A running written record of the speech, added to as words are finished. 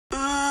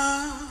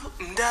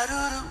The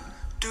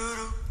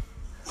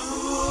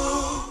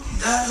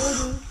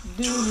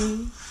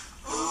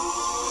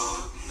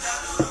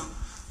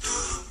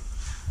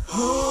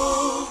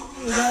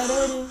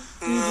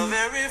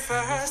very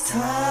first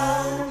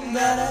time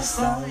that I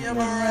saw your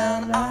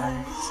brown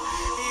eyes,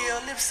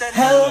 your lips said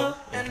hello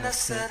and I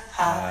said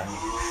hi.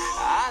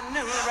 I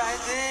knew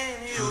right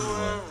then you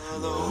were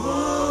the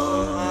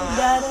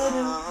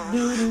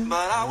one.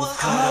 But I was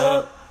caught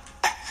up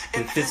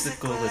in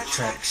physical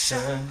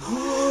attraction.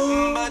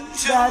 But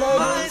to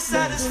my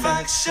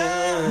satisfaction,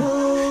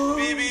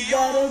 baby,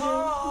 you're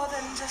more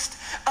than just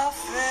a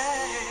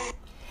friend.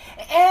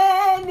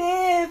 And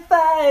if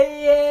I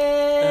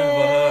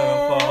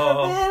ever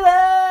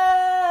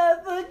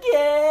love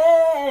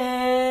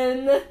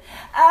again,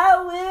 I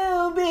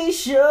will be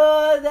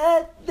sure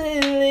that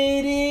the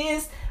lady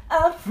is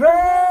a friend.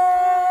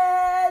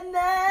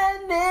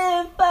 And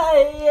if I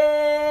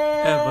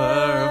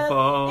ever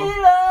fall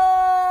in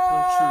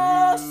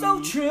love,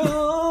 so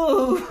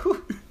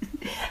true,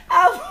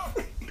 I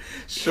will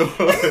sure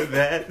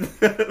that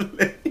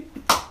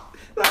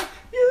like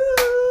you.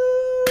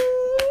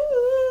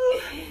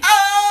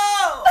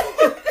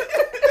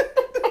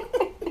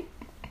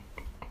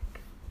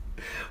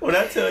 When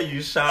I tell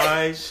you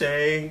Shy,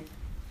 Shay,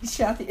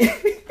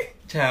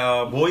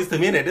 child, Boys to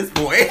Men at this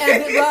point.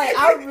 And right,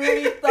 I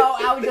really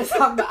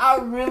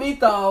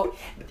thought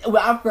when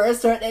I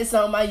first heard that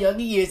song in my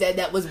younger years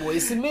that was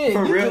Boys to Men.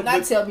 For you real, could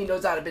not tell me no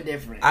time to be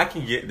different. I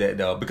can get that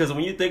though, because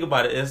when you think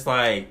about it, it's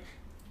like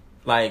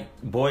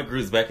boy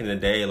groups back in the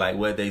day, like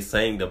what they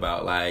sang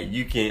about, like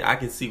I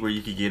can see where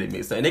you could get it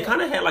mixed up. And they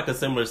kind of had like a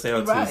similar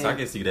sound too, so I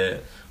can see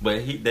that.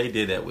 But they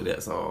did that with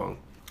that song.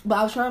 But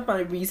I was trying to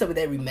read some of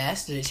that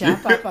remastered. I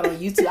tried to find on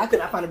YouTube. I could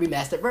not find a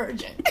remastered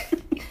version.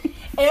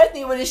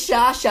 Everything was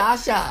just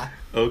shy.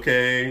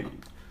 Okay,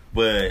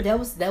 but that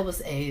was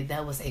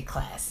a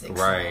classic.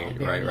 Right,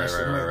 song. Right.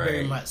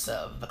 Very much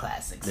so a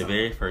classic song. The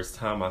very first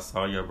time I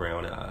saw your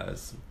brown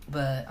eyes.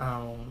 But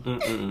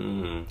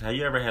have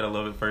you ever had a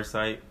love at first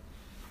sight?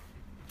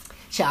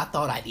 I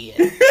thought I did.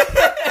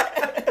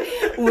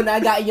 When I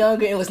got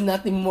younger, it was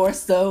nothing more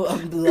so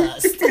of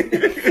lust.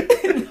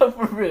 No,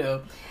 for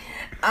real.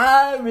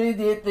 I really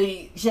did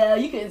think, child,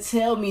 you can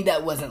tell me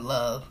that wasn't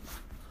love.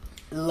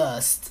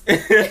 Lust.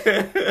 And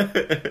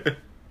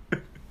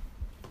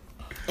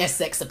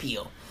sex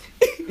appeal.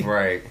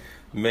 Right.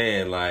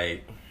 Man,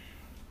 like,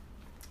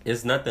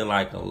 it's nothing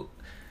like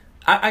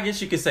I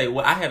guess you could say,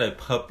 well, I had a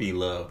puppy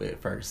love at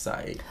first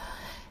sight.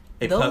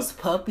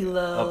 Puppy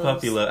love. A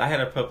puppy love. I had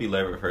a puppy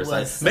love at first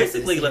sight.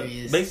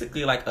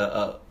 Basically like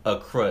a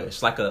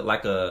crush, like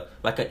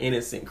an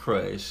innocent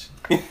crush.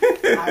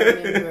 I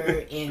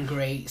remember in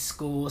grade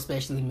school,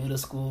 especially middle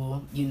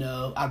school,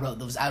 I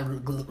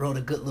wrote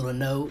a good little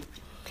note.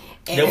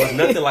 And there was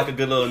nothing like a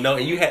good little note,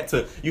 and you had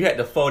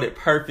to fold it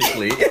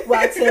perfectly. Well,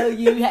 I tell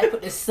you had to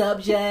put the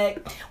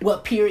subject,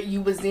 what period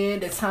you was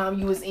in, the time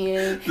you was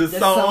in, the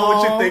song,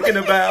 what you're thinking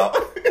about.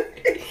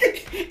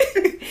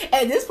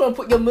 At this point,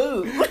 put your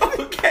mood.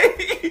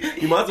 Okay.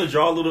 You might as well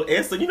draw a little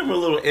S. So you know a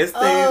little S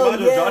thing. You might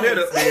as well draw that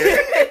up there.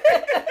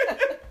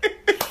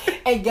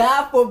 And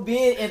God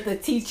forbid if the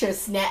teacher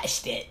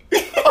snatched it.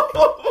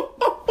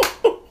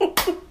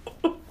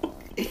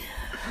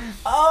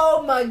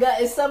 Oh my God!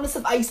 It's some of the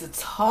stuff I used to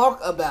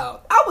talk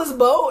about. I was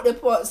bold to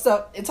put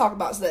stuff and talk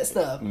about that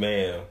stuff.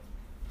 Man.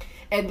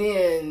 And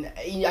then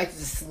I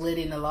just slid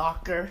in the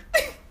locker.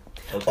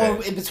 Okay.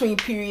 Or in between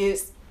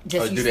periods.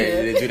 Just do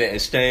that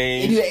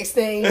exchange. Do that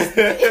exchange.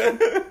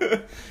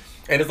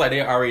 And it's like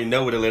they already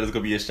know where the letters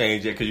gonna be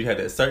exchanged at because you had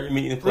that certain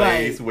meeting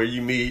place where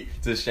you meet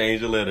to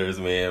exchange the letters,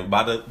 man,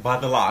 by the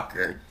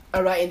locker.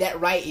 All right, and that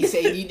right, you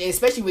say,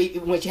 especially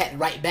when you had to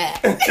write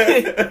back.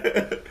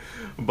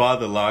 By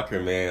the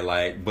locker, man.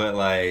 But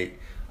I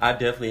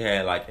definitely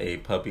had like a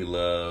puppy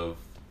love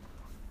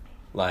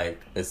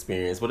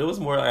experience, but it was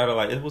more out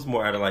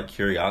of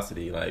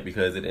curiosity,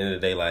 because at the end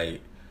of the day,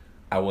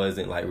 I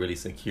wasn't really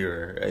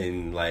secure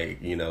in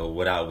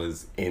what I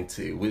was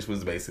into, which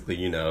was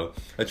basically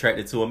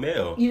attracted to a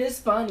male. It's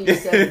funny you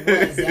said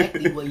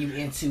exactly what you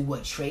into,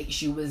 what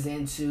traits you was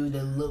into,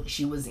 the look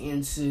she was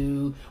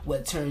into,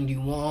 what turned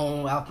you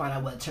on. I'll find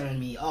out what turned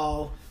me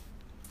off.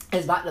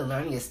 It's about the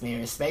learning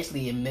experience,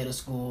 especially in middle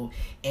school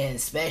and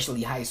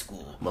especially high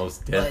school.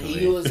 Most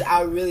definitely. But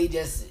I really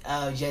just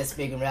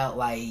figuring out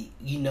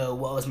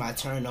what was my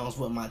turn ons,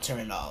 what my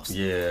turn offs.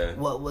 Yeah.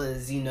 What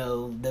was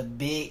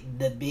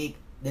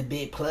the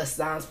big plus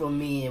signs for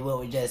me, and what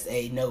was just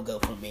a no go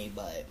for me.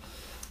 But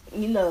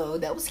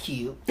that was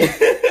cute.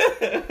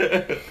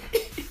 It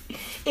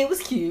was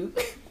cute.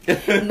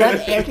 Not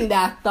everything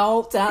that I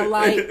thought I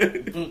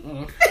liked.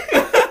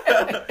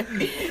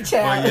 But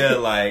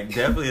yeah,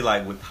 definitely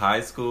with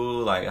high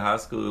school,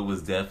 it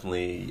was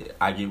definitely,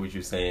 I get what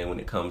you're saying when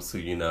it comes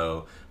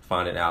to,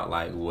 finding out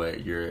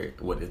what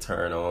the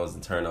turn ons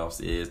and turn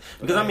offs is.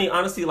 Because I mean,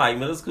 honestly,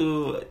 middle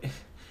school,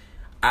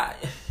 I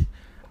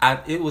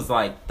it was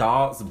like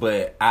thoughts,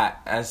 but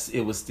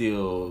it was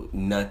still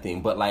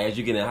nothing. But like as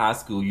you get in high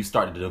school, you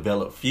start to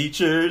develop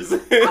features. I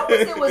would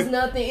say it was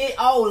nothing. It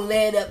all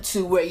led up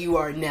to where you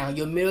are now.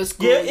 Your middle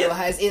school, your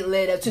high school, it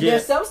led up to. Yeah.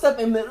 There's some stuff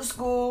in middle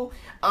school.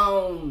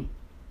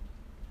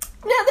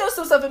 Now there was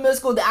some stuff in middle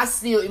school that I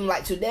still even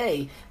like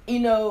today. You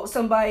know,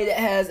 somebody that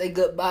has a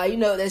good body, you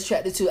know, that's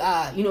attracted to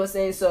eye. You know what I'm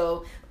saying?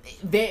 So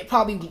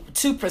probably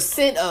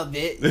 2% of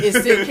it is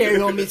still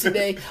carrying on me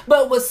today,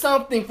 but was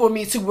something for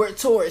me to work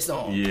towards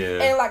on.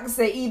 Yeah. And like I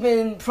say,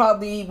 even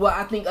probably what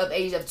I think of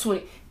age of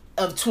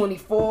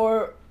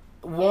 24,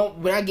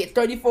 when I get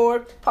 34,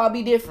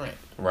 probably different.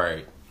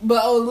 Right.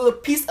 But a little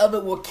piece of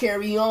it will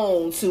carry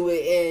on to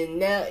it, and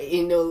now,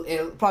 you know,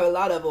 and probably a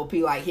lot of it will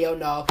be like, hell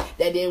no,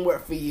 that didn't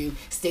work for you.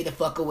 Stay the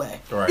fuck away.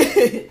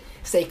 Right.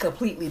 Stay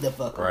completely the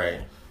fuck away.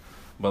 Right.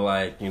 But,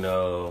 like, you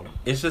know,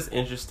 it's just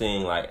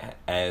interesting, like,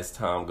 as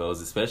time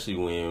goes, especially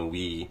when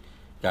we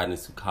got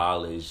into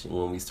college,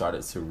 when we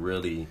started to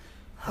really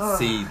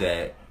see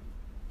that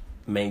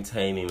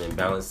maintaining and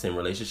balancing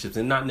relationships,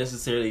 and not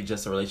necessarily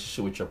just a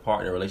relationship with your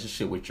partner,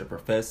 relationship with your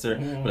professor,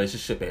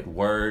 relationship at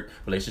work,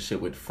 relationship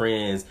with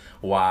friends,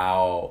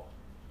 while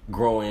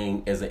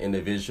growing as an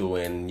individual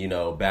and, you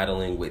know,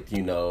 battling with,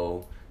 you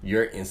know,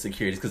 your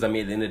insecurities. Because I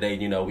mean, at the end of the day,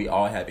 you know, we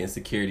all have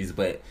insecurities,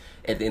 but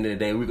at the end of the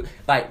day, to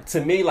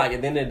me,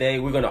 at the end of the day,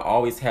 we're gonna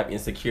always have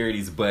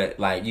insecurities, but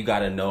like you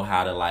gotta know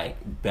how to like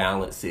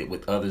balance it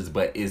with others.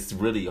 But it's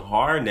really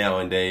hard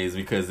nowadays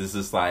because it's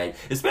just like,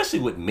 especially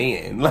with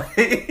men, like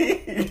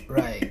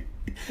right,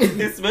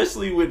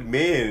 especially with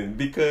men,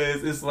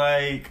 because it's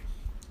like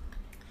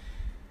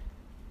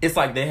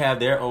they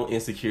have their own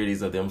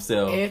insecurities of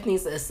themselves.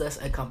 Everything's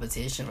such a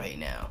competition right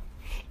now.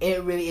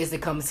 It really is a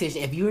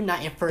competition. If you're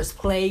not in first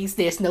place,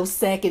 there's no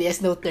second,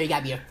 there's no third. You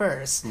gotta be in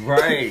first.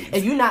 Right.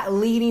 If you're not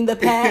leading the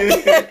pack,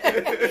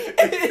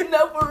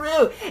 no, for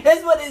real.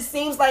 That's what it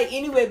seems like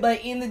anyway.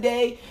 But in the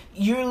day,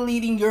 you're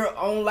leading your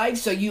own life,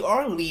 so you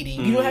are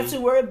leading. You don't have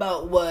to worry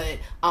about what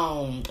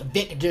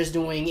Victor's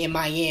doing in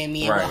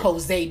Miami and what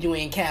Jose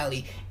doing in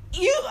Cali.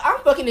 I'm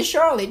fucking in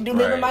Charlotte,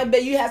 living my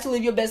best. You have to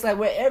live your best life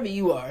wherever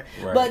you are.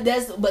 Right.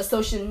 But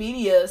social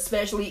media,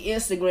 especially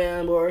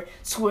Instagram or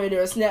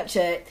Twitter or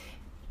Snapchat,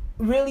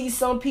 really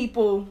some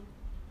people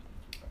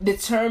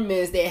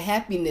determines their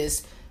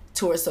happiness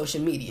towards social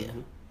media.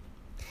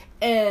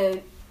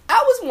 And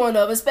I was one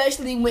of,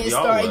 especially when it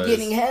started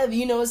getting heavy,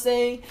 you know what I'm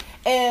saying?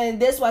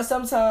 And that's why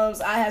sometimes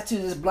I have to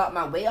just block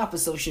my way off of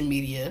social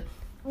media.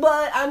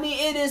 But I mean,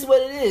 it is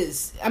what it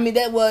is. I mean,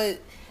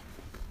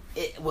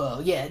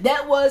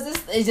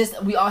 it's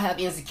just we all have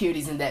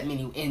insecurities in that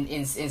many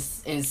in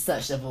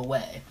such of a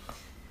way.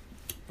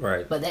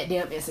 Right. But that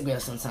damn Instagram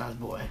sometimes,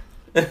 boy.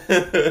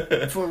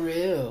 For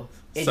real.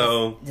 It's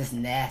just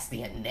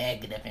nasty and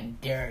negative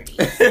and dirty.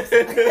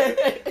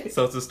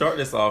 So to start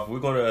this off, we're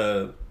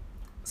gonna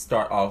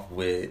start off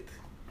with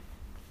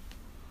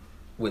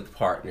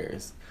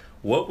partners.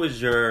 What was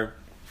your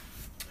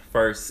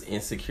first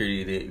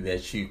insecurity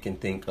that you can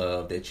think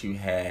of that you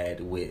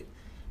had with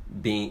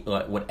being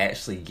with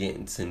actually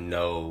getting to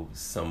know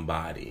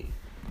somebody?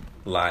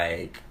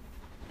 Like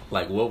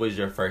what was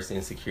your first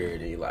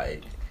insecurity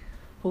like?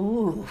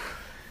 Ooh.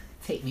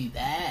 Take me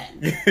back.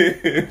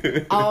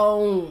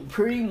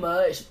 Pretty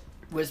much.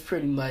 Whoa.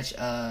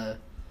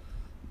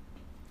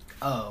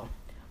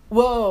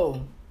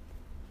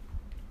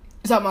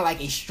 You talking about like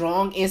a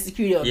strong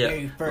insecurity or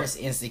very first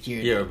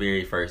insecurity? Yeah, a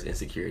very first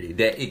insecurity.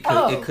 That it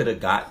could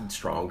have gotten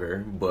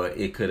stronger, but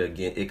it could have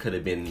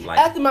been like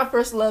after my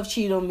first love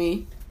cheated on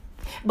me,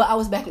 but I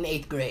was back in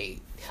 8th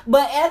grade.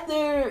 But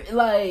after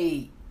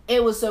like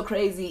it was so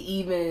crazy,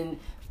 even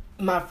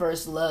my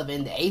first love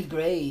in the 8th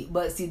grade.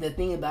 But see, the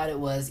thing about it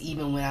was,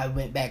 even when I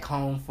went back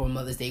home for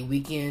Mother's Day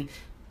weekend,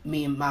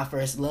 me and my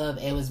first love,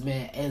 it was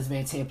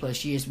been 10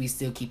 plus years, we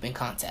still keep in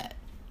contact.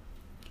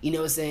 You know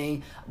what I'm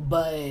saying?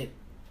 But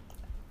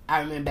I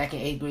remember back in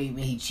 8th grade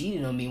when he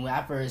cheated on me, when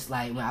I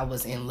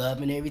was in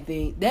love and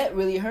everything, that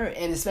really hurt.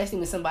 And especially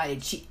when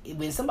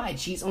somebody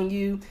cheats on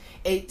you,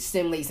 it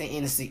stimulates an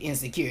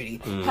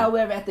insecurity.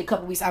 However, after a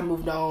couple weeks, I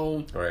moved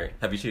on. Right.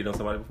 Have you cheated on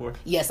somebody before?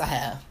 Yes, I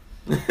have.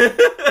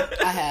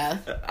 I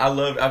have.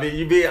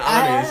 You being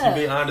honest. You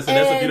being honest, and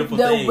that's a beautiful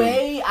thing. The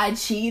way I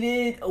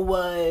cheated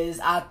was,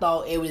 I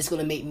thought it was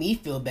going to make me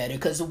feel better.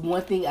 Because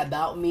one thing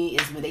about me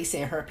is when they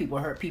say hurt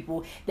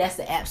people, that's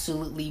the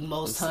absolutely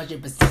most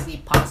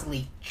 100%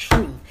 possibly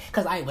true.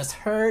 Because I was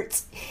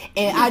hurt,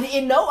 and I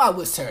didn't know I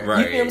was hurt.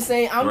 Right. You feel what I'm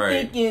saying? I'm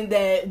thinking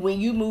that when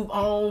you move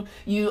on,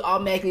 you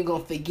automatically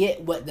going to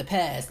forget what the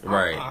past.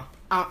 Right.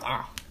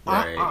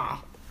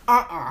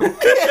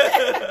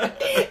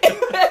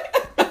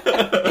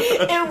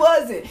 It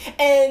wasn't.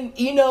 And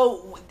you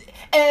know,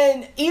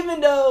 and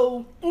even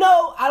though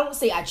I don't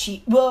say I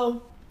cheat.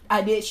 Well,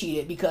 I did cheat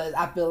it because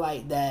I feel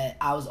like that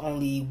I was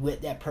only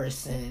with that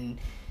person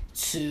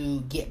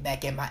to get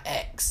back at my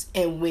ex.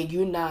 And when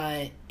you're not,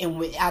 I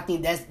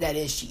think that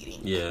is cheating.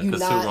 Yeah,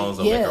 because two wrongs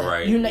don't make a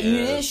right. It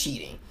is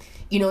cheating.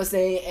 You know what I'm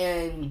saying?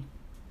 And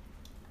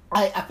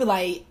I feel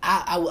like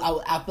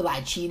I feel like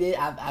I cheated.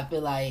 I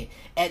feel like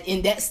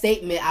in that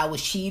statement I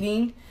was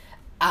cheating.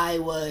 I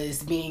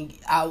was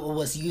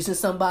using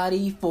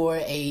somebody for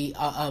a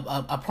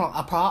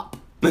prop.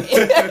 Like,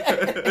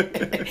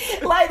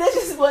 that's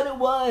just what it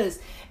was,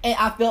 and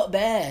I felt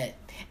bad,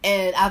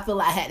 and I feel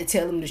like I had to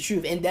tell him the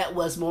truth, and that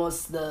was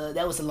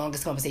the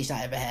longest conversation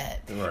I ever had.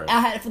 Right.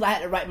 I feel like I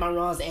had to right my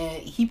wrongs,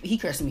 and he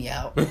cursed me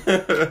out,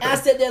 and I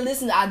said that,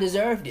 listen, I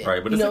deserved it.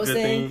 Right, but you it's know a good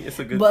thing. It's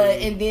a good but,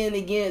 thing. And then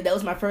again, that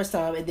was my first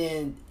time, and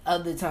then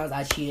other times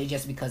I cheated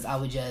just because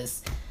I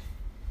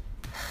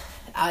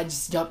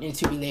just jumped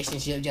into a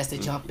relationship just to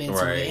jump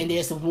into it, and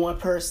there's one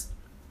person.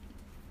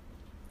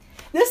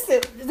 Let's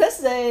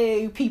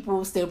say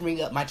people still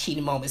bring up my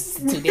cheating moments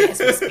today as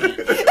we speak.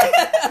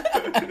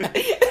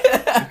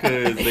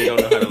 Because they don't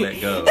know how to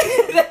let go.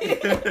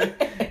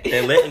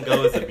 And letting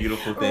go is a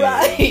beautiful thing.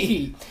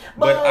 Right.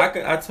 But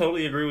I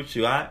totally agree with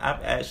you. I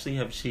actually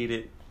have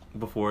cheated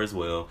before as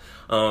well.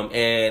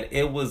 And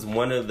it was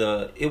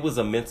it was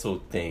a mental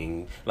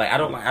thing. Like, I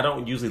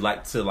don't usually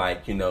like to,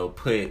 like, you know,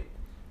 put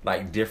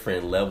like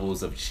different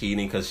levels of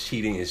cheating, because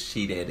cheating is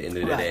cheating at the end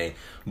of the day.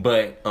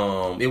 But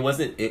it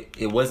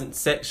wasn't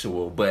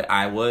sexual, but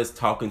I was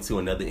talking to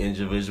another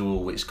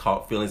individual which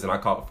caught feelings, and I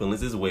caught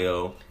feelings as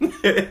well.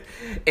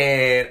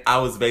 And I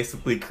was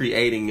basically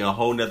creating a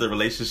whole nother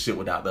relationship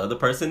without the other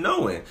person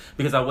knowing,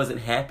 because I wasn't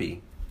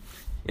happy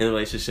in the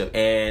relationship.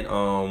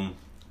 And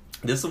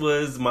this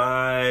was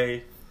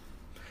my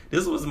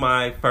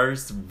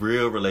first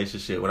real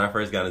relationship when I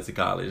first got into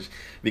college,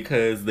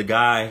 because the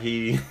guy,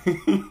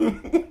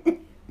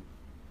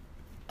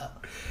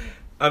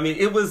 I mean,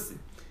 it was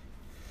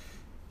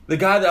the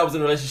guy that I was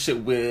in a relationship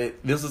with.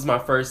 This was my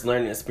first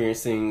learning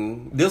experience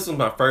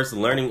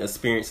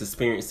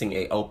experiencing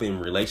a open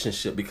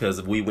relationship, because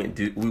we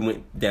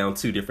went down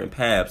two different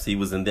paths. He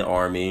was in the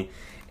army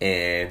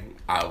and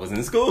I was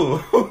in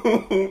school.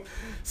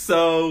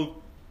 So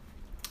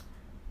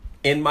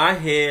in my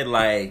head,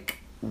 like,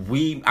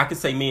 I could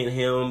say me and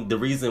him, the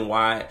reason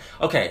why,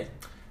 okay,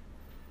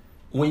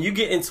 when you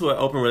get into an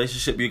open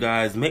relationship, you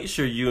guys, make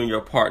sure you and your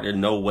partner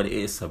know what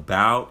it's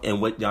about and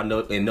what y'all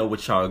know, and know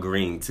what y'all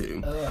agreeing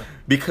to.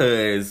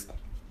 Because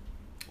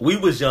we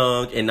was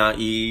young and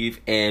naive,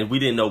 and we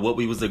didn't know what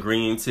we was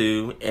agreeing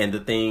to, and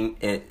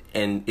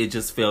and it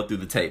just fell through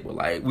the table.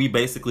 Like, we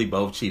basically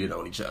both cheated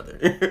on each other.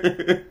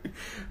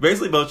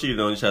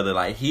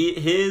 Like,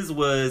 his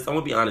was, I'm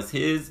gonna be honest,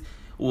 his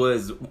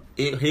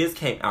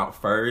came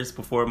out first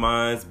before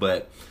mine's,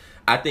 but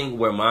I think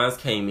where mine's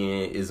came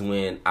in is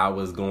when I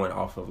was going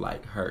off of,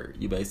 like, her.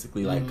 You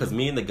basically, like, because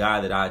me and the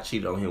guy that I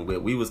cheated on him with,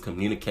 we was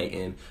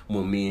communicating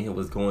when me and him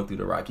was going through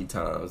the rocky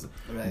times.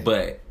 Right.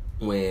 But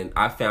when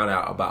I found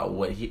out about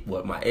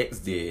what my ex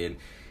did,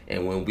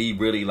 and when we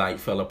really, like,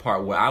 fell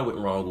apart, where I went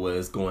wrong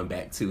was going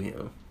back to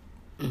him,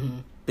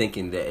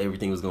 thinking that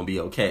everything was going to be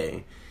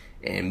okay.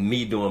 And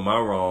me doing my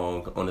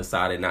wrong on the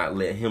side and not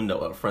letting him know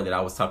up front that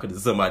I was talking to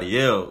somebody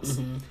else.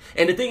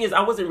 And the thing is,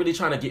 I wasn't really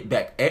trying to get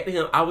back at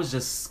him. I was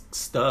just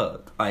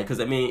stuck. Like,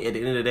 because, I mean, at the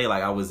end of the day,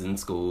 like, I was in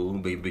school,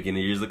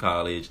 beginning years of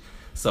college.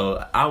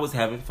 So I was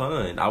having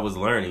fun. I was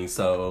learning.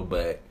 So,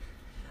 but,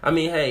 I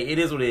mean, hey, it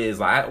is what it is.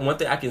 Like, one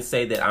thing I can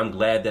say that I'm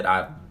glad that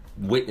I've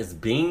witnessed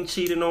being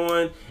cheated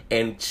on,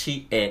 and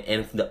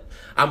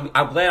I'm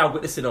glad I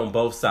witnessed it on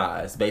both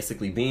sides,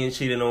 basically being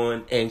cheated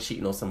on and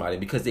cheating on somebody,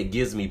 because it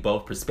gives me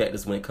both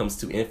perspectives when it comes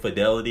to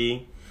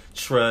infidelity,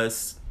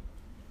 trust,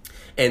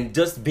 and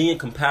just being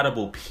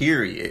compatible,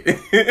 period.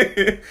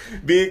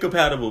 Being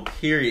compatible,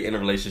 period, in a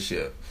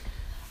relationship.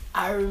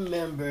 I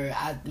remember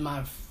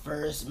my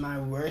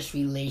worst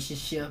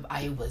relationship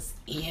I was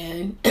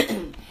in.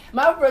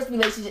 My first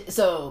relationship,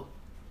 so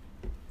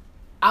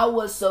I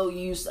was so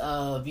used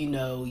of, you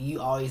know,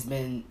 you always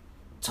been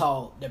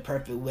taught the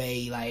perfect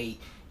way, like,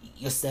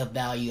 your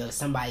self-value, or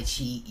somebody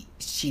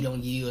cheat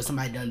on you, or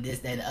somebody done this,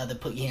 that, and the other,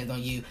 put your hands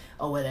on you,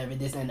 or whatever,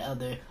 this and the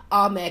other,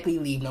 automatically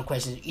leave, no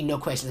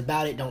questions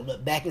about it, don't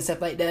look back and stuff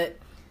like that.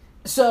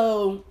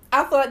 So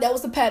I thought that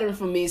was the pattern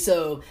for me.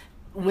 So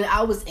when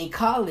I was in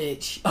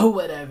college or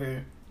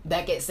whatever,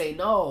 back at St.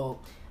 Noel,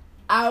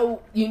 I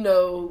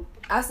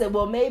said,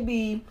 well,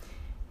 maybe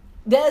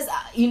I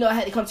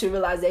had to come to a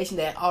realization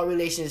that our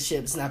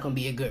relationship is not going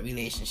to be a good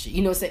relationship.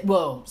 You know what I'm saying?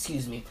 Well,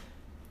 excuse me.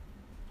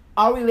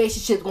 Our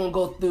relationship's going to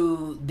go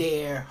through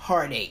their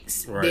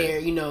heartaches,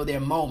 right, their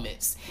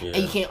moments. Yeah.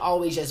 And you can't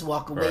always just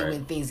walk away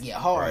when things get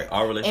hard. Right.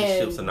 Our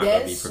relationships are not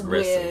going to be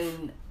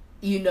progressive.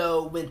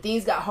 When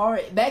things got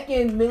hard, back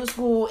in middle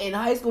school and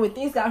high school, when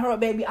things got hard,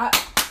 baby, I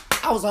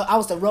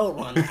was the road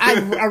runner.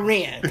 I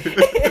ran.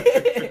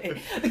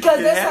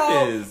 Because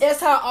that's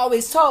how I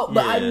always talk.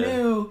 But I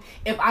knew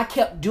if I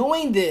kept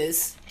doing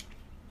this,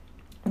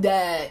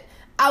 that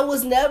I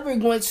was never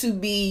going to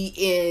be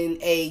in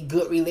a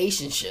good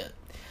relationship.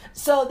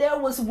 So there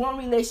was one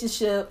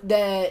relationship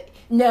where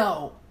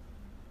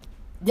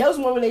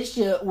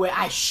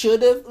I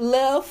should have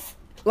left,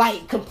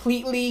 like,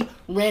 completely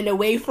ran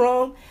away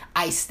from.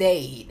 I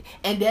stayed.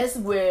 And that's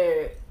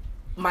where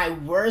my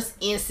worst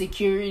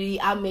insecurity,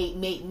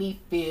 made me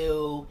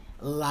feel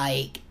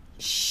like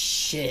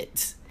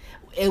Shit.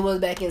 It was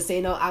back in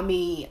St. I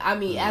mean,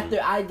 after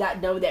I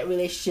got done with that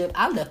relationship,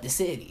 I left the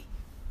city.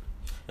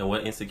 And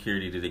what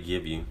insecurity did it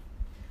give you?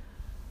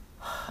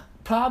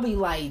 Probably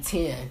like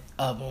 10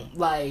 of them.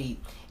 Like,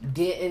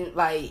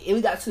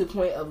 it got to the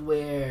point of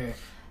where.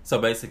 So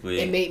basically,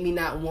 it made me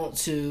not want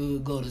to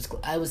go to school.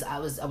 I was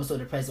so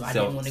depressed. I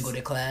didn't want to go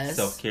to class.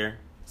 Self-care,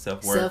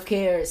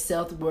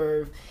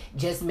 self-worth.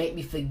 Just make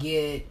me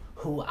forget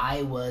who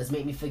I was.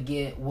 Make me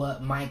forget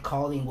what my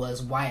calling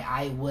was. Why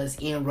I was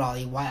in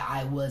Raleigh. Why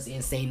I was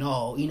in St.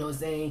 Aul. You know what I'm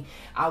saying?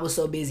 I was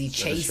so busy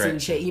chasing.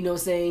 You know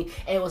what I'm saying?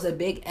 And it was a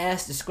big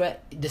ass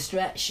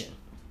distraction.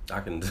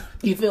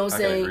 You feel what I'm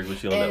saying? Agree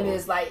with you on and that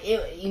it's one.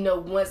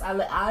 Like once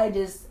I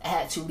just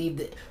had to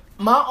leave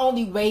my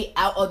only way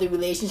out of the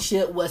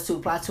relationship was to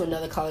apply to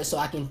another college so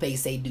I can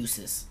say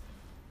deuces.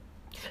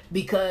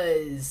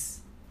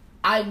 Because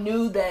I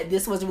knew that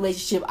this was a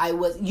relationship have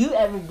you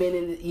ever been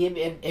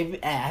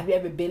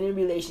in a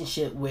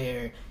relationship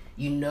where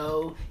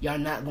y'all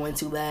not going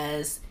to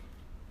last?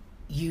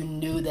 You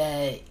knew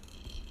that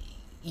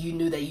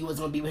you was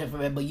gonna be with him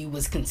forever, but you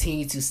was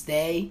continue to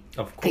stay.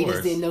 Of course, you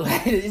just didn't know.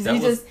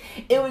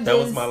 That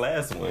was my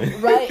last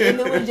one, right? And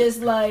it was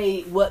just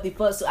like, what the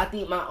fuck. So I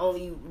think my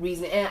only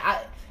reason,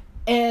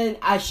 and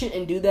I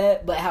shouldn't do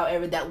that, but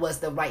however, that was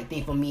the right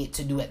thing for me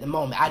to do at the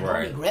moment. I don't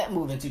regret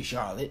moving to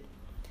Charlotte,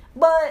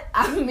 but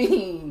I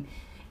mean,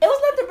 it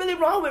was nothing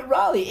really wrong with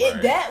Raleigh.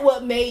 Right. That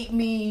what made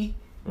me,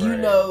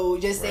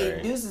 just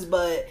say deuces.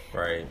 But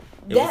right,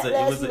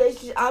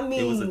 relationship. I mean,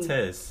 it was a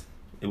test.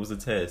 It was a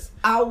test.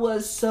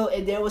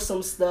 And there was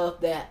some stuff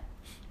that,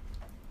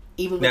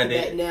 even looking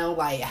back now,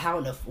 like,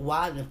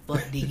 why the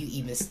fuck did you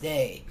even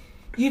stay?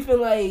 You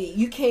feel like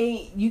you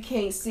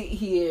can't sit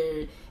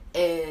here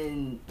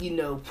and,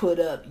 put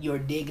up your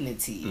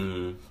dignity.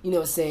 Mm-hmm. You know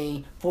what I'm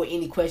saying? For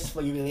any questions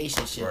for your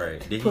relationship.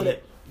 Right.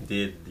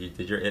 Did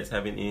your ex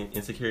have any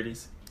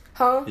insecurities?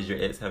 Huh? Did your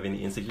ex have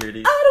any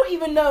insecurities? I don't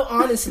even know,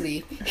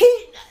 honestly.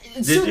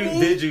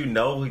 Did you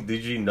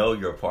know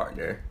your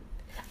partner?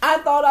 I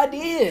thought I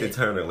did.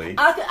 Eternally.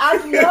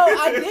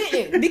 I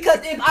didn't. Because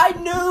if I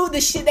knew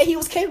the shit that he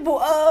was capable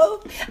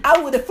of,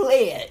 I would have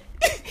fled.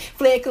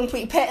 Fled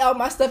complete, packed all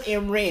my stuff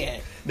and ran.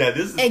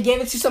 And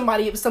gave it to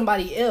somebody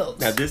else.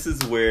 Now this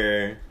is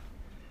where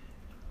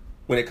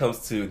it comes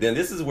to.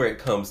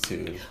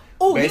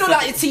 Oh, you know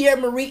that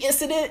Tierra Marie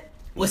incident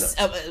was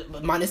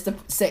minus the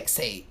sex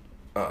tape.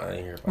 I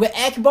didn't hear about with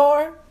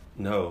Akbar.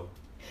 No.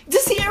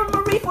 Just Tierra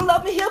Marie for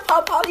Love and Hip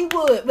Hop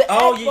Hollywood with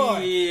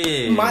Akbar.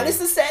 Yeah. Minus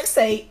the sex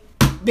tape.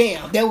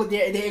 Bam. There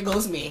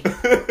goes me.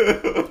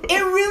 It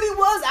really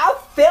was. I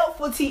felt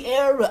for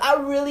Tierra.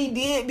 I really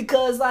did,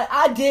 because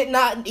I did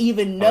not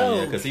even know. Oh,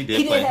 yeah, because he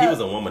was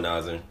a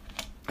womanizer.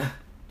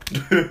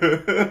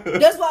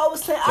 That's what I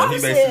was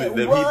saying.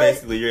 Your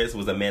ex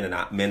was a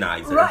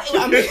manizer. Right.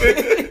 I mean,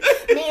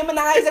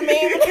 womanizer.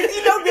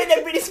 You know that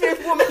British Spirit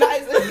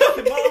womanizer.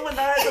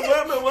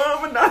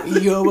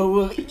 Womanizer.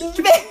 Yo,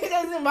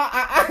 that's in my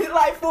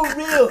like, for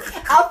real.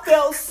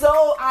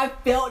 I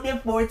felt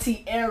it for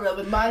Tierra,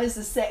 but minus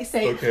the sex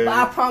tape. Okay. But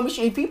I promise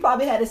you, if he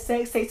probably had a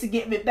sex tape to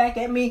get me back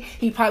at me,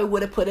 he probably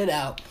would have put it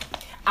out.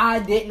 I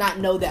did not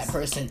know that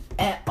person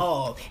at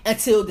all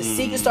until the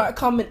secrets start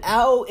coming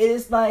out.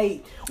 It's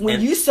like when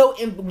you invest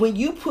in something, when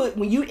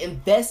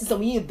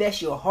you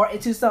invest your heart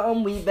into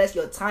something, when you invest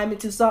your time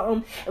into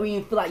something, and when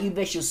you feel like you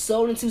invest your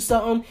soul into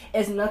something,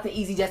 it's nothing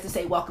easy just to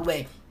say walk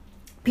away.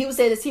 People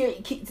say this here,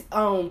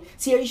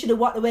 Sierra, you should have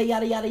walked away,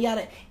 yada yada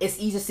yada. It's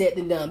easier said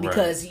than done,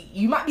 because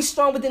you might be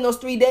strong within those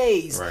 3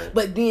 days,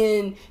 but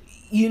then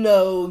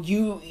then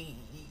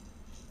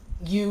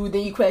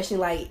you question,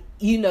 like,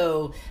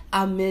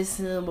 I miss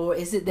him, or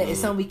is it that it's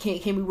something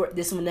can we work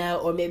this one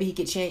out, or maybe he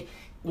could change.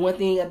 One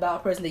thing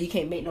about a person that you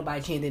can't make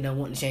nobody change, they don't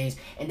want to change,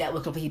 and that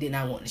was completely did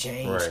not want to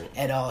change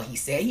at all. He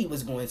said he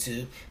was going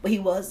to, but he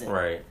wasn't.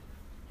 Right.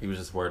 He was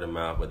just word of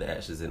mouth, but the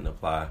actions didn't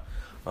apply.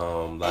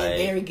 And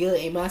very good.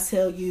 And I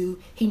tell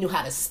you, he knew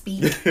how to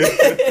speak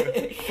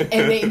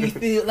and made me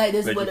feel like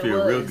this is what it was. Make you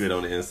feel real good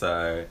on the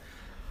inside.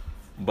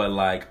 But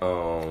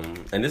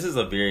and this is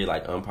a very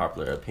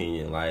unpopular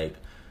opinion.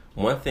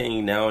 One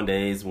thing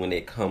nowadays, when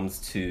it comes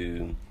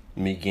to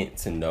me getting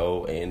to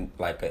know an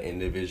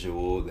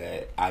individual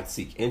that I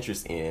seek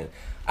interest in,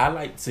 I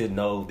like to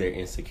know their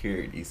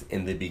insecurities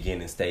in the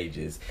beginning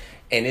stages.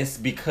 And it's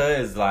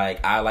because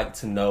I like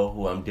to know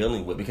who I'm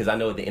dealing with, because I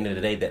know at the end of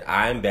the day that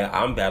I'm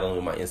battling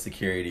with my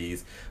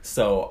insecurities.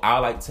 So I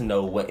like to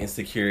know what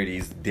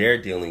insecurities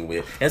they're dealing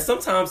with. And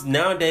sometimes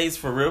nowadays,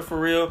 for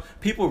real,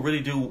 people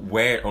really do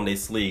wear it on their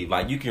sleeve.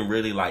 You can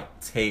really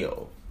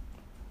tell.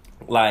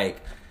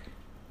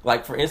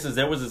 For instance,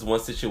 there was this one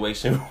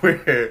situation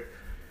where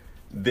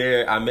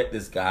I met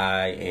this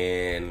guy,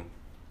 and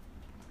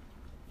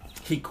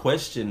he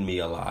questioned me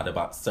a lot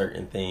about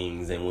certain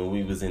things. And when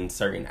we was in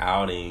certain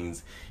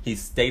outings, he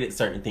stated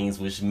certain things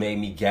which made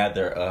me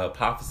gather a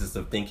hypothesis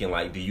of thinking,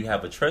 do you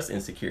have a trust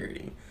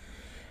insecurity?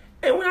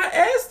 And when I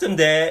asked him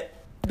that,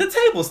 the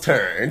tables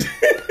turned.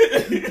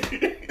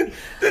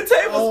 The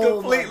table's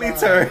completely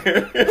turned.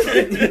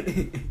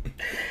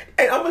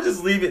 And I'm gonna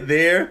just leave it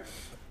there,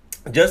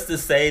 just to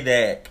say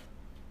that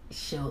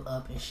show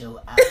up and show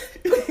out.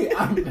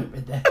 I remember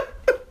that.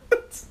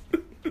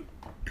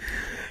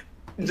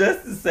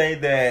 Just to say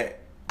that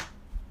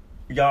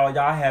y'all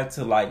have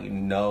to like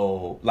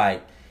know,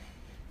 like,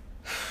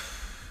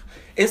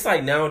 it's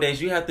like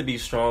nowadays you have to be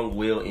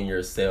strong-willed in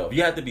yourself.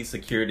 You have to be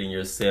secured in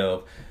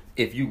yourself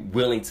if you're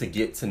willing to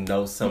get to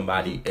know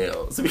somebody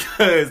else.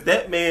 Because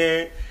that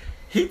man,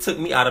 he took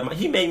me out of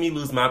he made me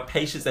lose my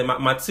patience and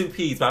my two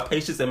P's, my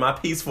patience and my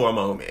peace for a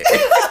moment.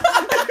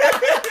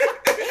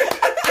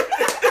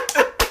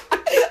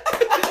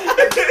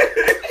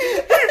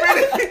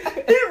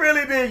 He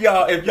really did,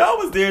 y'all. If y'all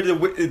was there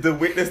to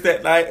witness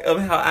that night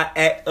of how I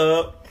act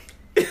up,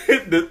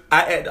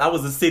 I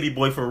was a city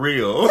boy for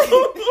real.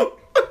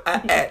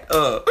 I act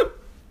up,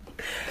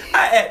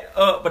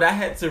 but I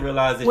had to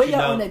realize that, were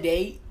y'all on a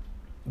date?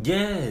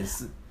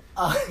 Yes.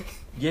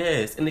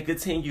 Yes, and it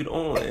continued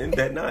on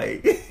that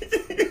night.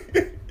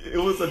 It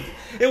was an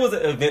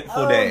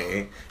eventful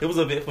day. It was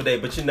an eventful day,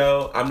 but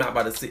I'm not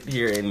about to sit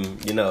here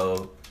and,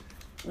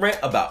 rant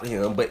about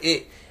him, but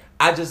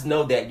I just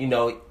know that,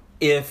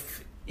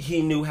 if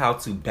he knew how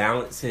to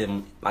balance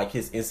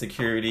his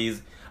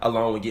insecurities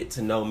along with get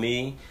to know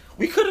me,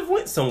 we could have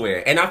went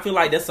somewhere. And I feel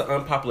like that's an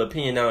unpopular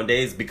opinion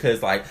nowadays,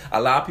 because like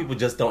a lot of people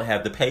just don't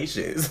have the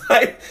patience,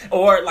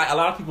 or a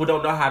lot of people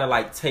don't know how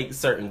to take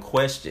certain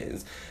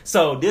questions.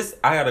 So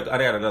I got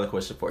another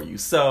question for you.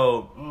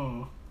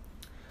 So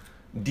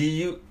do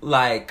you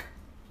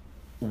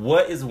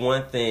what is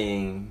one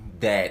thing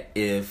that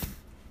if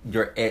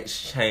your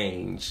ex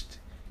changed,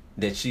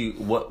 that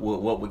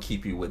what would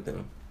keep you with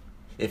them?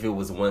 If it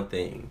was one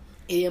thing.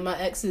 Any of my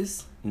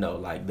exes?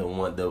 No,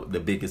 the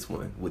biggest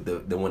one, with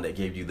the one that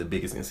gave you the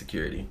biggest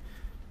insecurity.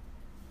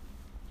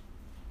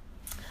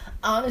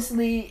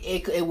 Honestly,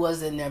 it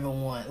wasn't never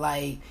one.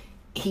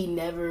 He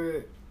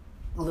never,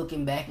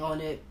 looking back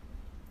on it,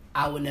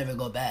 I would never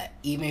go back.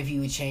 Even if he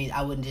would change,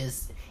 I wouldn't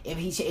just,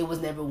 it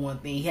was never one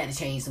thing. He had to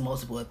change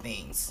multiple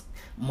things.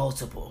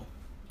 Multiple.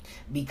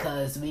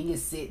 Because we can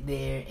sit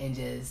there and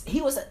he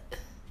was,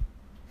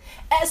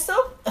 I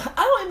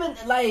don't even,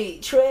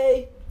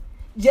 Trey,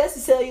 just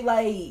to tell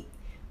you,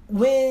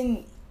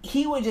 when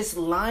he was just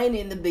lying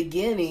in the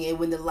beginning, and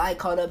when the lie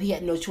caught up, he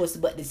had no choice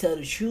but to tell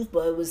the truth.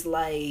 But it was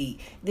then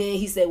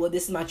he said, well,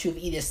 this is my truth,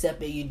 either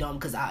accept it or you don't,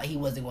 because he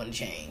wasn't going to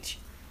change.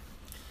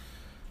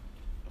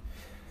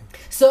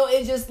 So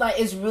it just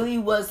it really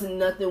wasn't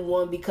nothing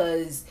one,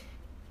 because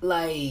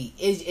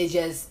it's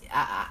just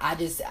I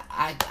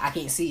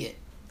can't see it.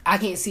 I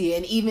can't see it.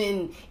 And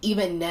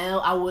even now,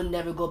 I would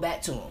never go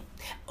back to him.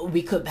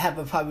 We could have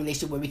a probably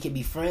relationship where we could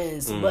be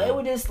friends, but it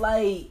was just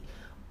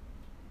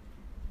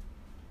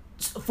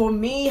for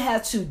me,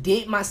 had to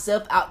dig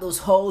myself out those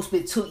holes.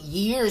 It took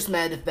years.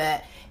 Matter of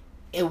fact,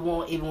 it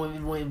won't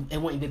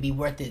even be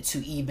worth it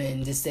to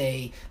even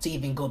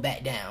even go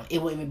back down.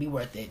 It won't even be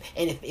worth it.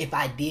 And if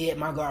I did,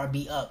 my guard would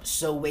be up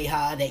so way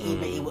high that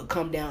even it would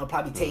come down. It'd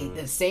probably take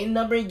the same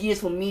number of years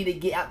for me to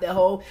get out that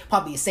hole.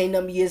 Probably the same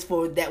number of years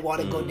for that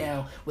water to go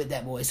down with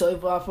that boy. So it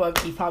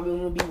probably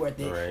won't be worth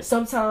it. Right.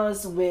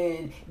 Sometimes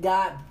when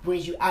God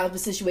brings you out of a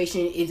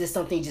situation, it's just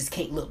something you just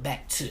can't look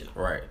back to.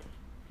 Right.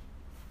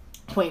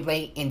 Point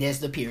blank, and there's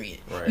the period.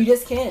 Right. You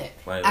just can't.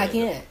 I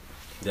can't.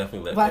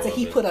 Definitely. But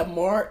he put a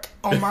mark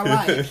on my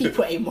life. He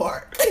put a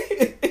mark.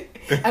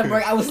 A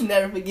mark I will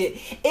never forget.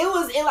 And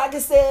like I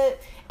said,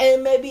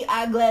 and maybe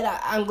I'm glad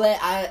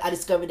I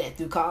discovered that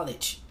through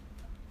college.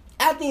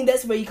 I think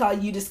that's where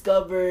you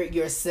discover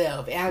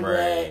yourself. And I'm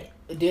glad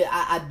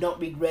I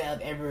don't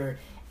regret of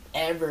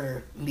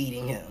ever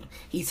meeting him.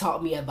 He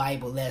taught me a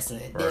Bible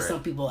lesson. There's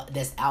some people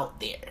that's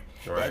out there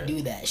that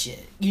do that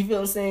shit. You feel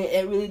what I'm saying?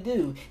 It really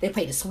do. They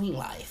play the swing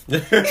life. No,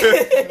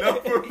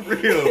 for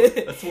real.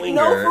 A swinger.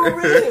 No, for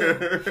real.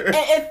 And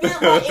it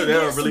feels like it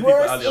gets really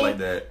worse. like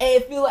that.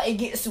 And it feels like it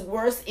gets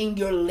worse in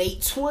your late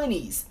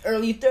 20s,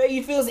 early 30s.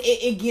 You feel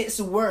it gets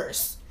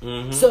worse.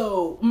 Mm-hmm.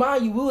 So,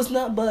 mind you, we was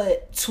not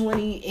but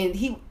 20, and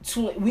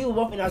we were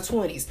both in our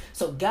 20s.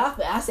 So,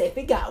 God, I said, if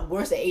it got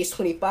worse at age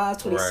 25,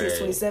 26,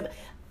 27...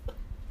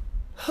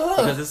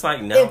 Because it's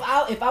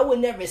now, if I would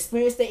never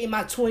experience that in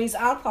my 20s,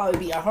 I'd probably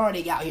be a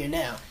heartache out here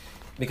now.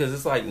 Because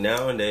it's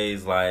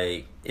nowadays,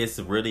 it's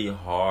really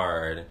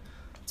hard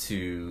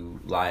to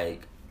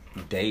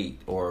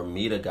date or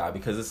meet a guy,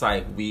 because it's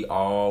we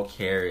all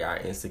carry our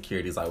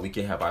insecurities. We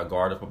can have our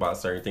guard up about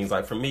certain things.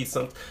 For me,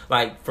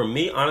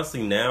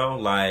 honestly, now,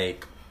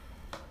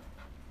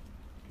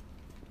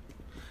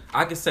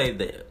 I could say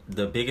that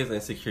the biggest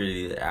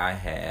insecurity that I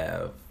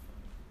have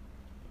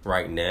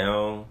right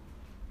now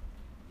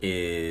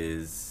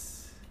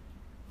is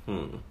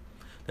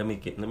let me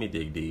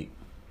dig deep.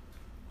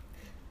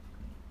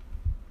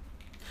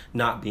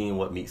 Not being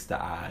what meets the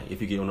eye,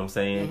 if you get what I'm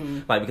saying.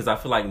 Mm-hmm. Because I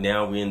feel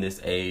now we're in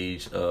this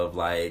age of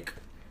we're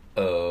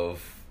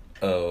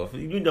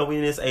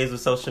in this age of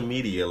social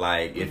media.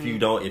 If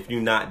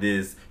you're not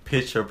this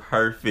picture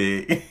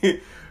perfect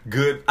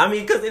good. I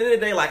mean, because at the end of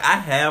the day, like, I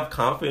have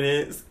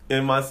confidence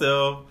in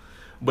myself,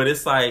 but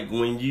it's like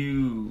when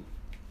you,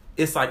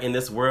 it's like in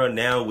this world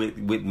now with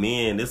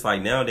men, it's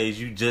like nowadays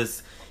you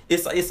just,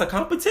 it's a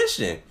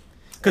competition.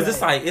 Because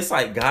it's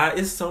like guys,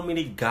 it's so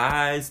many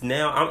guys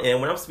now. And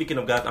when I'm speaking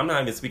of guys, I'm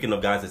not even speaking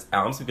of guys that's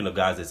out. I'm speaking of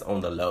guys that's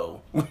on the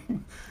low.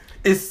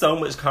 It's so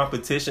much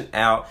competition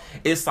out.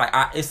 It's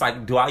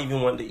like, do I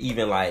even want to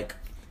even like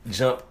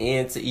jump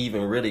in to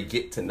even really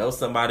get to know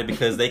somebody,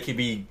 because they could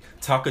be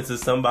talking to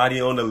somebody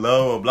on the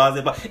low and blah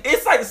blah blah.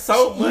 It's like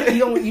so much.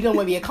 You don't want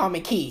to be a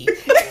common kid.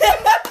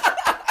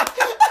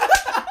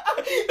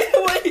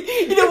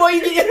 You don't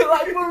want to get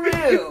like for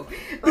real.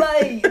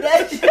 Like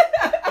that's.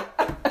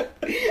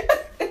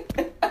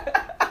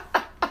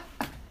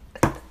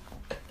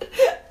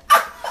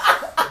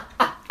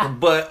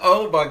 But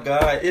oh my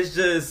God, it's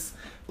just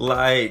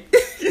like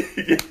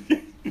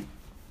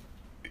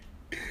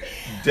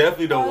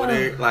definitely don't want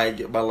to like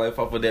get my life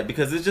off of that,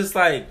 because it's just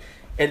like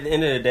at the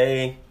end of the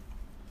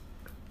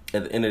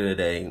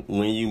day,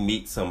 when you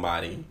meet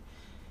somebody,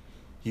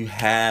 you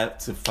have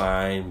to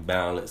find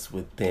balance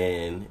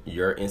within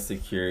your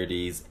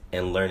insecurities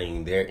and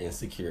learning their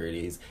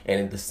insecurities.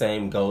 And the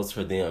same goes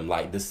for them.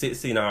 Like the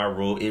 16-hour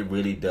rule, it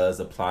really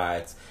does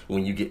apply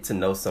when you get to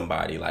know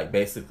somebody. Like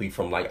basically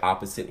from like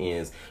opposite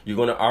ends. You're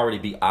going to already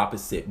be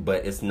opposite,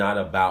 but it's not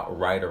about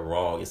right or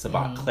wrong. It's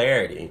about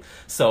clarity.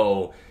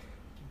 So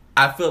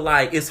I feel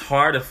like it's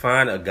hard to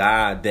find a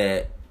guy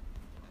that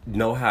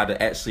know how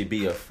to actually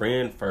be a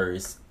friend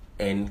first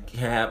and can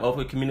have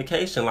open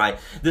communication. Like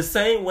the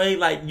same way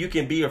like you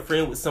can be a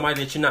friend with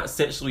somebody that you're not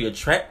sexually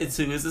attracted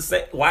to, is the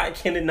same. Why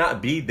can it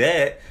not be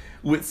that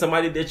with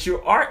somebody that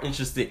you are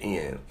interested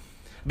in?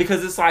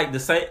 Because it's like the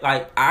same.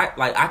 Like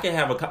I can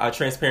have a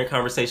transparent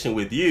conversation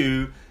with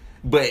you,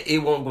 but it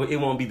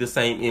won't be the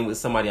same in with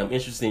somebody I'm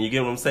interested in. You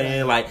get what I'm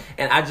saying? Like,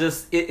 and I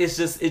just it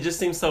just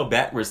seems so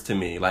backwards to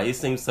me. Like it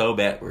seems so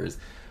backwards.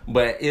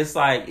 But it's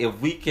like if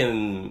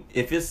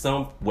it's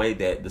some way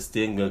that the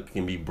stigma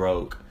can be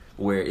broke,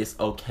 where it's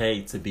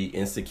okay to be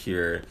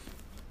insecure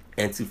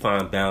and to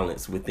find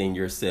balance within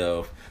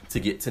yourself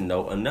to get to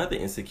know another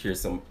insecure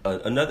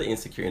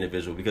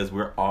individual, because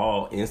we're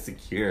all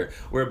insecure.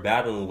 We're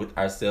battling with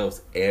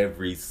ourselves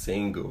every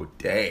single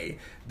day.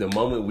 The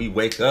moment we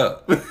wake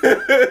up.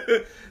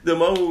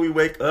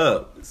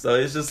 So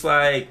it's just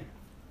like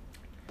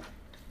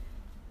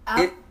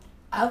I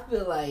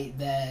feel like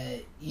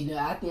that,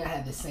 I think I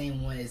have the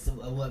same one as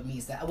what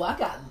meets that.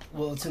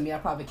 To me, I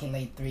probably can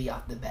lay 3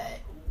 off the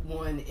bat.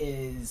 One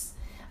is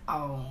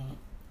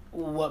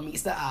what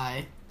meets the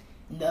eye.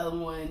 Another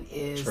one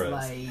is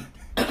trust. Like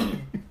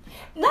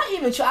not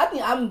even trust. I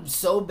think I'm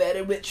so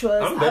better with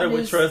trust. I'm better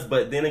with trust,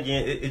 but then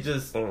again, it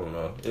just, I don't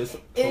know. It's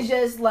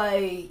just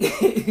like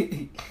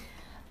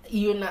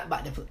you're not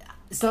about to put.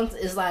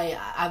 It's like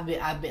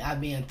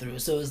I've been through.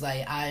 So it's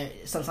like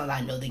sometimes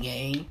I know the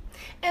game,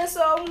 and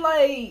so I'm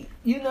like,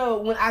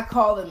 when I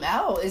call them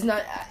out, it's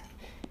not.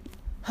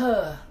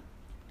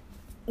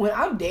 When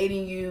I'm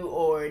dating you,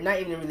 or not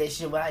even in a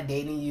relationship, when I'm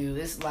dating you,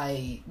 it's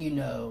like,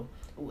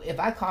 if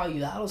I call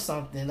you out or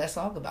something, let's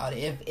talk about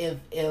it.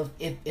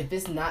 If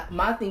it's not,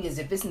 my thing is,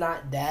 if it's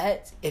not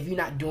that, if you're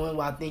not doing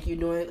what I think you're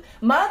doing,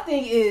 my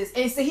thing is,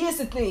 and so here's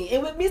the thing,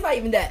 and with me, it's not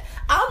even that.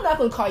 I'm not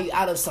going to call you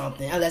out of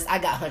something unless I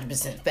got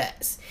 100%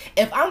 facts.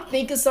 If I'm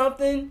thinking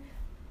something,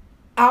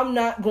 I'm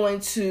not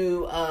going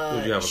to...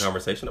 Would you have a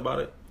conversation about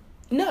it?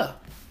 No.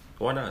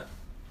 Why not?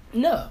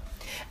 No.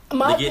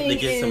 To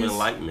get some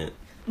enlightenment.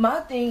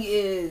 My thing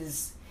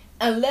is,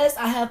 unless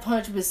I have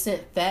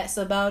 100% facts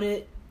about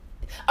it,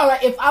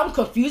 alright, if I'm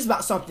confused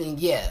about something,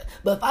 yeah.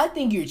 But if I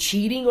think you're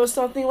cheating or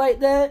something like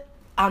that,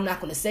 I'm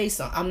not going to say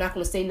something. I'm not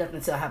going to say nothing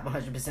until I have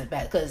 100%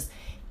 facts. Because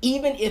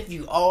even if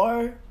you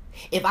are,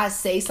 if I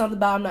say something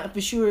about I'm not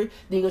for sure, then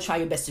you're going to try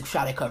your best to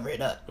try to cover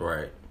it up.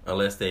 Right.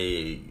 Unless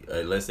they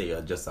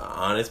are just an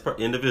honest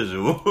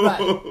individual, right?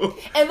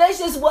 And that's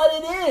just what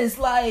it is.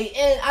 Like,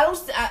 and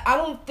I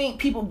don't think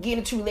people get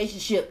into a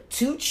relationship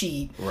to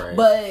cheat. Right.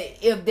 But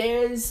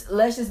if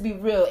let's just be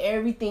real,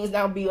 everything's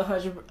not be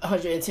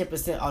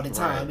 110% all the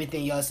time right.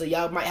 within y'all. So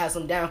y'all might have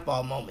some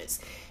downfall moments.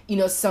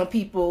 Some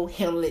people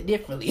handle it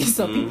differently.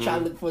 Some people try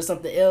to look for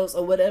something else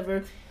or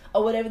whatever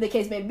the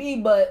case may be.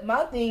 But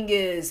my thing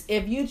is,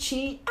 if you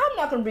cheat, I'm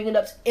not gonna bring it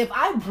up. If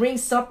I bring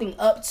something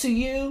up to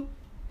you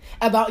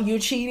about your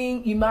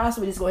cheating, you might as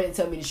well just go ahead and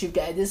tell me the truth.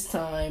 At this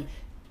time,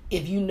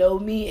 if you know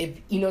me, if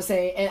you know what I'm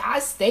saying, and I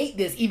state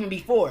this even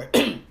before,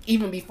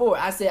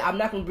 I said I'm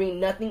not gonna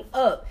bring nothing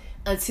up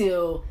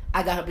until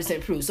I got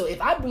 100% proof. So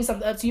if I bring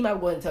something up to you, you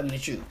might go ahead and tell me the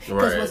truth.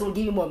 Because what's gonna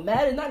give you more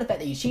mad is not the fact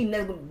that you cheating.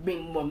 That's gonna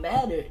bring more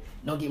mad.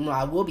 Don't get me wrong,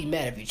 I will be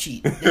mad if you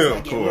cheat.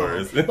 Of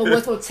course. But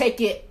what's gonna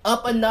take it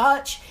up a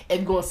notch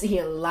if you're gonna sit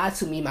here and lie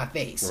to me in my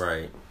face.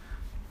 Right.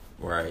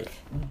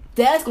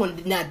 That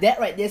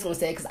right there is gonna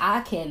say, because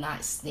I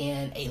cannot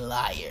stand a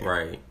liar.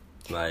 Right.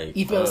 Like,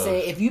 you feel what I'm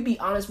saying? If you be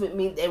honest with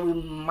me, then we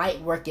might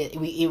work it.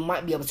 It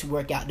might be able to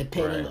work out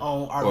depending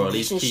on our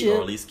relationship.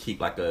 Or at least keep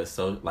we can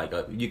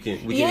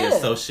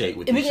associate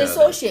with each other. We can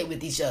associate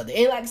with each other.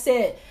 And like I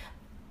said,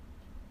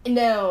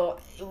 Now,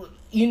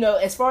 you know,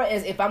 as far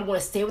as if I'm going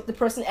to stay with the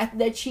person after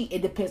that cheat,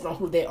 it depends on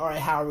who they are and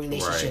how a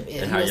relationship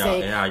is. And how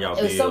y'all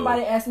if feel.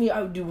 somebody asks me,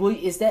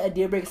 is that a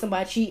deal breaker?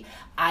 Somebody cheat?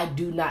 I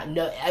do not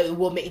know. It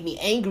will make me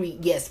angry,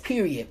 yes,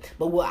 period.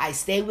 But will I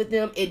stay with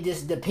them? It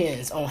just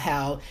depends on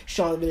how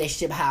strong the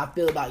relationship, how I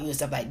feel about you and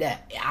stuff like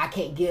that. I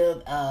can't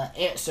give an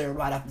answer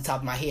right off the top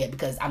of my head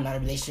because I'm not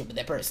in a relationship with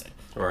that person.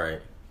 Right.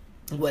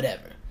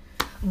 Whatever.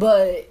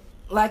 But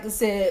like I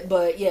said,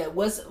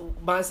 what's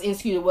my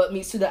insecurity? What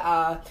meets to the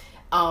eye?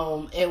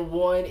 And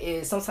one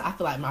is sometimes I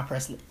feel like my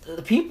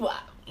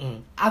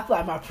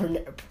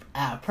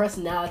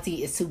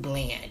personality is too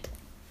bland.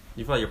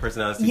 You feel like your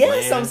personality is too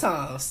bland? Yes,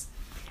 sometimes.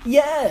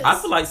 Yes. I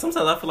feel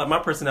like my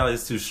personality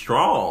is too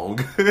strong.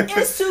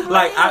 It's too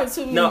bland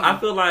to me. No, I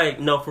feel like,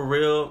 no, for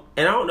real,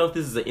 and I don't know if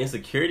this is an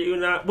insecurity or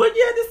not, but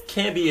yeah, this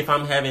can be if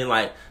I'm having,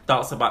 like,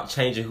 thoughts about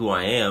changing who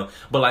I am.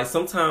 But, like,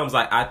 sometimes,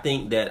 like, I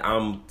think that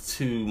I'm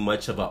too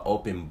much of an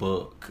open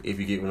book, if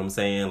you get what I'm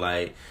saying.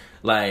 Like,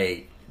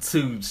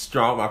 too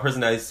strong. My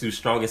personality is too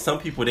strong. And some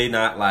people, they're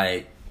not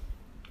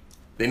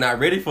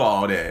ready for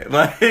all that.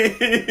 Like,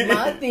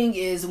 my thing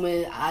is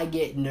when I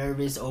get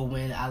nervous or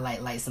when I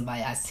like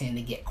somebody, I tend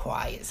to get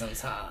quiet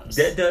sometimes.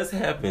 That does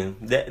happen.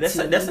 That's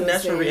a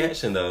natural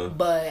reaction, though.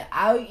 But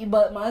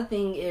my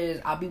thing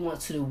is I be want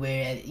to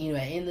where at the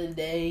end of the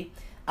day,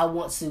 I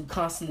want to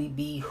constantly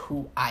be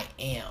who I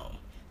am.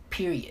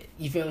 Period.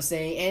 You feel what I'm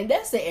saying? And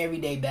that's the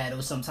everyday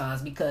battle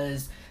sometimes,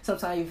 because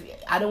sometimes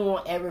I don't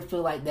want to ever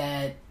feel like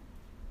that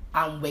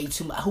I'm way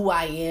too much. Who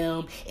I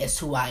am is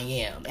who I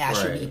am. And I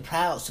should be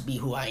proud to be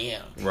who I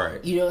am.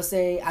 Right. You know what I'm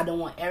saying? I don't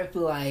want to ever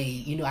feel like,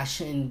 I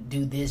shouldn't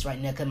do this right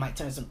now because it might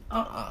turn some...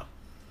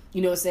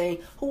 You know what I'm saying?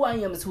 Who I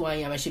am is who I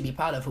am. I should be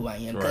proud of who I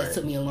am because it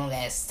took me a long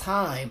ass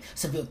time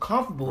to feel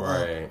comfortable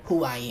of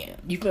who I am.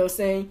 You feel what I'm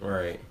saying?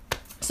 Right.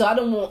 So I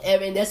don't want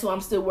ever... And that's what I'm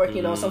still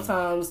working on.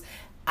 Sometimes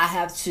I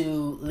have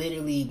to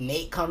literally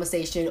make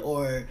conversation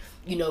or,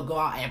 go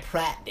out and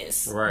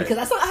practice. Right. Because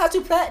that's not how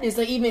to practice.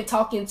 Or even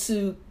talking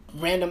to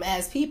random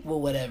ass people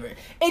or whatever.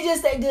 It's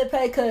just that good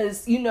play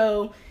because you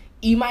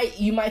might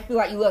feel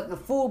like you look like a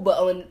fool, but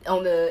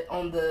on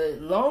the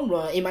long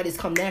run it might just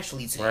come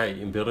naturally to you. Right,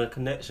 and build a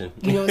connection.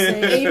 You know what I'm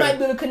saying? And you might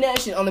build a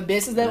connection on the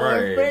business level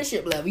or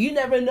friendship level. You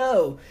never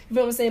know. You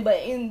feel what I'm saying?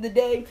 But in the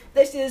day,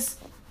 that's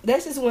just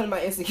one of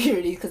my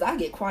insecurities because I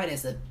get quiet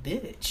as a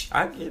bitch.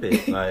 I get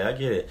it. I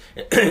get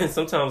it.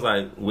 Sometimes,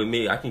 with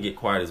me, I can get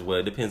quiet as well.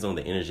 It depends on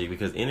the energy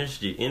because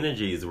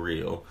energy is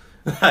real.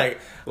 I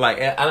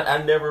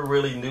never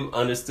really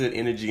understood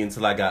energy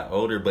until I got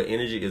older, but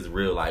energy is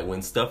real. Like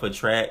when stuff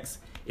attracts,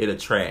 it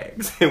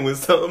attracts, and when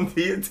something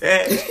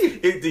detached,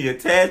 it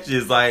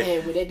detaches. Like,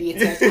 and when it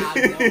detached, I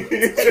know.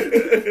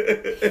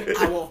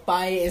 I want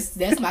fire.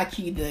 That's my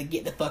key to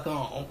get the fuck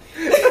on.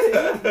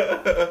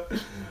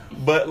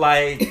 But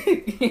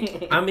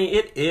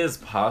it is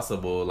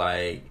possible.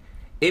 Like,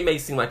 it may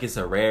seem like it's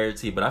a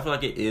rarity, but I feel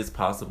like it is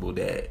possible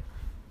that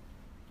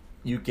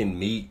you can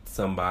meet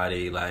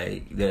somebody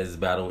that's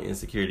battling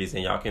insecurities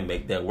and y'all can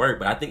make that work.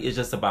 But I think it's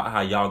just about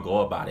how y'all go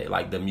about it,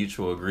 like the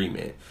mutual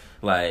agreement,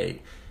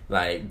 like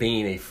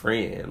being a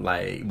friend.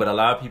 But a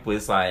lot of people,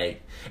 it's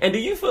like, and do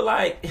you feel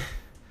like,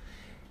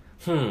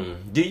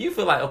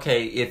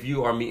 okay, if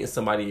you are meeting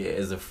somebody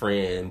as a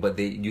friend, but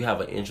you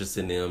have an interest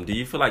in them, do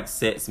you feel like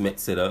sex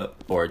mix it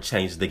up or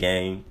change the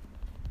game?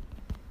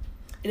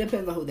 It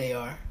depends on who they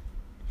are.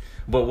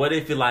 But what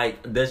if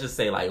let's just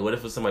say, what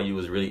if it's somebody you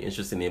was really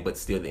interested in, but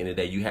still at the end of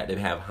the day, you had to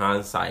have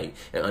hindsight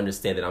and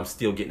understand that I'm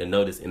still getting to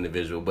know this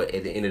individual, but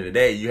at the end of the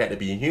day, you had to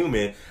be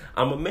human.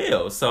 I'm a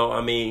male. So,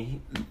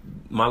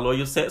 my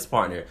loyal sex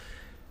partner,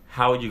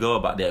 how would you go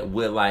about that?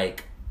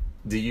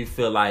 Do you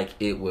feel like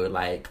it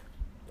would,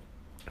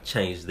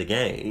 change the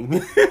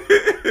game?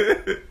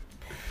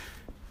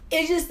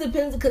 It just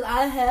depends because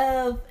I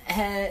have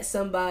had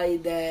somebody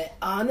that,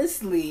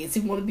 honestly, if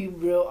you want to be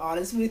real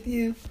honest with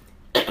you,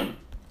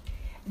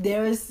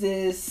 there was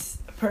this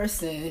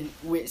person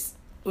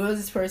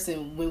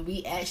when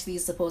we actually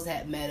supposed to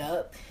have met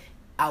up.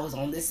 I was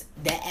on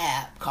that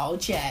app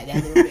called Chat,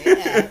 that little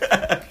red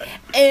app,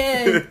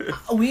 and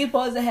we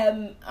supposed to have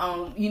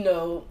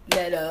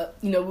met up.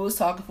 We was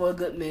talking for a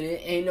good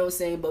minute, and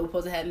but we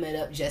supposed to have met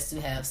up just to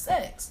have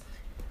sex.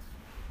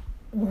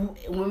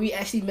 When we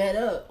actually met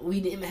up, we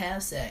didn't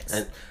have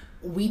sex.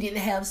 We didn't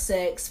have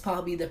sex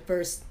probably the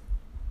first,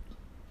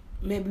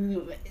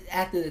 maybe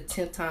after the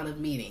 10th time of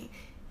meeting.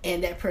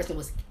 And that person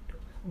was,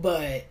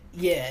 but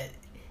yeah,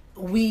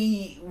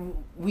 we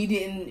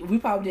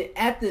probably did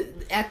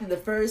after the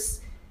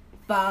first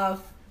 5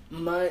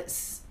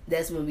 months.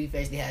 That's when we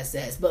basically had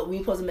sex. But we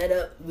supposed to met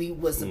up. We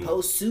was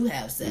supposed to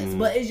have sex,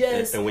 but it's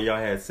just. And when y'all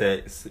had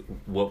sex,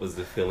 what was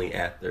the feeling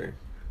after?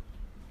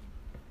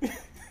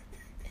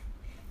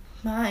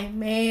 My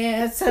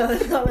man, tell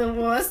him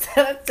once,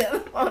 tell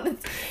him on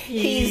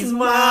he's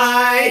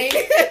mine.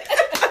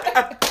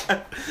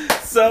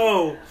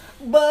 So.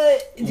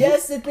 But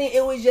just the thing,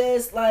 it was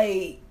just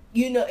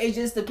it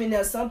just depends.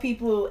 Now, some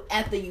people,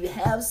 after you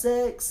have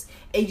sex,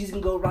 it just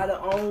can go right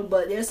on.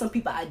 But there's some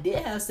people I did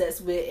have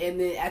sex with, and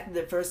then after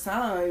the first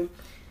time,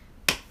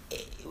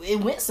 it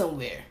went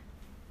somewhere.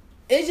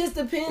 It just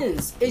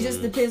depends. It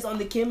just depends on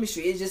the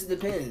chemistry. It just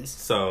depends.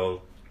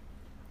 So,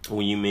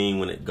 when you mean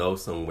when it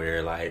goes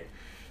somewhere, like,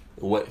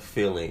 what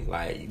feeling?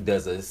 Like,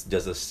 does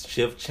a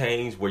shift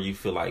change where you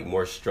feel like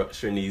more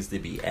structure needs to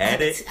be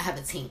added? I have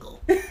a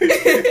tingle.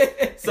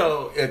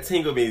 So a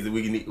tingle means that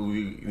we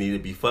need to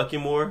be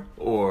fucking more,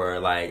 or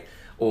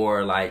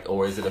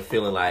is it a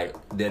feeling like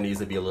there needs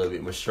to be a little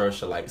bit more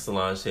structure? Like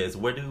Solange says,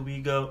 where do we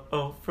go?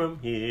 Oh, from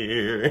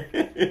here.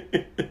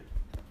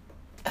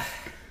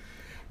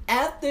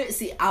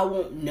 I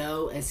won't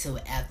know until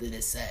after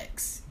the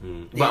sex.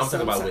 But I'm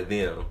talking about with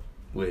them,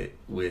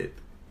 with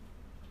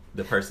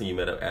the person you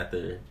met up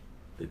after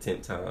the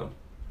 10th time.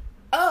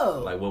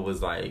 Oh, like what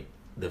was like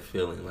the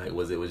feeling? Like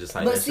was just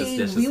like? But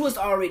see, we was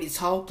already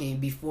talking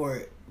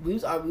before. We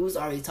was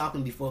already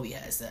talking before we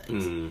had sex.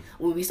 When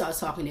we started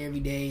talking every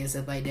day and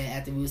stuff like that.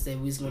 After we said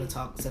we was going to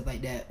talk and stuff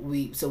like that.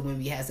 So when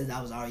we had sex,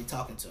 I was already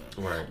talking to him.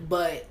 Right.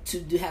 But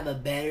to have a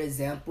better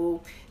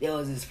example, there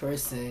was this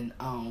person.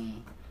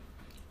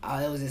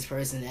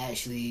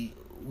 Actually.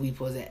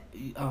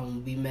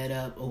 We met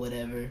up or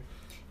whatever,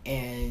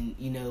 and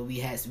we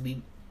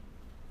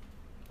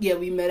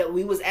met up.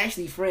 We was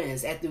actually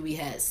friends after we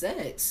had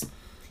sex.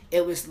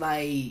 It was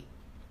like,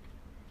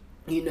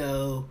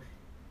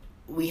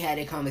 we had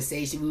a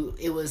conversation.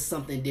 It was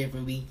something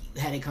different. We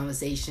had a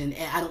conversation,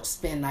 and I don't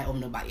spend night over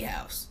nobody's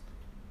house.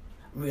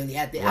 Really,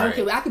 after I don't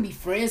care. I could be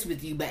friends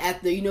with you, but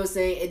after what I'm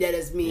saying, that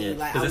doesn't mean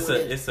like it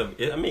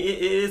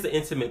is an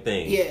intimate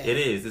thing. Yeah, it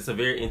is. It's a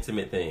very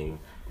intimate thing.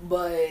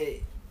 But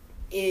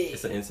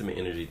it's an intimate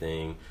energy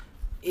thing.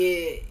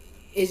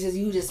 It's just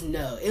you just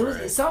know. It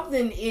was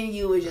something in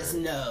you. Would just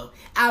know.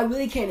 I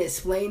really can't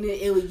explain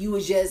it. You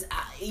would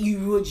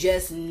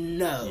just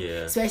know.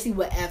 Yeah.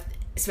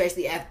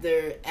 Especially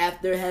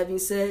after having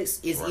sex,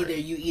 it's either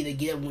you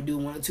get up and do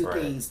one or two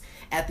things.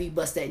 After you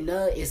bust that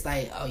nut, it's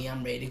like, oh yeah,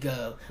 I'm ready to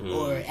go.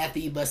 Or after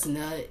you bust a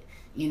nut,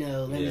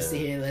 let me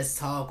sit here, let's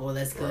talk, or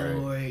let's go,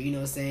 or what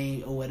I'm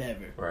saying, or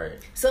whatever. Right.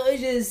 So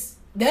it's just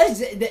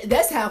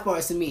that's how far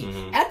it's to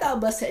me. After I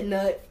bust that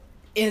nut,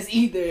 it's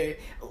either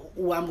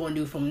what I'm going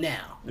to do from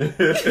now.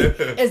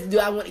 It's do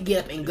I want to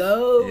get up and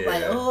go,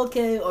 like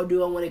okay, or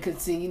do I want to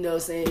continue? You know what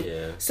I'm saying?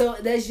 Yeah. So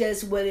that's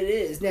just what it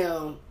is.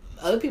 Now,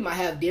 other people might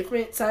have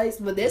different types,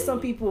 but there's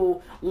some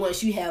people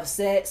once you have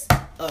sex,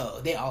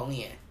 they're all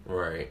in.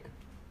 Right.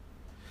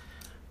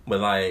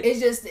 But like,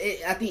 it's just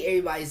I think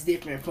everybody's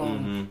different.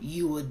 From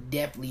you would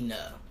definitely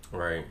know.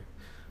 Right.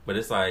 But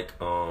it's like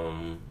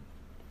what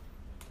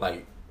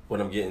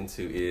I'm getting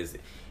to is,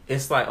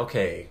 it's like,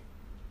 okay.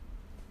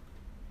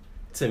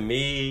 To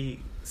me,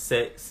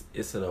 sex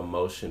is an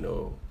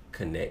emotional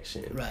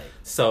connection. Right.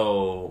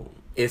 So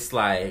it's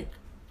like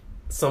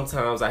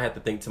sometimes I have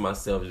to think to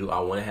myself, do I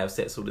want to have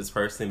sex with this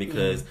person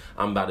because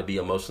I'm about to be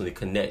emotionally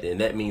connected?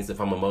 And that means if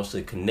I'm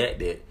emotionally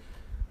connected,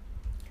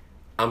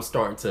 I'm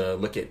starting to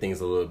look at things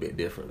a little bit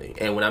differently.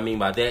 And what I mean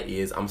by that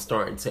is I'm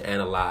starting to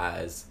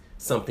analyze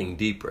something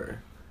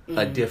deeper,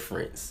 a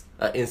difference,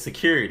 an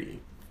insecurity.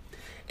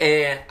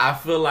 And I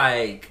feel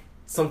like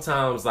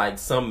sometimes like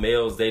some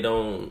males, they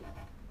don't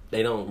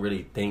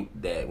really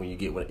think that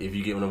if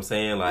you get what I'm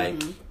saying,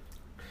 like,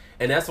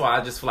 and that's why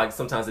I just feel like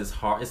sometimes it's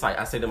hard. It's like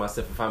I say to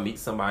myself, if I meet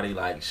somebody,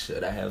 like,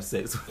 should I have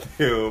sex with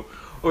him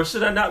or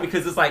should I not?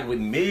 Because it's like with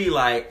me,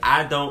 like,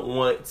 I don't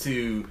want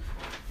to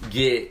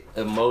get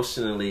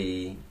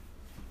emotionally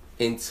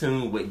in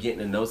tune with getting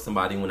to know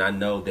somebody when I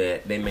know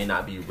that they may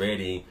not be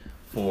ready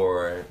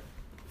for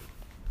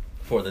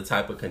the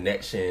type of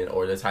connection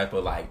or the type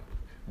of like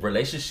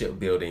relationship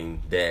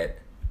building that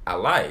I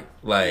like.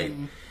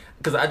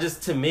 Because I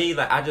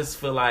just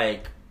feel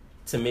like,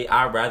 to me,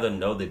 I'd rather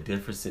know the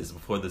differences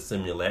before the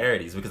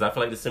similarities, because I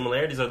feel like the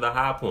similarities are the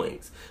high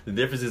points. The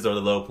differences are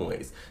the low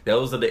points.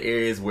 Those are the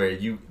areas where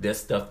that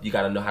stuff, you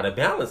got to know how to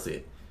balance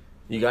it.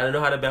 You got to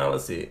know how to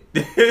balance it.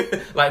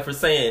 Like, for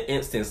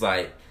instance,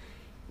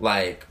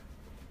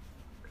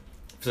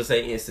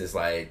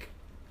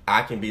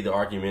 I can be the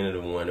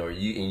argumentative one, or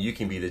you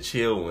can be the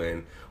chill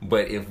one.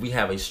 But if we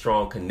have a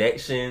strong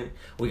connection,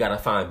 we gotta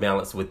find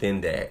balance within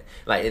that.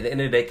 Like, at the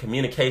end of the day,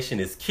 communication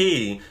is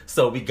key.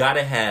 So we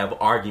gotta have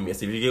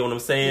arguments. If you get what I'm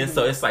saying.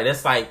 So it's like,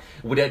 that's like,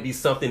 would that be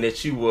something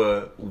that you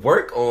would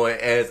work on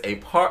as a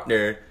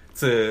partner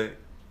to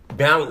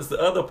balance the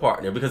other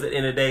partner? Because at the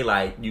end of the day,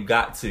 like, you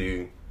got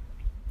to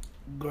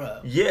grow.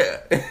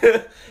 Yeah.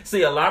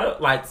 See, a lot of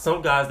like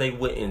some guys, they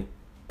wouldn't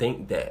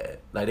think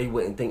that. Like, they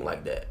wouldn't think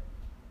like that.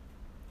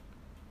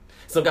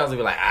 Some guys will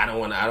be like, I don't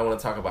want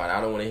to talk about it.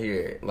 I don't want to hear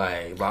it.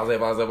 Like, blah, blah,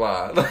 blah,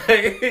 blah, blah.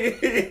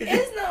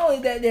 It's not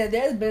only that.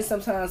 There's been some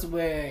times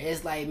where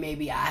it's like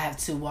maybe I have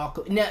to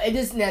walk. Now,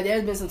 there's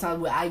been some times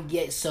where I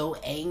get so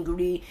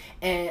angry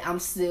and I'm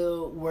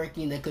still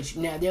working the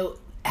control. Now,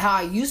 how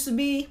I used to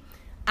be,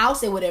 I'll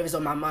say whatever's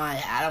on my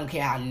mind. I don't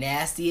care how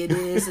nasty it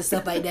is and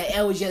stuff like that.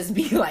 It would just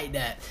be like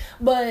that.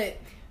 But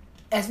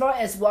as far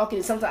as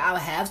walking, sometimes I'll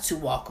have to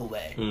walk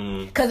away.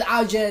 Because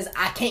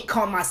I can't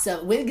calm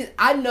myself.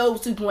 I know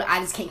to the point I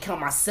just can't calm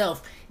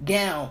myself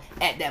down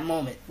at that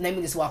moment. Let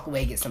me just walk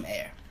away and get some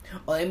air.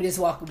 Or let me just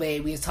walk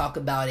away, we just talk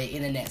about it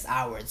in the next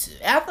hour or two.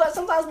 And I feel like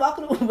sometimes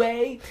walking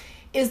away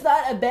is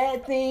not a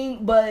bad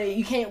thing, but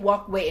you can't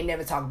walk away and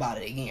never talk about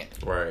it again.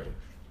 Right.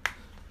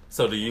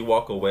 So do you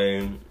walk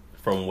away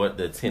from what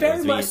the intent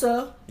Very much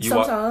so.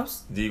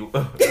 Sometimes. Do you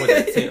with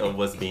the intent of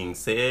what's being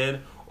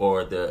said,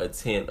 or the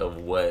intent of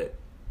what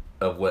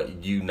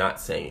you not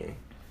saying?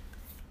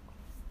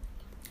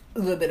 A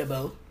little bit of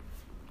both.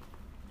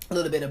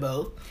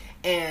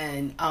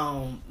 And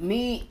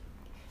me,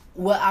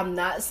 what I'm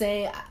not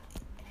saying,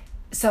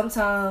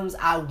 sometimes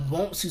I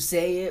want to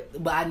say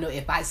it, but I know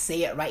if I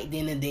say it right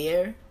then and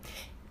there,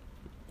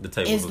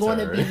 it's going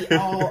to be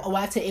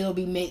it'll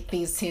be make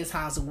things 10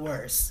 times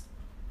worse.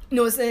 You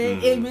know what I'm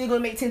saying? It's really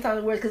going to make 10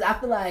 times worse, because I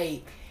feel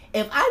like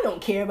if I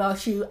don't care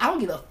about you, I don't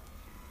give a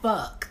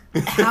fuck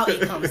how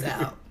it comes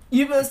out.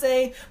 You know what I'm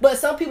saying? But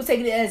some people take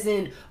it as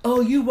in,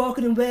 oh, you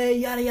walking away,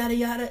 yada, yada,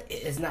 yada.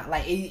 It's not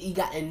like, you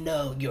got to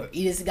know you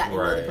just got to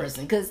know the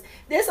person. Because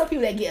there's some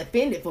people that get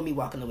offended for me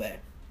walking away.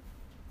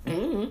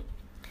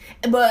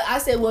 But I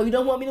said, well, you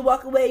don't want me to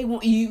walk away?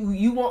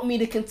 You want me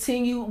to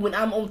continue when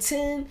I'm on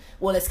 10?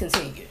 Well, let's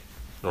continue.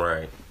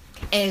 Right.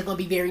 And it's going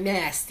to be very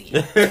nasty.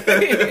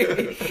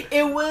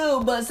 It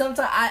will, but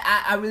sometimes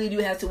I really do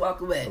have to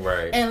walk away.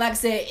 Right. And like I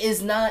said,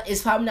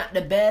 it's probably not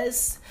the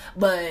best,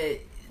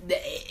 but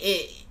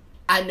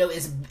I know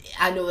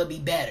it'll be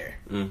better.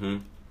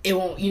 It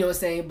won't, you know what I'm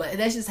saying? But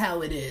that's just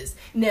how it is.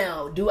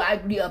 Now, do I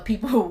agree with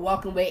people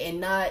walking away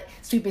and not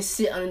sweeping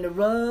shit under the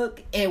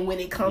rug? And when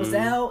it comes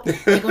out,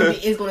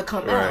 it's gonna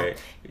come out.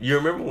 You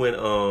remember when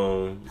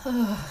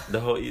the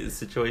whole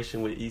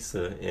situation with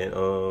Issa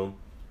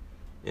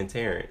and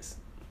Terrence?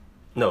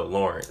 No,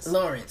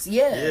 Lawrence.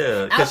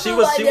 Yeah. Because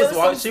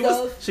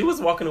she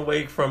was walking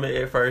away from it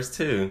at first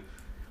too.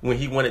 When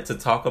he wanted to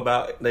talk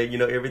about, like,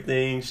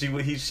 everything, she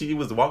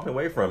was walking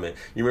away from it.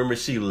 You remember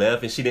she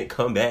left and she didn't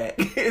come back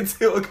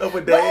until a couple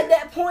of days. But at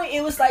that point,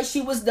 it was like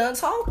she was done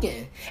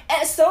talking.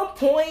 At some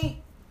point,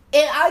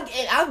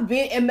 I've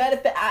been, and matter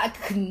of fact, I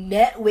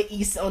connect with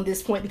Issa on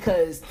this point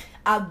because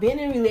I've been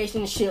in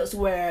relationships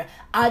where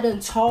I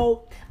done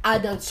talk, and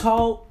I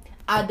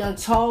done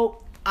talk.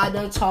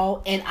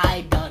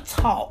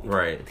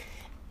 Right.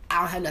 I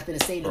don't have nothing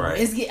to say no more.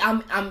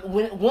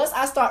 Once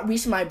I start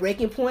reaching my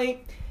breaking point,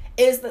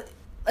 it's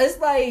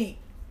like,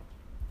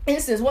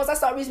 instance, once I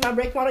start reaching my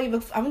break point,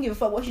 I don't give a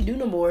fuck what you do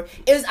no more.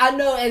 I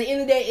know at the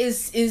end of the day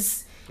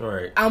is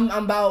right. I'm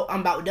about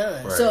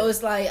done. Right. So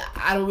it's like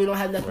I don't really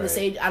have nothing to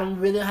say. I don't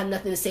really have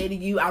nothing to say to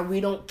you. I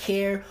really don't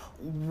care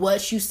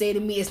what you say to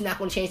me. It's not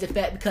going to change the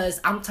fact because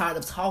I'm tired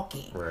of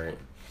talking. Right.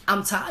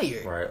 I'm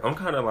tired. Right. I'm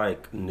kind of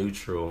like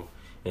neutral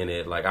in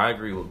it. Like, I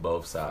agree with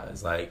both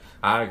sides. Like,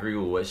 I agree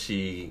with what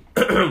she.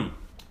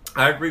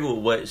 I agree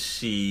with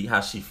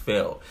how she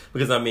felt.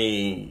 Because, I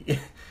mean,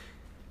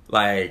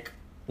 like,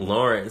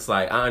 Lawrence,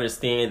 like, I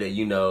understand that,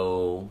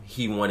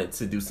 he wanted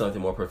to do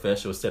something more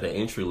professional instead of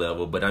entry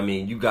level. But, I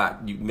mean, you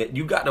got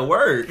to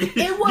work.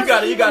 It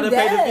wasn't you got to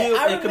pay the bills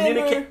and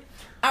communicate.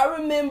 I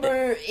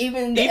remember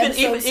even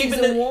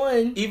season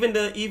 1.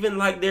 Even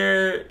like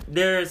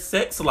their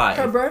sex life.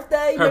 Her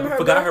birthday.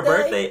 Her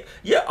birthday.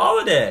 Yeah, all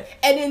of that.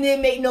 And then they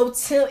make no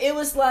attempt. It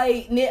was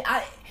like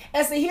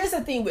and so here's the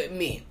thing with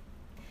me.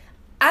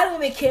 I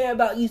don't even care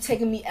about you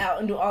taking me out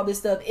and do all this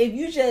stuff. If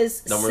you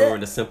just don't remember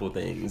the simple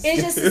things.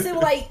 It's just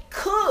simple, like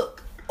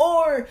cook.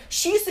 Or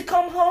she used to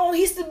come home,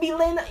 he used to be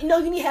laying,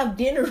 you need to have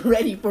dinner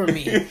ready for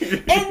me.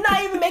 And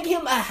not even making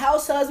him a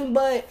house husband,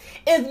 but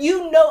if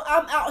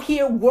I'm out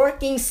here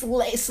working,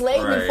 slaving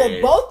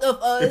for both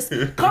of us,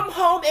 come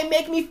home and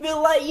make me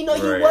feel like, he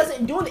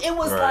wasn't doing it. It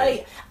was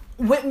like,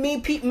 with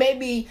me,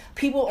 maybe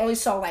people only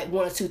saw like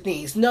 1 or 2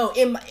 things. No,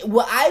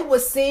 what I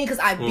was seeing, because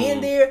I've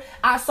been there,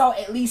 I saw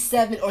at least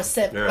 7 or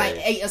 7, like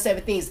 8 or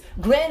 7 things.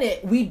 Granted,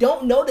 we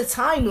don't know the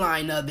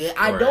timeline of it.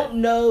 I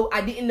didn't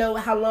know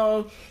how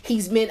long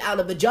he's been out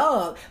of a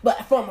job.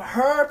 But from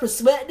her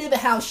perspective and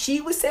how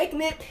she was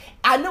taking it,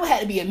 I know it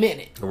had to be a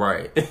minute.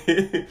 Right. I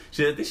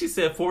think she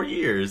said 4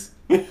 years.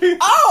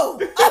 Oh!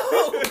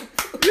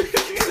 She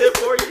said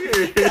 4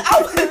 years.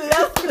 I was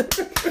left.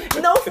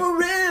 No, for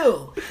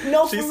real.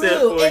 She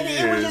said 4 and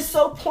years. It was just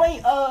so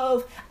point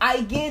of,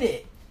 I get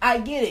it.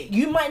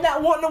 You might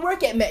not want to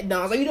work at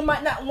McDonald's, or you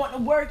might not want to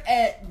work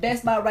at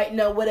Best Buy right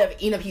now, whatever.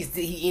 He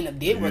ended up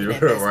did work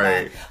at Best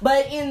Buy.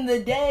 But in the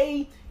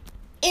day,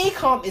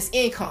 income is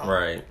income.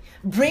 Right.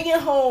 Bringing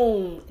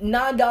home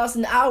 $9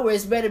 an hour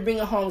is better than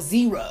bringing home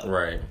 0.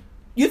 Right.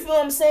 You feel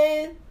what I'm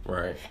saying?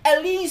 Right.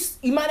 At least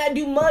you might not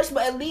do much,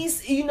 but at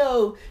least you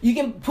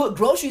can put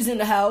groceries in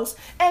the house,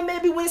 and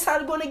maybe when it's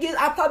time to go to get,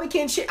 I probably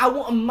can chip. I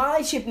won't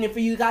mind chipping in for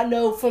you. I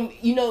know from for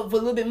a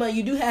little bit of money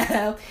you do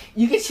have,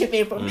 you can chip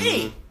in for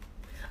me.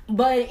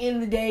 But at the end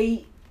of the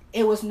day,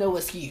 it was no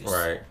excuse.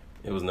 Right.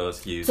 It was no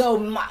excuse. So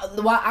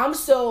why I'm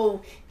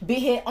so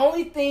big head.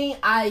 Only thing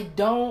I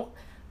don't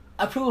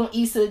approve of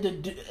Issa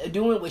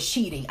doing was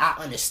cheating. I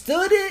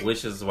understood it,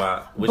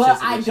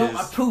 I don't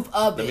approve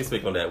of it. Let me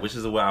speak on that. Which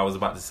is what I was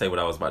about to say. What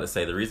I was about to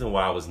say. The reason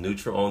why I was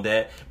neutral on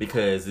that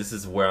because this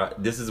is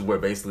where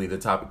basically the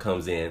topic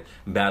comes in: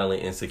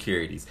 battling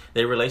insecurities.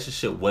 Their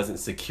relationship wasn't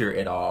secure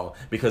at all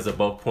because of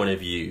both point of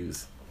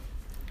views,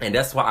 and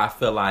that's why I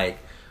feel like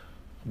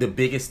the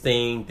biggest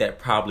thing that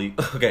probably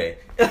because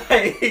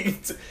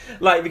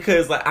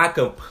I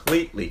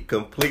completely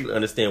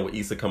understand where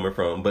Issa coming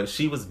from, but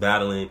she was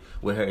battling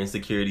with her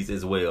insecurities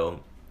as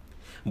well.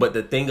 But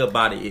the thing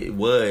about it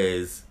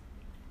was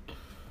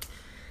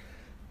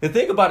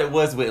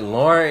with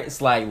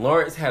Lawrence, like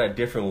Lawrence had a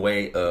different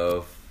way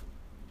of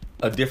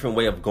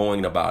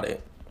going about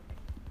it,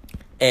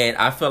 and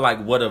I feel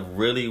like would have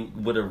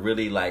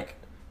really like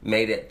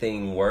made that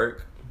thing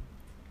work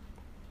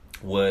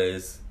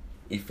was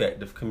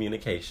effective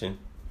communication.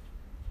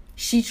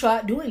 She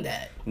tried doing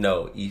that.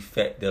 No,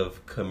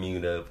 effective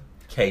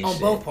communication. On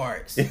both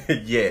parts.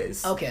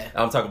 Yes. Okay.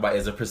 I'm talking about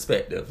as a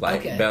perspective.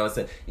 Like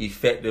balancing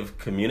effective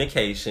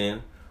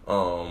communication,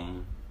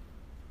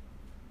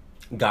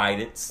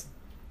 guidance.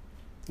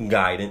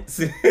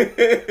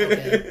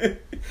 Okay.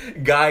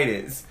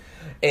 Guidance.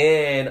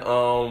 And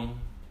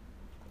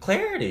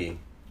clarity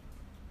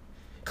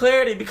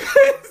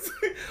because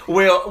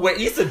well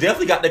Issa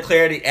definitely got the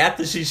clarity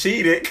after she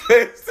cheated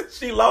because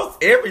she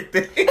lost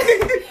everything.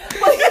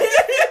 But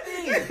here's the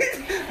thing.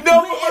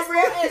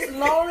 As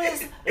long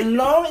as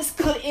Lawrence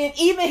couldn't,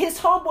 even his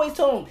homeboys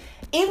told him,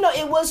 even though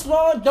it was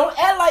wrong, don't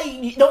act like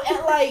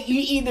you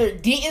either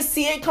didn't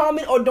see it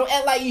coming or don't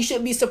act like you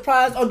should be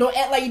surprised or don't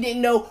act like you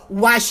didn't know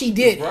why she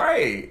did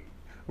it.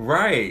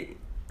 Right.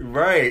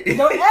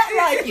 Don't act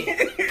like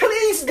it.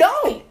 Please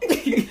don't.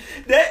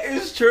 That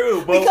is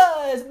true. But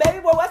because baby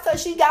boy, what's up?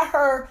 She got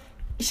her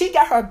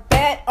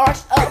back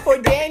arched up for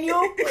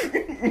Daniel.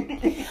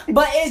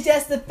 But it's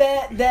just the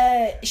fact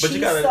that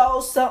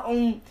saw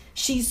something.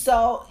 She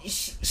thought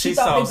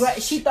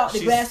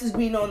the grass was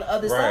green on the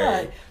other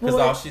side. Because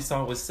all she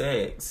saw was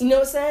sex. You know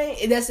what I'm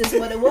saying? That's just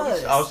what it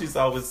was. All she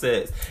saw was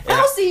sex.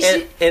 I think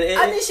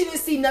she didn't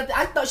see nothing.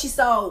 I thought she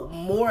saw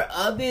more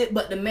of it,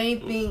 but the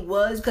main thing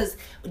was because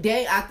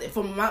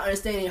from my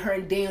understanding, her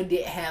and Daniel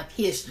did have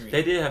history.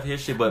 They did have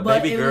history, but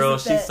baby girl,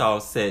 she saw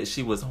sex.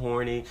 She was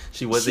horny.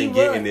 She wasn't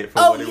getting it for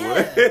what it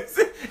was.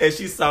 And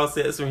she saw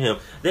sex from him.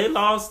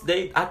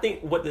 I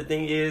think what the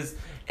thing is,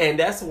 and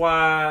that's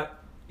why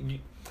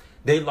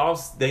they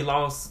lost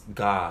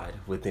God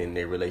within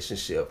their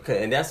relationship.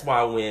 And that's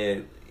why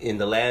when in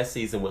the last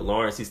season with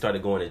Lawrence, he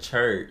started going to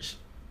church.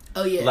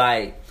 Oh yeah.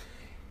 Like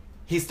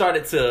he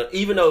started to,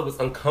 even though it was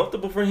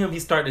uncomfortable for him, he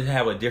started to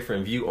have a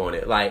different view on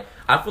it. Like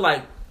I feel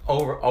like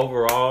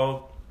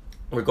overall,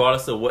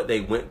 regardless of what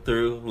they went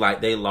through, like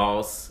they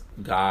lost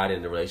God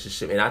in the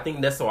relationship. And I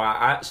think that's why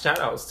I shout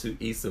outs to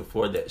Issa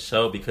for that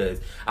show, because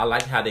I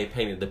like how they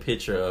painted the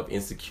picture of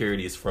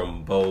insecurities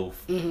from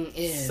both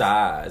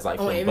sides, like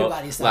from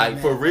everybody's side,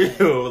 like for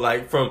real,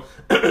 like from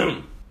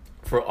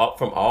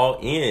all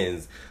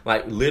ends,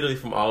 like literally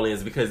from all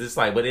ends, because it's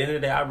like, but at the end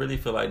of the day, I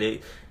feel like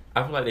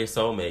they're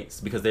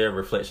soulmates because they're a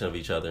reflection of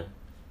each other.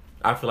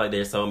 I feel like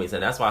they're soulmates,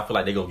 and that's why I feel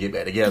like they're going to get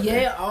back together.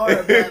 Yeah,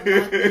 but my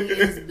thing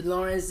is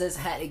Lawrence just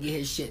had to get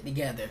his shit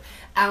together.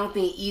 I don't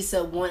think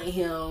Issa wanted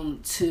him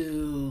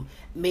to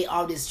make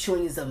all this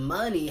trillions of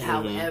money,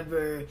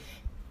 however,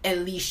 at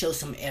least show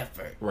some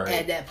effort. Right.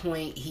 At that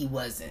point, he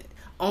wasn't.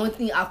 Only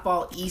thing I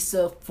fought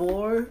Issa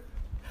for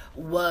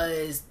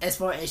was as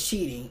far as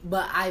cheating,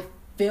 but I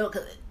felt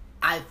her.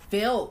 I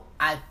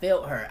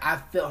felt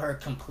her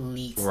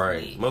completely.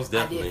 Right, most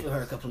definitely. I did feel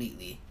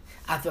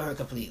her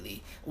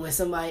completely. When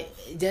somebody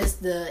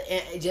just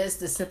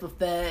the simple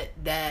fact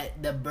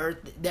that that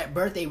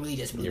birthday really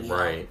just blew me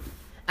right. off.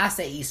 I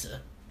say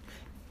Issa.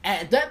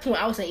 At that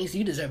point, I was saying Issa,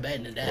 you deserve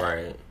better than that.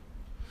 Right.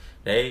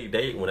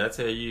 They when I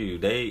tell you,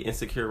 they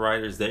insecure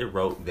writers, they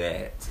wrote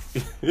that.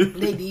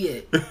 They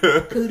did.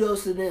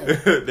 Kudos to them.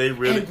 They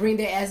really and bring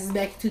their asses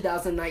back in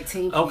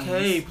 2019. Please.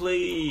 Okay,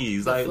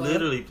 please, like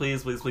literally,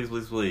 please.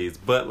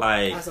 But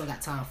like, I still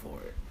got time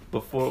for it.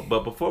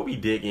 Before we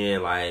dig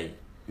in, like,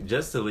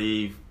 just to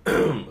leave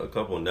a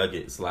couple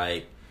nuggets,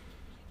 like,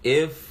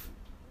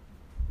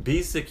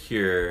 be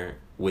secure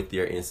with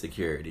your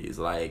insecurities.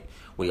 Like,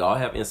 we all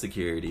have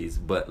insecurities,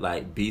 but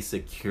like, be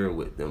secure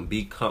with them,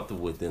 be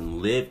comfortable with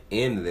them, live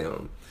in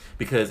them.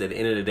 Because at the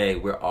end of the day,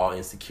 we're all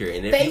insecure.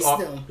 And if face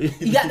them.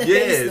 You got to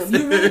face them.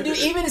 You really do.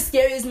 Even as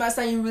scary as my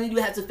son, you really do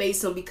have to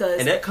face them, because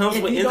and that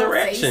comes with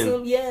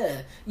interaction.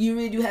 You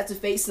really do have to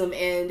face them,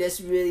 and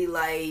that's really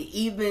like,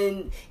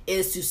 even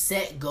is to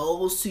set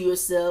goals to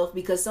yourself,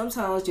 because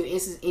sometimes your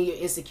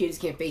insecurities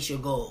can't face your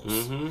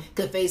goals.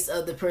 Can face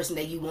the person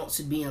that you want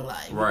to be in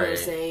life. You know what I'm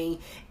saying?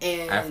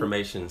 And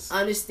affirmations.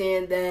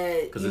 Understand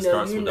that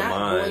you're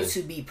not going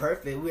to be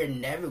perfect. We're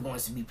never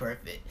going to be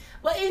perfect.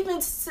 But even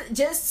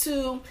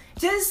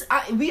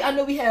I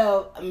know we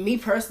have, me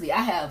personally,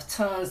 I have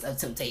tons of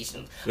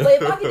temptations.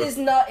 But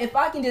if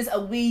I can just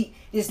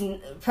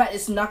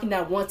practice knocking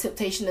down one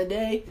temptation a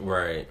day,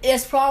 right,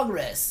 it's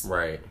progress.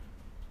 Right.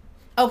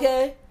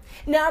 Okay?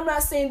 Now, I'm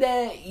not saying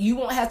that you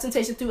won't have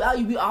temptation throughout.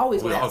 You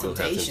always will have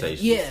temptation.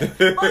 Yeah.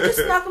 Or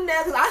just knock them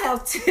down, because I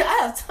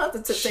have tons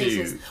of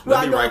temptations. Shoot.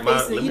 Let me write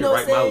my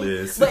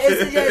list. But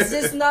it's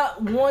just not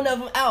one of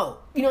them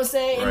out. You know what I'm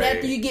saying? And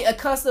after you get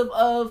accustomed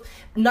of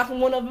knocking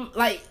one of them,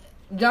 like,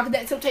 knocking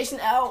that temptation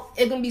out,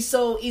 it's gonna be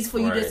so easy for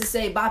you just to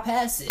say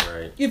bypass it.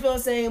 Right. You feel what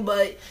I'm saying?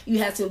 But you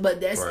have to.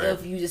 But that's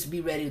if you just be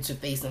ready to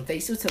face them,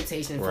 face your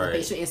temptation,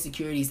 face your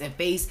insecurities, and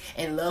face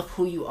and love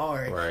who you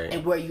are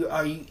and where you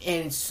are.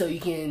 And so you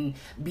can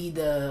be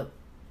the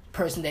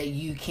person that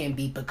you can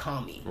be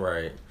becoming.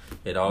 Right.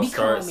 It all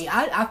starts.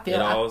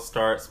 All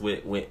starts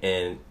with when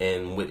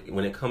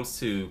it comes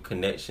to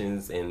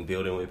connections and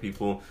building with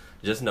people.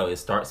 Just know it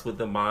starts with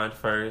the mind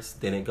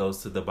first, then it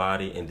goes to the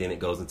body, and then it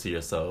goes into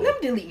your soul.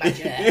 Let me delete my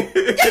chat.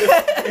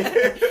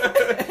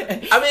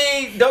 I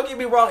mean, don't get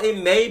me wrong. It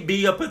may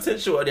be a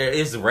potential there.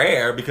 It's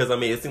rare because, I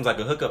mean, it seems like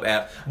a hookup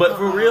app. But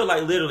for real,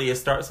 like, literally, it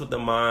starts with the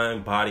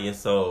mind, body, and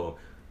soul.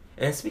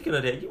 And speaking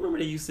of that, you remember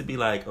there used to be,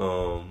 like,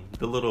 the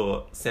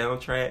little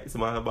soundtracks,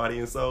 Mind, Body,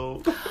 and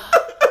Soul?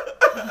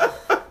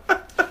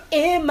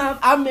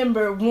 I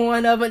remember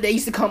one of them, I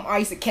used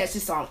to catch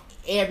this song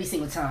every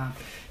single time.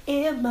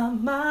 In my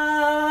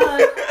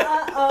mind,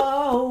 I'll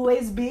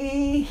always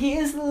be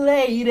his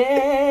lady.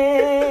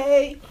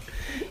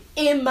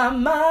 In my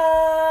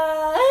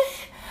mind,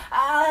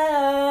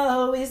 I'll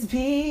always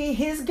be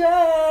his girl.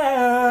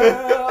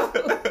 I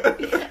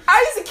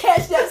used to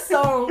catch that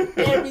song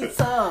every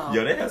time.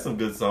 Yo, they have some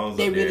good songs.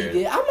 They really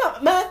did. I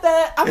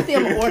think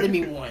I'm gonna order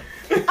me one.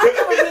 I'm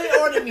gonna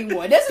order me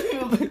one.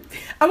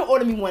 I'm gonna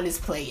order me one.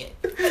 Just play it.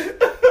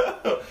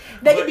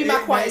 That could be my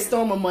quiet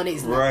storm on Monday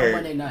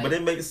night. But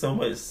it makes so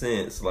much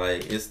sense.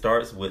 Like, it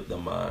starts with the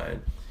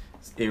mind.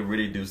 It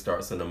really do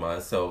starts in the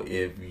mind. So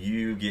if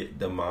you get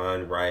the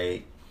mind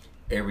right,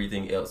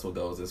 everything else will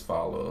go as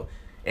follow.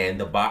 And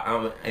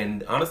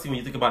and honestly, when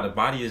you think about it, the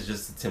body is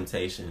just a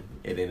temptation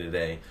at the end of the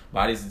day.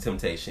 Body is a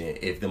temptation.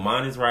 If the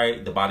mind is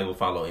right, the body will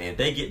follow. And if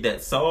they get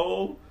that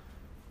soul,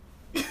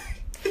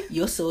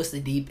 your soul is the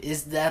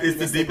deepest. It's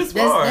the deepest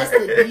part. That's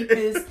the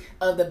deepest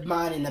of the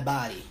mind and the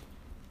body.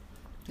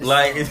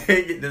 Like, if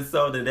they get this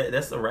soul, then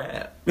that's a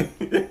wrap.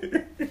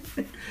 It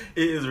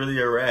is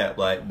really a wrap.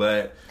 Like,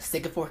 but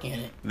stick a fork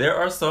in it. There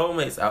are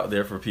soulmates out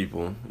there for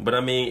people, but I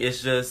mean,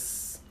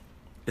 it's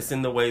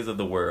in the ways of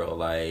the world.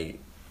 Like,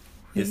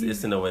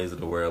 it's in the ways of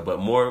the world. But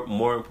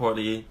more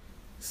importantly,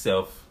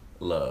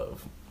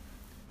 self-love,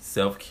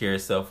 self-care,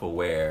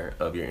 self-aware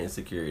of your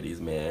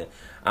insecurities, man.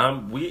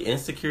 We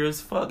insecure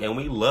as fuck, and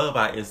we love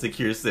our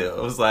insecure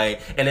selves.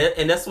 Like,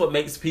 and that's what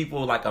makes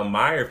people, like,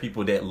 admire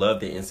people that love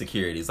their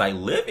insecurities. Like,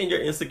 live in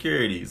your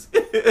insecurities.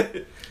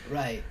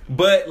 Right.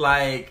 But,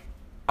 like,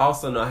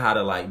 also know how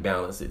to, like,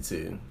 balance it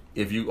too.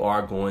 If you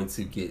are going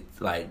to get,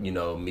 like, you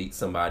know, meet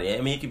somebody.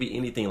 I mean, it could be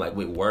anything, like,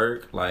 with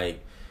work,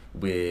 like,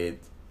 with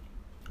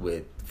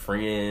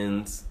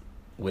friends,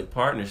 with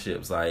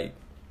partnerships. Like,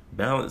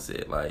 balance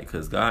it, like,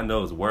 because God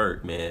knows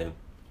work, man.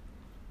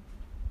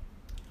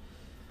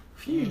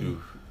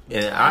 Phew.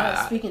 And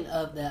speaking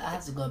of that, I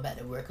have to go back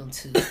to work on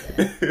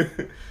Tuesday.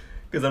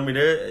 Because I mean,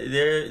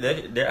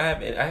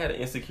 I had an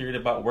insecurity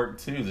about work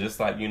too. Just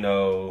like, you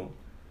know,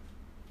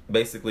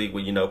 basically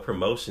with, you know,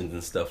 promotions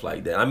and stuff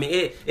like that. I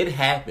mean, it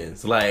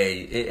happens.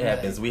 Like, it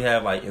happens. We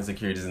have, like,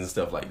 insecurities and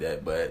stuff like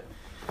that, but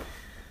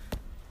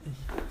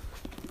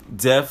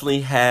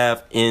definitely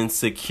have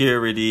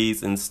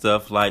insecurities and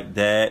stuff like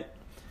that.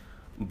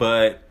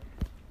 But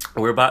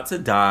we're about to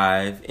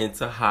dive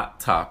into hot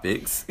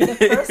topics. The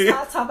first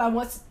hot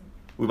topic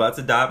we're about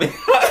to dive in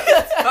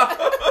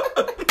hot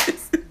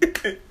topics.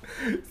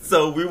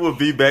 So we will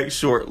be back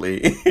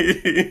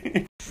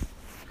shortly.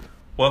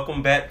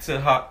 Welcome back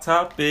to Hot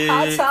Topics.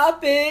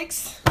 Hot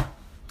Topics.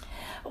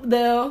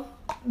 The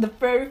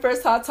very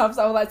first hot topics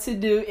I would like to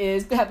do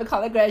is to have a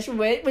college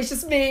graduate, which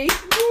is me.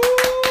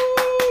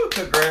 Woo!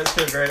 Congrats.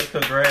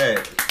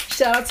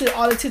 Shout out to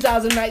all the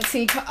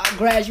 2019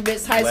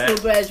 graduates, high school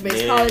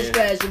graduates, college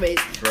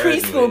graduates,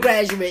 preschool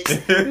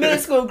graduates, middle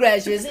school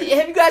graduates.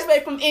 Have you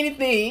graduated from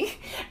anything?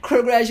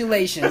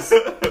 Congratulations.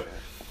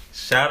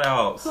 Shout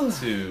outs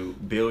to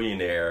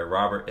billionaire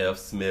Robert F.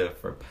 Smith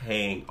for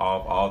paying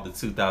off all the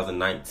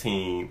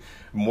 2019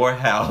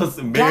 Morehouse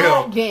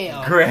Mill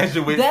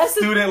graduate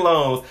student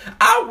loans.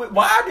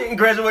 Why I didn't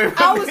graduate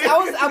from I must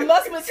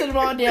have went to the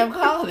wrong damn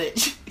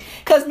college.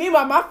 Because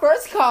meanwhile, my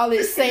first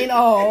college, St.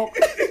 Aug,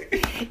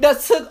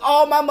 that took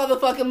all my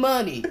motherfucking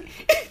money.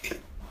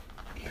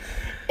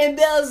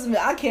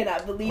 Embezzlement. I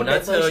cannot believe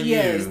that. But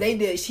yes, they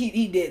did.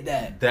 He did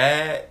that.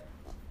 That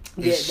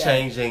is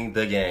changing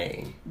the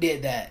game.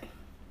 Did that.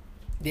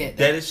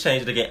 That is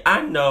changing the game.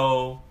 I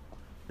know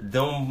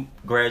them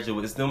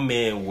graduates, them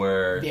men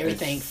were very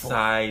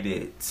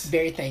excited.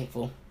 Very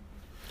thankful.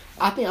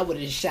 I think I would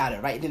have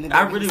shouted right then.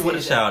 I really would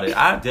have shouted.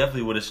 I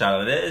definitely would have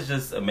shouted. That is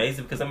just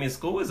amazing because, I mean,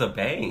 school is a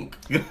bank.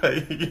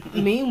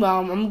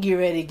 Meanwhile, I'm getting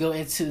ready to go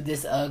into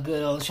this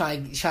good old try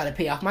to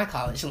pay off my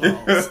college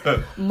loans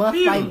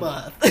month by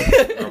month.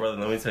 My brother,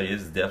 let me tell you,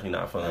 this is definitely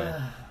not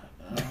fun.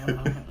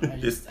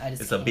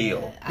 It's a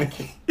bill. I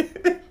can't.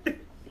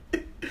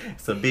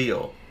 It's a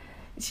bill.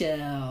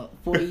 Child,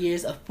 40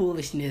 years of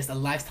foolishness, a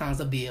lifetimes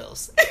of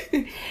bills.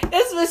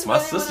 That's what's My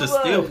really sister's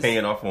what it still was.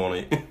 paying off on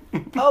it.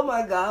 Oh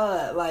my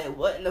God! Like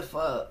what in the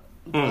fuck?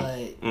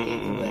 But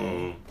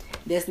anyway,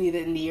 that's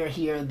neither near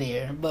here or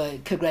there.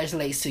 But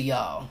congratulations to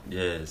y'all.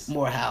 Yes.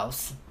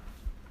 Morehouse.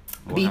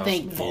 More Be house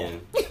thankful.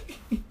 men.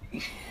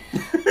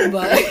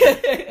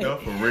 But No,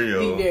 for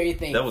real. be very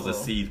thankful. That was a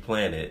seed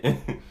planted.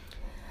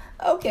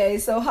 Okay,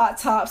 so hot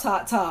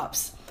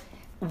tops.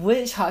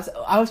 Which hot?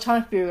 I was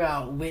trying to figure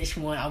out which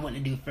one I want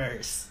to do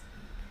first.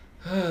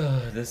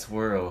 This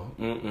world.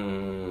 Do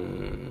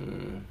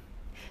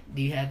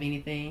you have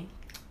anything?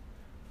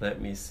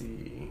 Let me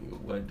see.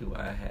 What do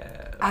I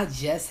have? I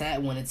just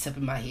had one at the tip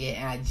of my head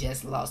and I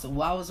just lost it.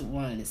 What I was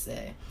wanting to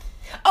say?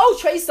 Oh,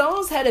 Trey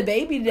Songz had a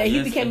baby today.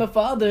 He became a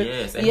father.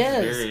 Yes.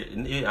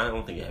 And he's I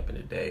don't think it happened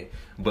today,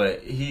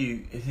 but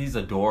he's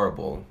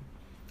adorable.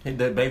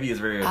 The baby is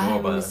very adorable. I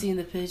haven't even seen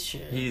the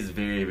picture. He's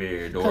very,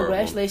 very adorable.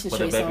 Congratulations, but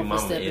Trey the baby Songz, for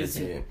mama stepping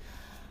isn't. into.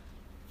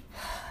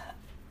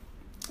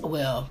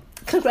 Well,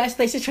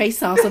 congratulations, Trey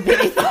Songz, for being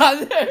a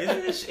father.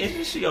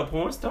 Isn't she a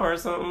porn star or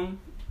something?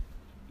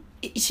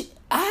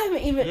 I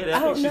haven't even. Yeah, I I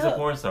don't think she's know. a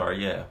porn star.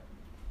 Yeah.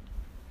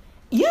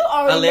 You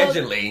already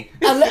Allegedly.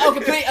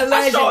 Okay, allegedly.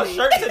 I saw a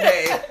shirt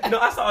today. No,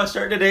 I saw a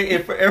shirt today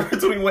in Forever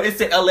 21. It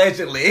said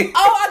allegedly.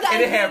 Oh, I got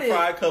and it. it had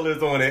pride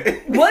colors on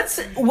it. What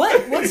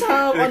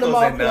time on the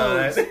mall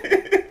closed?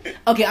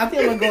 Okay, I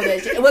think I'm gonna go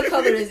there. What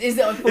color is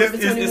it on Forever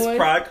 21? It's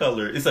pride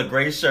color. It's a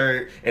gray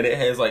shirt and it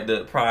has like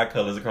the pride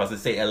colors across it.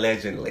 Say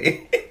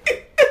allegedly.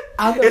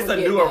 It's a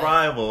new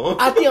arrival.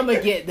 I think I'm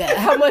gonna get that.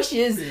 How much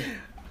is it?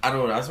 I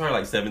don't know. I saw it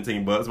like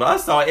 $17, but I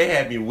saw it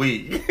had me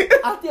weak.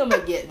 I think I'm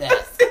gonna get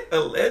that.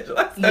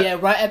 Allegedly. Yeah,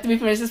 right after we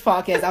finish this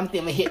podcast, I'm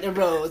thinking I'm gonna hit the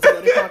road to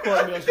go to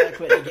Concord Mills right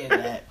quick to get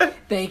that.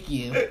 Thank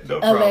you. No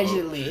problem.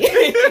 Allegedly.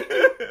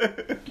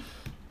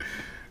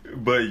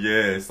 But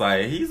yes,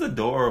 like he's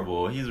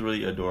adorable. He's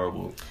really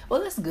adorable.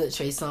 Well, that's good,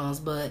 Trey Songz.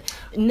 But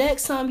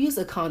next time, use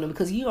a condom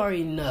because you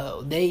already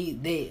know they.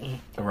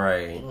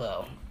 Right.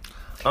 Well.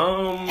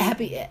 Have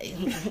Happy.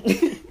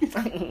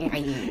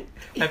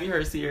 you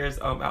heard Sierra's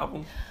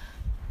album?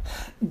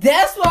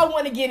 That's what I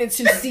want to get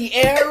into.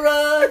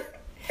 Sierra.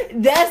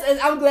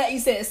 I'm glad you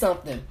said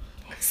something.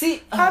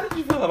 See, How did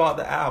you feel about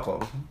the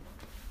album?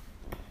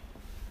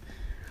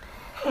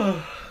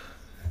 I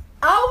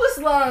was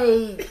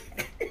like,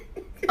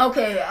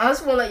 okay, I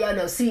just want to let y'all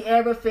know,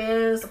 Sierra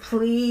fans,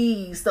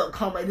 please don't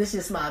come like this.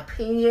 Is just my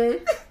opinion.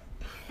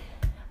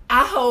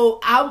 I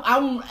hope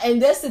I'm,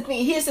 and that's the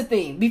thing. Here's the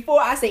thing.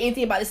 Before I say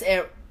anything about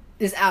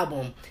this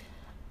album,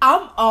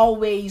 I'm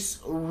always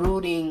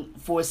rooting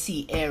for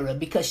Sierra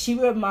because she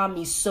reminds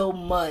me so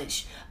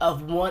much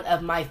of one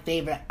of my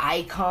favorite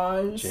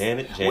icons,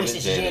 which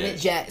is Janet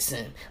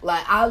Jackson.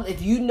 Like,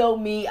 if you know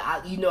me,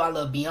 you know I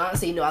love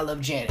Beyonce, you know I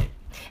love Janet.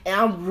 And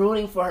I'm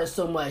rooting for her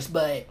so much.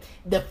 But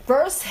the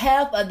first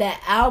half of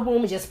that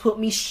album just put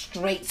me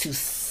straight to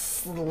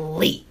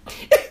sleep.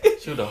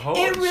 Shoot, the whole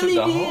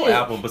did.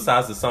 album,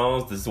 besides the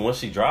songs, this one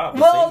she dropped.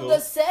 The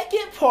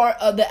second part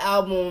of the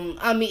album,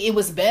 I mean, it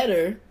was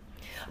better.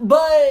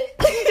 But,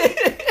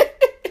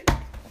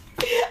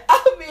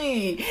 I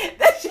mean,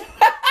 it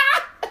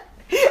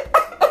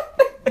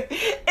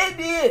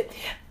did.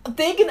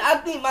 I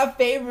think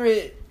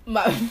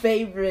my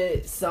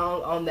favorite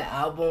song on the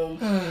album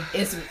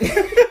is...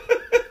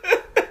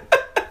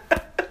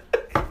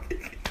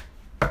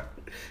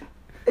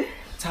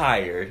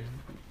 Tired.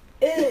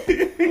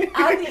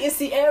 I think it's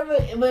Sierra,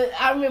 but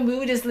I remember we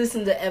were just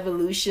listening to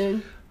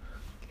Evolution.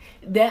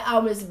 That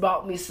album has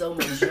brought me so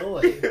much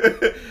joy.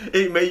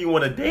 It made you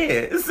want to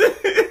dance.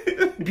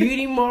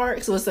 Beauty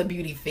Marks was a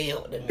beauty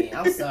field to me.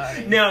 I'm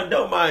sorry. Now,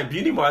 don't mind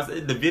Beauty Marks.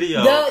 The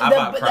video, I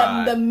about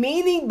cried. The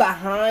meaning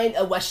behind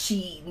what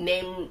she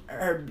named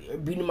her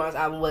Beauty Marks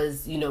album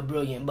was,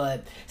 brilliant.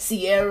 But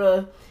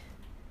Sierra,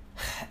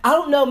 I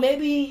don't know.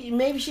 Maybe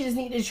she just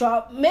need to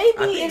drop.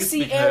 Maybe if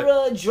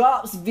Sierra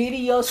drops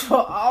videos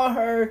for all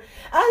her,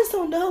 I just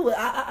don't know.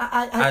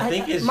 I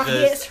think it's my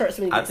head hurts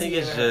when I think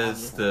it's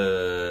just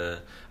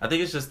the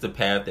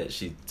path that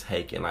she's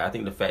taken. Like I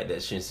think the fact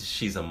that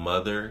she's a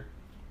mother.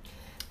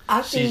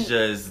 She's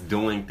just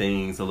doing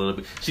things a little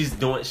bit. She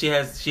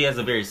has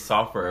a very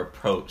softer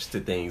approach to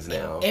things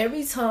now.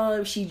 Every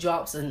time she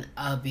drops a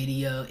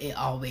video, it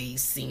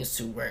always seems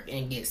to work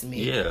and gets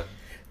me. Yeah.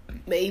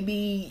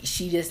 Maybe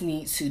she just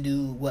needs to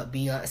do what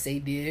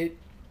Beyonce did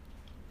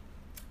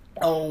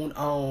on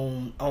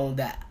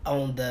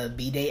the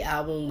B-Day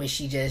album when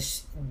she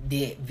just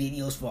did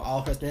videos for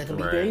all her stuff. It's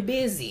gonna be very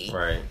busy,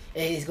 right?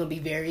 And it's gonna be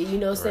very,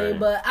 saying.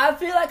 But I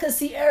feel like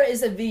Sierra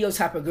is a video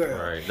type of girl,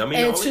 right? I mean,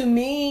 and to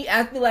me,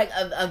 I feel like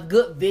a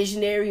good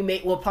visionary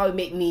will probably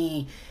make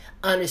me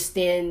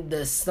understand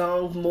the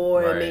song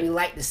more and maybe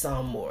like the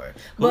song more.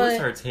 Who's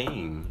her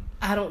team?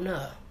 I don't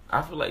know.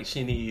 I feel like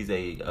she needs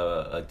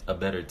a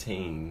better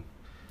team.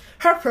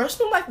 Her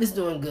personal life is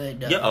doing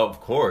good, though. Yeah,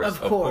 of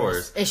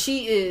course. And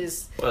she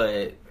is.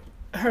 But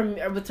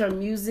with her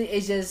music,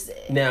 it's just.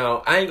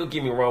 Now, I ain't gonna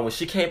get me wrong. When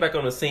she came back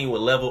on the scene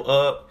with Level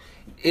Up,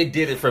 it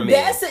did it for me.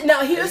 That's it.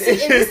 Now, and this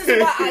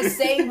is why I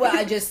say what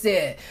I just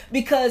said.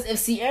 Because if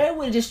Sierra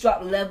would have just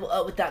dropped Level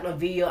Up without no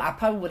video, I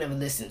probably would have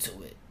listened to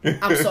it.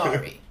 I'm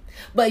sorry.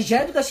 But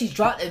just because she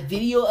dropped a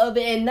video of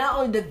it, and not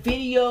only the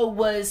video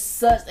was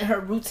such in her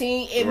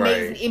routine, it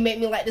made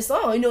me like the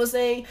song. You know what I'm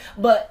saying?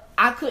 But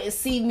I couldn't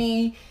see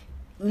me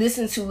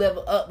listen to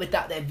Level Up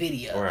without that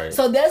video. Right.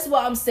 So that's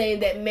why I'm saying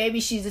that maybe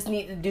she just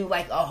need to do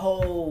like a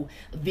whole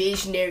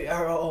visionary or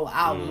her whole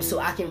album so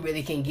I can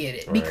get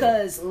it. Right.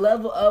 Because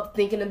Level Up,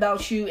 Thinking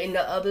About You, and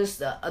the other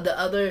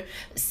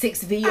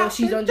 6 videos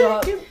she's done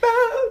dropped.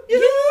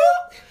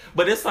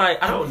 But it's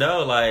like, I don't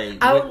know,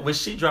 like when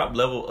she dropped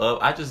Level Up,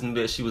 I just knew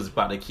that she was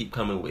about to keep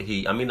coming with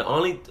heat. I mean, the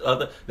only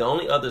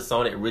other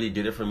song that really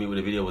did it for me with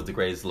the video was The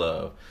Greatest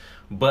Love.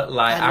 But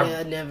like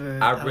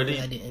I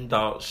really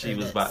thought she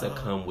was about to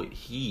come with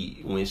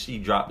heat when she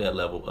dropped that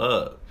Level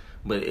Up.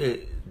 But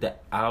the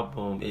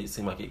album, it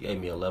seemed like it gave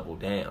me a level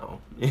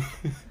down.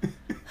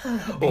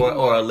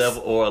 or a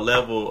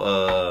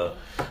level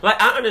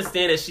like I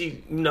understand that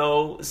she, you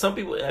know, some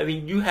people, I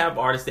mean, you have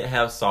artists that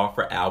have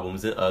softer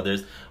albums than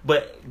others,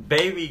 but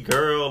baby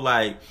girl,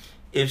 like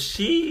if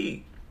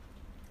she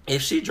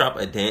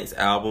dropped a dance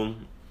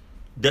album,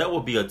 that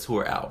would be a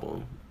tour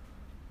album.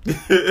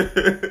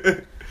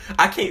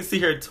 I can't see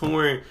her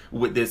touring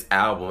with this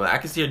album. I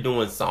can see her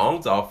doing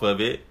songs off of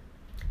it,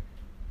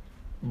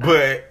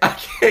 but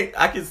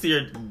I can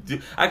see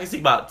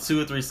about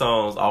 2 or 3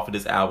 songs off of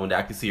this album that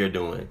I can see her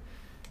doing.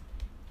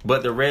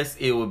 But the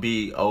rest, it would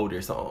be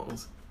older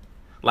songs.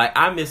 Like,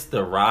 I miss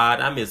The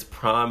Ride, I miss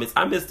Promise,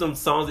 I miss them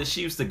songs that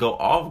she used to go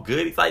off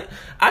good. It's like,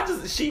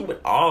 she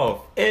went off.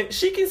 And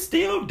she can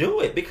still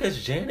do it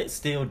because Janet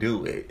still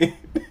do it.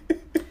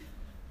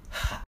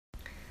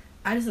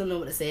 I just don't know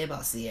what to say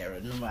about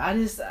Sierra no more. I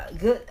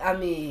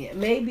mean,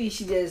 maybe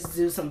she just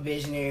do some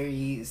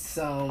visionary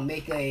song,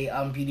 make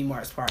a Beauty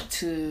Marks Part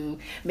 2,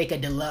 make a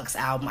deluxe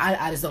album.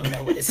 I just don't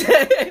know what to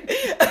say.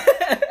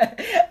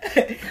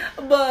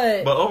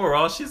 But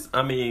overall, she's,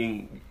 I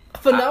mean,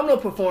 phenomenal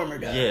performer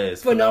though.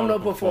 Yes, phenomenal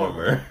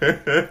performer.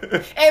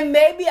 And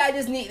maybe I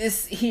just need to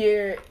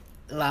hear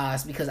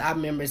lies because I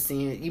remember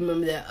seeing. You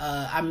remember that?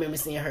 I remember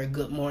seeing her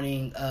Good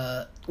Morning.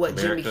 America?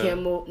 Jimmy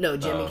Kimmel? No,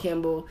 Jimmy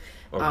Kimmel.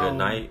 Or Good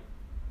Night.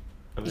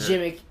 It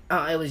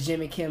was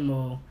Jimmy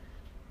Kimmel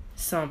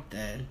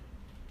something.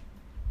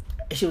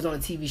 She was on a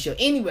TV show.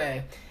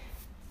 Anyway,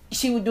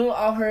 she was doing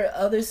all her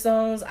other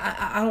songs.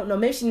 I don't know.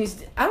 Maybe she needs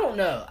to, I don't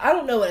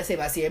know what I say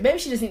about Sierra. Maybe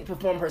she just needs to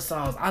perform her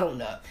songs. I don't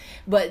know.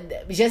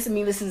 But just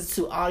me listening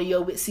to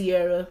audio with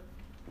Sierra,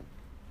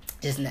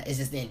 it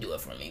just didn't do it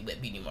for me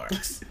with Beauty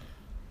Marks.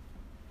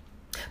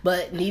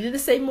 But needed to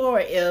say more.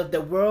 If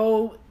the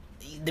world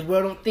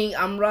don't think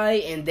I'm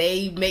right and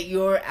they make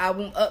your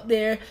album up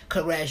there,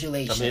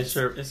 congratulations. I mean, it's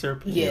her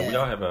opinion. Yeah. We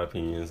all have our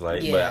opinions,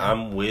 but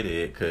I'm with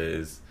it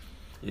because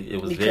it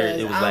was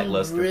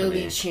lackluster for me. I'm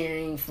really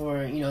cheering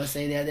for,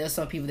 say that there's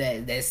some people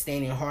that's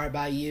standing hard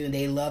by you and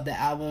they love the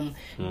album.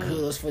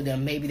 Kudos for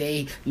them. Maybe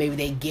they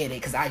get it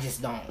because I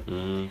just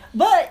don't.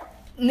 But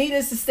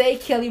needless to say,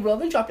 Kelly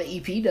Rowland dropped an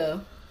EP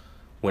though.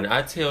 When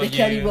I tell you the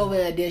Kelly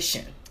Rowland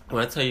edition.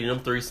 When I tell you them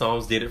 3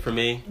 songs did it for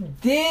me.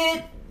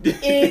 Did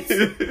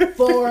it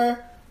for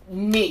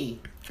me.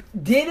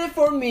 Did it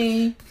for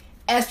me.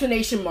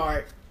 Exclamation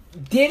mark.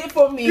 Did it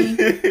for me.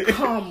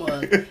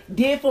 Comma. Did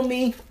it for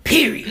me.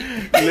 Period.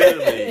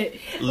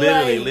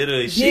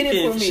 Literally. She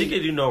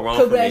can do no wrong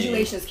for me.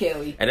 Congratulations,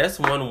 Kelly. And that's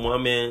one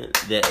woman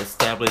that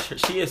established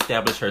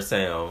her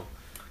sound.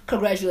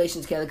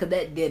 Congratulations, Kelly, because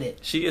that did it.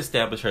 She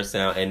established her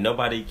sound, and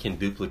nobody can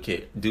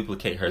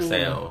duplicate her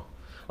sound.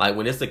 Like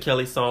when it's a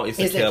Kelly song, it's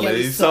a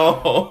Kelly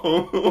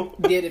song.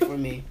 Did it for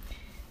me.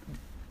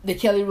 The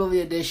Kelly Rowland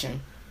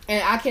edition.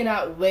 And I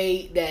cannot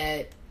wait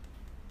because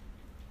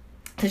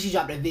she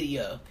dropped a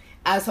video.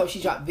 I just hope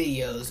she dropped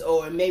videos.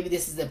 Or maybe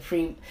this is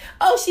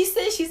she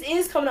said she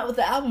is coming out with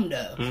the album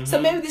though. Mm-hmm.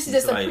 So maybe this is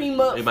just a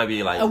pre-up. It might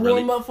be like a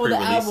warm-up for the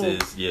album.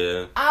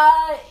 Yeah.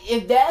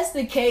 If that's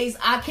the case,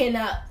 I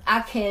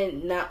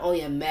cannot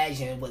only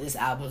imagine what this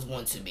album is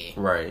going to be.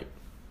 Right.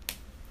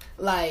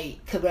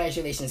 Like,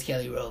 congratulations,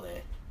 Kelly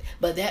Rowland.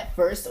 But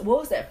what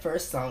was that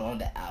first song on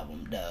the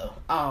album though?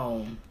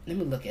 Let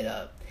me look it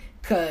up.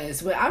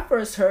 Cause when I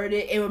first heard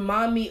it, it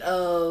reminded me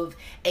of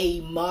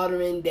a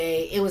modern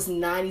day. It was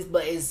 90s,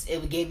 but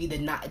it gave you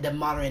the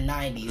modern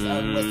 90s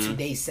of what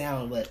today's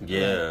sound with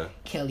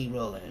Kelly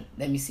Rowland.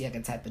 Let me see, I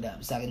can type it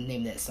up so I can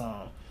name that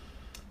song.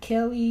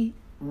 Kelly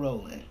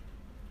Rowland.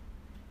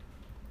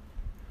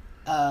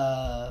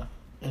 Let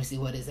me see,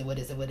 what is it?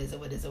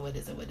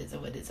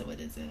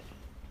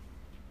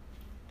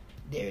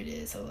 There it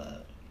is. Hold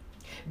up.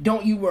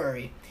 Don't You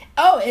Worry.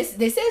 Oh,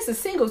 they say it's a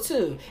single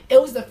too. It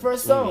was the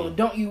first song.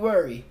 Don't You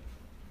Worry.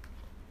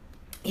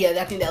 Yeah,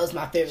 I think that was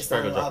my favorite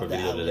song off the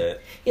album. That.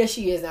 Yeah,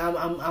 she is.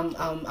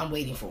 I'm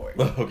waiting for it.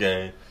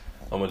 Okay,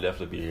 I'm gonna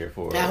definitely be here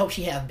for it. I hope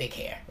she have big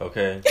hair.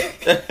 Okay.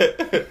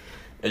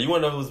 And you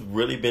wanna know who's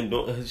really been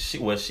doing?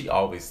 She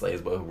always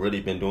slays, but who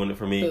really been doing it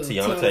for me?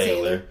 Tiana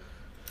Taylor.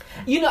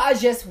 I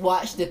just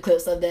watched the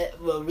clips of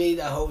that. Well, really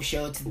the whole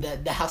show to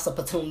the House of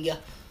Petunia.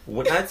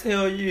 When I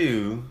tell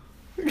you,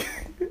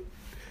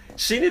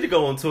 she need to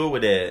go on tour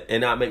with that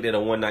and not make that a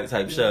one night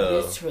type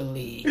show.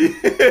 Literally.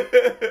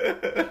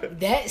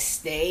 That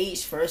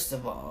stage, first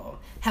of all,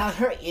 how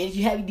her did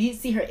you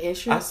see her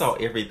entrance? I saw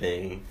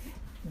everything.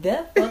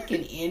 That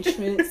fucking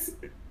entrance.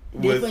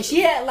 Different.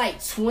 She had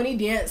like 20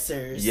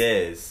 dancers.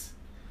 Yes.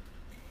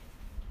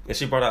 And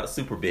she brought out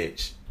Super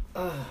Bitch.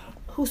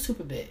 Who's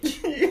Super Bitch?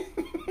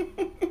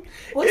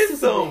 It's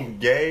some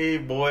gay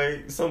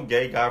boy, some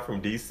gay guy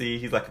from DC.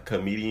 He's like a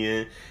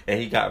comedian, and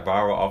he got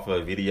viral off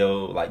of a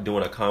video like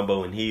doing a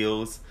combo in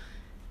heels.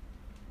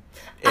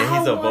 And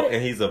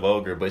he's a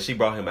vulgar, but she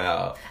brought him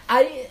out.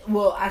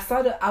 I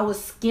saw that. I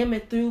was skimming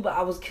through, but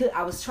I was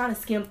trying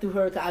to skim through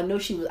her because I know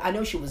she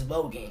was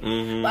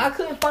voguing, but I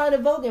couldn't find a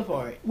voguing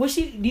part. Was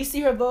she? Do you see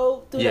her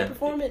vogue through that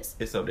performance?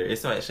 It's up there.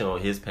 It's actually on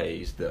his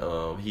page.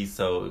 The He's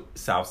So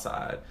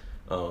Southside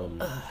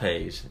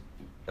page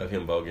of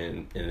him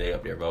voguing, and they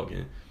up there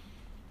voguing.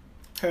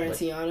 Her and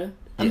Tiana. Yeah.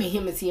 I mean,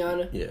 him and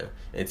Tiana. Yeah,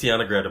 and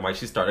Tiana grabbed the mic.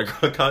 She started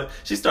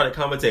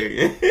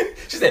commentating.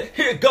 She said,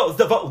 "Here goes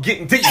the vote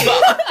getting deeper."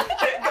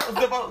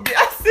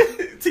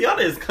 Tiana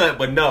is cunt,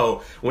 but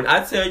no. When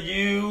I tell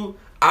you,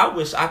 I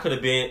wish I could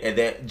have been at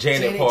that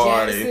Janet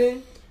party.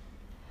 Jackson.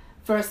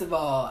 First of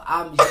all,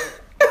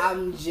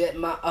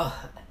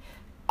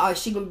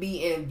 she gonna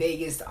be in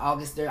Vegas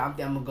August 3rd. I'm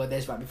gonna go.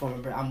 That's right before my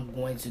birthday. I'm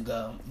going to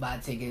go buy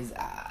tickets.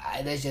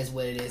 That's just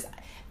what it is.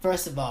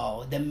 First of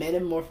all, the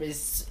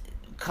Metamorphosis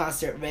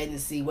concert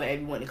residency,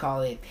 whatever you want to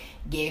call it,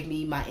 gave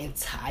me my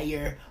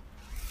entire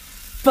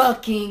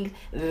fucking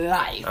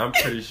life. I'm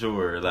pretty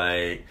sure,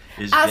 like,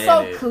 I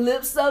saw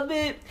clips of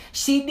it.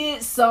 She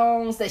did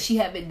songs that she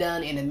haven't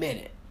done in a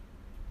minute,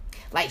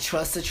 like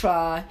Trust to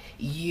Try.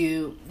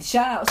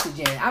 Shout out to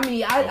Janet. I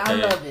mean, I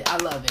love it. I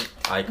love it.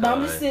 Icon. But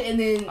I'm just sitting,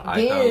 and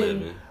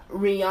then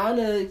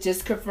Rihanna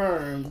just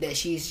confirmed that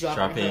she's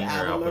dropping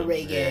her album of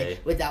reggae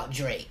without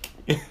Drake.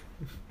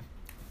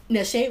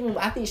 Now, Shade Room,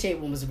 I think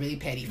Shade Room was really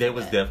petty for that. They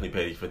was definitely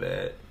petty for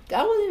that.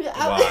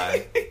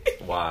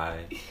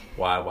 Why?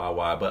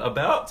 But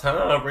about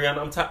time, Rihanna.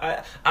 I'm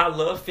tired. I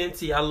love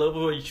Fenty. I love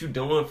what you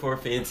doing for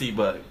Fenty,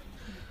 but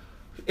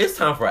it's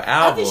time for an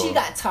album. I think she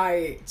got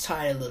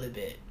tired a little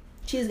bit.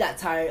 She just got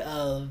tired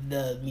of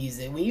the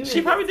music.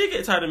 She probably did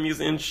get tired of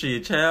music and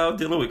shit. Child,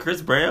 dealing with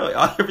Chris Brown,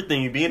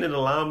 everything, being in the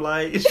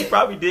limelight. She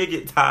probably did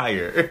get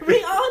tired.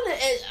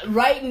 Rihanna,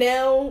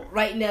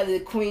 right now, the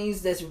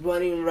queens that's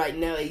running right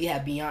now, you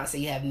have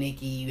Beyonce, you have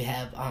Nicki, you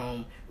have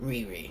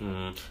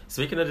Riri.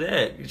 Speaking of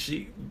that,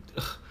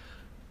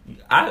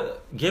 I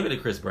give it to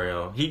Chris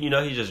Brown. He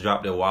just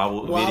dropped a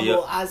Wobble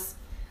video. I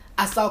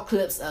saw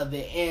clips of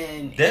it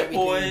and that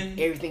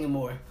everything and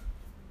more.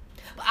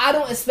 I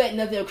don't expect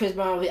nothing of Chris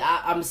Brown.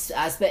 I'm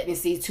expecting to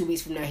see 2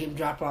 weeks from now him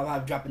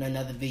dropping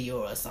another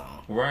video or a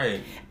song.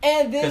 Right.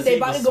 And then they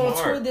about to go on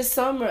tour this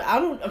summer.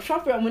 I'm trying to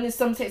figure out when this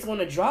summer take's going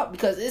to drop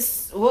because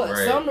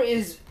summer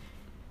is.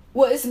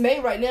 Well, it's May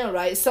right now,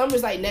 right?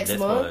 Summer's like next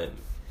month. Fun.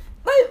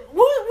 Like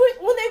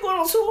when they going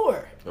on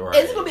tour? Right.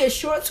 Is it going to be a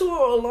short tour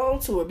or a long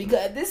tour? Because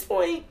at this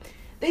point,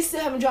 they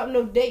still haven't dropped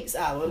no dates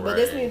out. But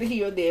that's neither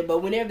here or there.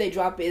 But whenever they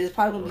drop it, it's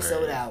probably going to be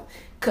sold out.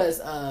 Because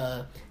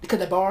the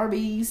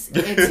Barbies.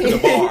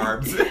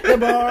 The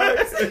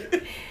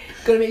Barbs.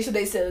 Gonna make sure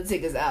they sell the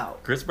tickets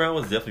out. Chris Brown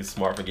was definitely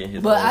smart for getting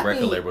his own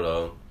record label,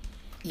 though.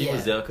 He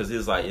was there because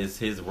it's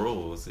his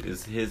rules.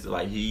 It's his,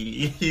 like,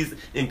 he's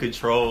in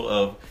control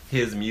of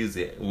his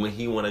music. When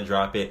he want to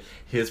drop it,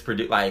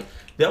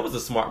 that was a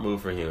smart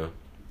move for him.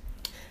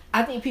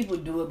 I think people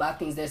do it, but I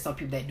think there's some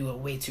people that do it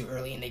way too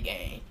early in the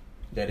game.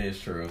 That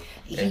is true.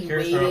 He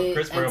waited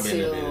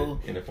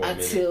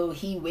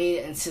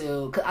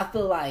until cause I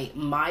feel like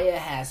Maya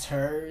has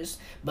hers,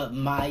 but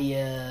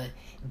Maya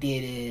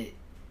did it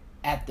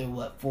after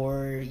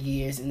 4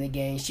 years in the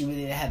game. She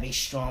really didn't have a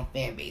strong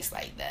fan base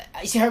like that.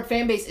 Her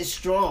fan base is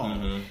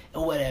strong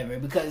or whatever,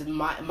 because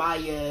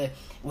Maya,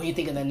 when you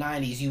think of the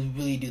 90s, you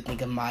really do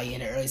think of Maya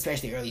in the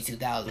especially early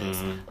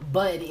 2000s.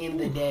 But at the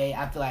end of the day,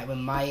 I feel like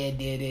when Maya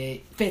did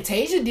it,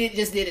 Fantasia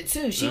just did it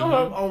too. She on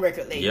her own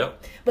record label.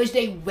 Yep. But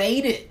they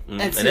waited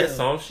until. And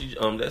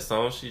that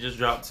song she just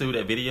dropped too,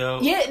 that video,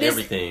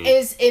 everything.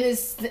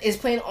 It's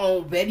playing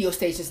on radio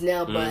stations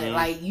now, but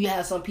like you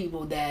have some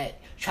people that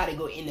try to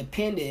go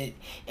independent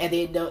and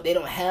they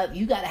don't have.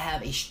 You got to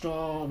have a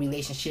strong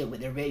relationship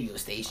with the radio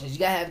stations. You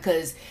got to have,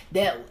 because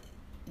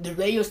the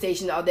radio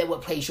station, all that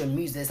what plays your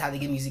music, that's how they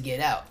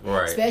get out.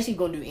 Right. Especially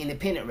going to do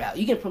independent route.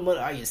 You can promote it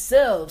all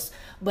yourselves,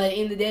 but at the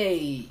end of the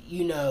day,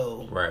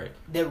 right,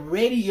 the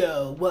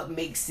radio, what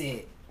makes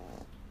it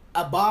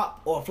a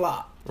bop or a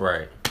flop.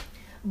 Right.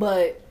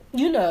 But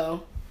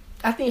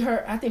I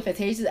think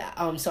Fantasia's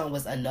song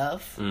was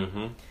enough.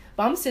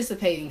 But I'm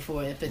anticipating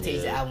for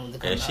Fantasia's album to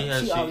come out.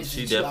 And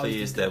she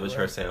definitely established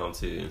her sound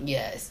too.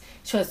 Yes.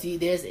 Trust me,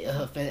 there's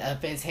a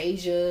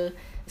Fantasia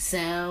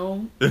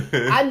sound.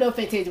 I know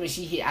Fantasia when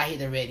I hear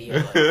the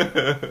radio.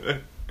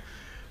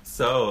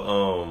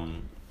 So,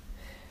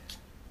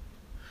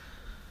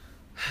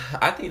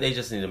 I think they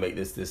just need to make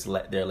this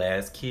their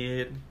last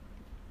kid.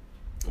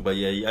 But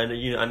yeah, I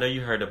know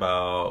you heard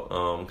about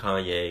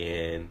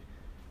Kanye and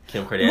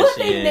Kim Kardashian. What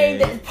they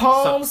named that?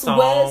 Psalms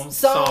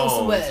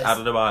West? Out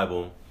of the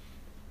Bible.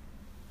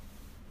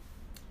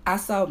 I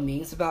saw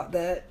memes about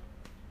that.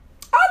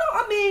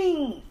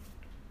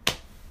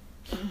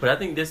 But I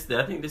think this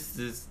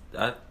is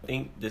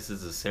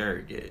a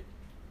surrogate.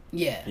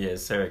 Yeah. Yeah,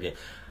 surrogate.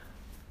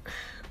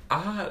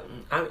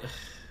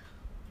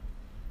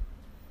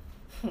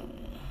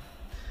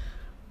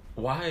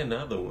 Why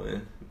another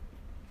one?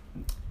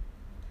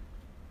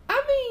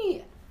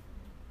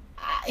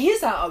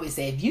 Here's how I always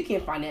say: if you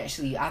can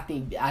financially, I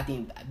think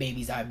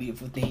babies are a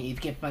beautiful thing. If you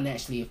can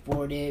financially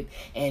afford it,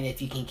 and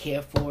if you can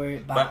care for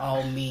it, by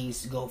all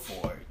means, go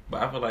for it.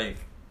 But I feel like,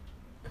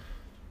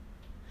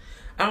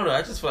 I don't know.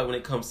 I just feel like when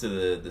it comes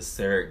to the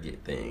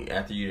surrogate thing,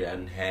 after you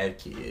hadn't had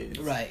kids,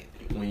 right?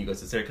 When you go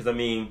to surrogate,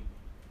 because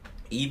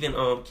even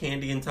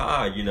Candy and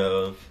Todd,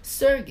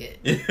 surrogate.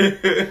 But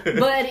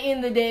at the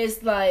end of the day,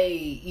 it's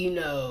like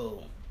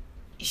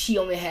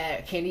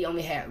Candy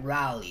only had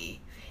Riley.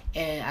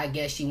 And I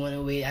guess she went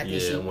away. I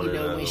think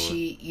when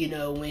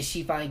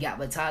she finally got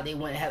with Todd, they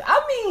wanted to have.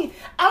 I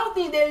don't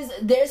think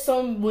there's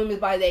some women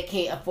that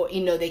can't afford.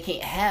 They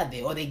can't have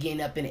it, or they're getting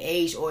up in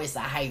age, or it's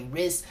a high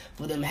risk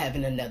for them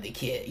having another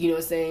kid. You know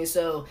what I'm saying?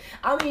 So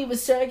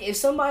with surrogate, if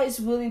somebody's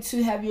willing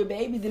to have your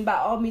baby, then by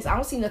all means, I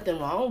don't see nothing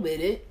wrong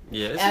with it.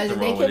 Yeah, as if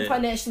they can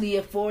financially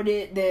afford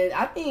it, then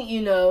I think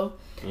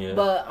Yeah.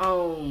 But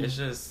it's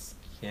just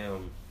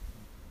Kim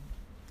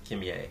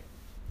Ye.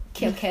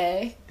 Kim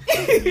K.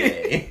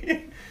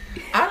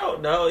 I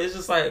don't know. It's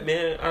just like,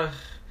 man.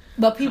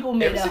 But people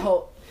made that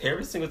whole.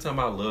 Every single time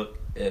I look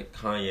at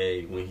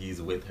Kanye when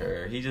he's with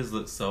her, he just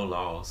looks so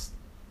lost.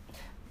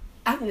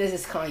 I think this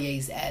is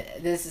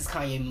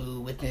Kanye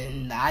mood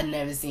within. I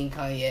never seen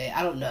Kanye.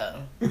 I don't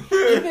know.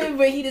 Even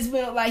when he just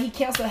went he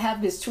canceled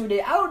half his tour day.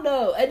 I don't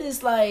know. I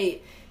just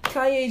like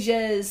Kanye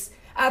just.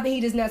 I think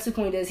he just not to the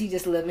point that he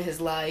just living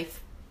his life.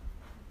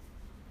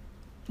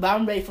 But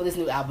I'm ready for this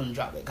new album to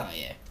drop with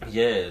Kanye.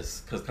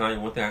 Yes, because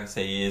Kanye, one thing I can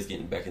say is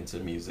getting back into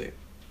music.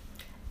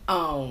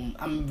 I'm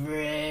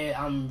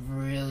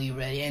really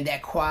ready, and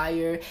that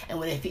choir,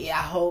 and I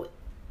hope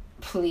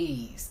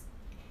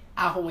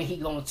when he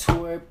go on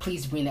tour,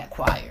 please bring that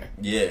choir.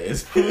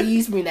 Yes,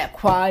 please bring that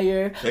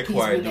choir. That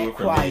choir do it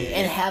for me,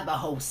 and have a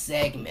whole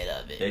segment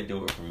of it. They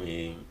do it for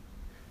me.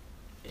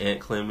 Aunt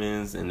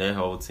Clemens and their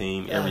whole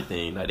team,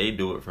 everything, they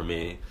do it for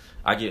me.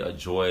 I get a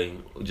joy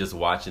just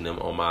watching them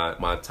on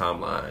my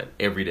timeline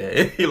every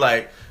day.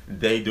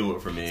 They do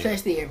it for me.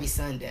 Especially every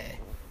Sunday.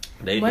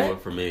 They do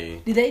it for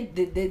me. Did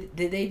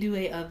they do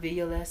a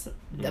video lesson?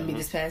 Mm-hmm.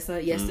 This past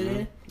night,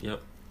 yesterday. Mm-hmm.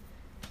 Yep.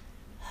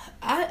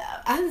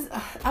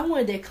 I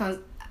wanted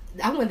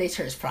their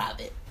church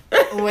private.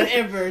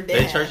 Whatever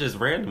their church is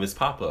random. It's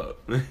pop up.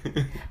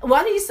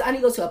 Why do I need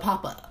to go to a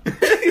pop up?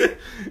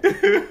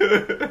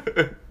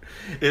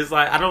 It's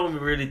like I don't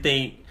really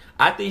think.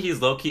 I think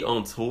he's low key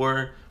on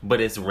tour,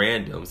 but it's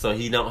random. So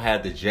he don't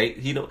have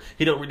he don't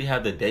really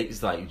have the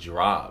dates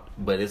dropped,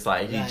 but it's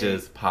like he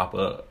just pop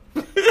up.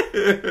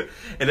 And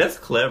that's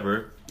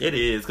clever. It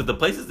is, because the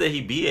places that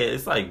he be at,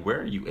 it's like,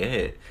 where are you at?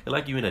 It's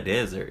like you in a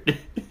desert.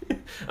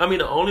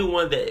 The only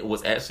one that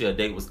was actually a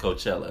date was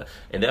Coachella,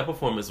 and that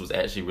performance was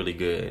actually really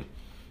good.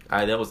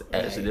 That was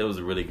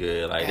really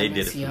good. They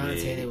did it for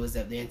me. Taylor was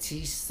up there and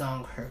she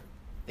sung her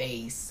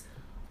face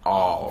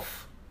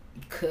off.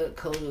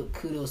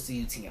 Kudos to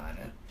you,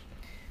 Tiana.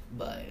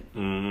 But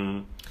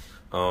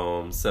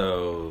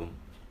so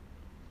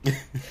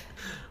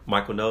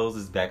Michael Knowles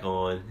is back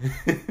on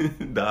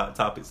the Hot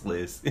Topics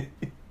list.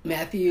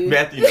 Matthew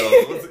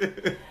Knowles.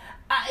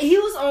 He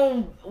was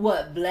on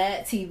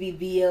Black TV,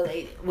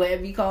 BLA,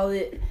 whatever you call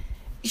it.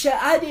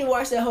 I didn't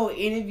watch that whole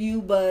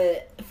interview,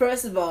 but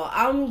first of all,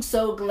 I'm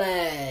so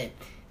glad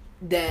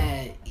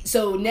that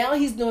now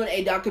he's doing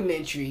a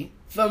documentary.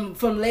 From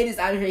latest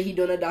I heard, he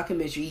doing a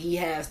documentary. He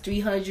has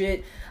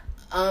 300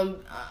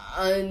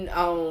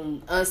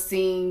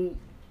 unseen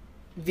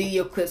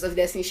video clips of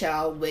Destiny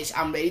Child, which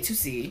I'm ready to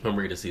see. I'm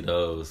ready to see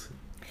those.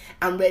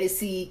 I'm ready to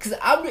see, because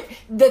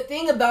the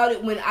thing about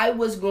it, when I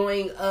was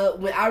growing up,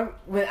 when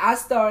I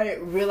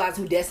started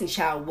realizing who Destiny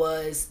Child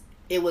was,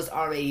 it was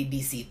already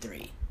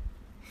DC3.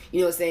 You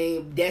know what I'm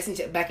saying? Destiny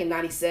Child back in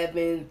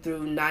 97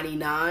 through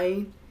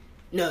 99.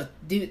 No,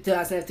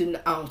 2007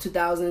 through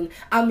 2000.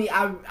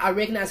 I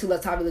recognize who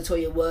Latavia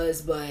Latoya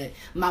was, but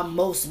my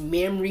most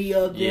memory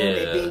of them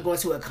and being going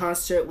to a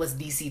concert was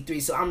DC3.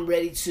 So I'm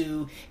ready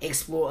to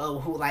explore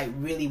who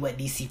really what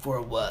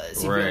DC4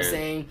 was. You know what I'm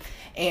saying?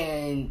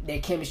 And their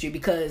chemistry,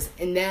 but like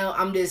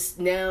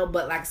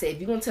I said, if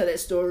you're gonna tell that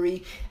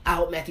story, I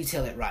hope Matthew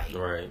tell it right.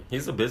 Right.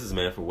 He's a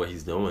businessman for what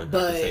he's doing.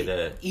 But I can say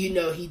that.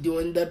 He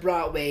doing the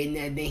Broadway, and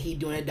then he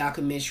doing a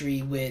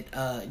documentary with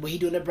he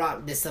doing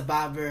the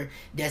Survivor,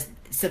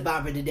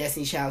 the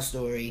Destiny Child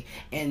story,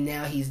 and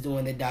now he's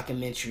doing the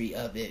documentary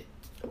of it.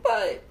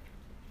 But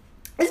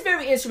it's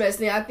very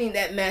interesting. I think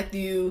that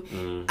Matthew,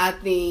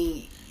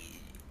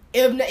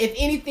 if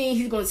anything,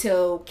 he's gonna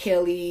tell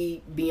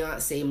Kelly,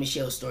 Beyonce,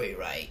 Michelle's story,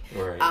 right?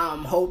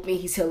 I'm hoping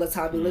he tell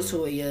Tommy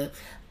Latoya,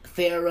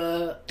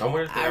 Farrah. I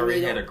wonder if they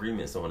already had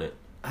agreements on it.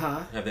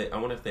 Huh? I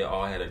wonder if they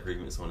all had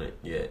agreements on it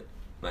yet.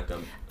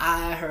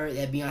 I heard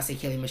that Beyonce,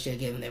 Kelly, Michelle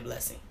gave them their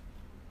blessing.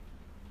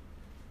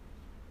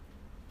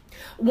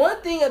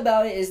 One thing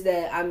about it is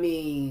that, I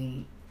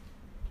mean,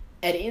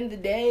 at the end of the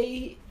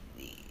day,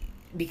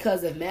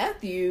 because of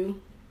Matthew,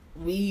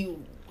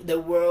 you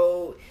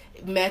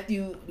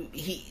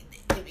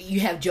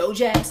have Joe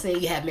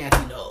Jackson, you have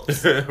Matthew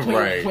Knowles.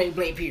 Right. Point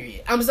blank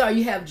period. I'm sorry,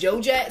 you have Joe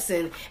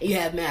Jackson and you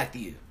have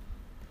Matthew.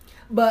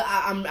 But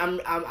I'm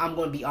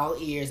going to be all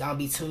ears. I'll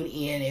be tuned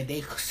in if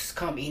they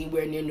come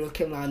anywhere near North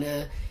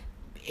Carolina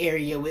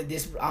area with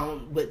this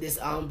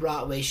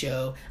Broadway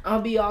show.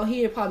 I'll be all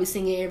here, probably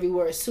singing every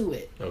word to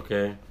it.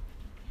 Okay.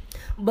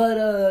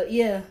 But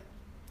yeah.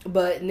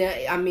 But now,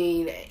 I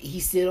mean, he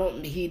still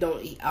don't. He don't.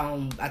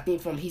 I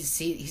think he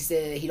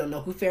said he don't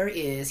know who Farrah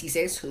is. He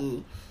says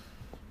who.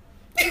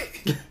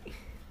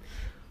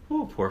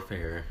 Oh, poor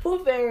Farrah. Poor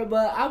Farrah,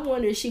 but I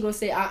wonder if she gonna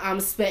say I'm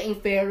expecting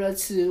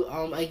Farrah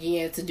to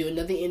again to do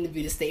another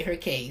interview to state her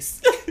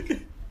case.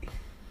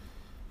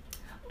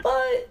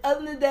 But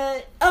other than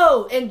that,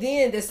 and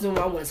then that's the one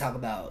I want to talk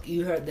about.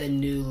 You heard the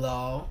new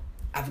law.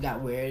 I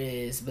forgot where it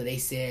is, but they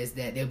says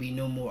that there'll be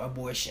no more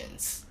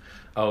abortions.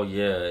 Oh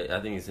yeah, I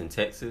think it's in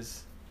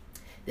Texas.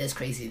 That's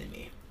crazy to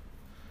me.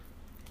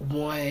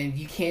 One,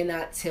 you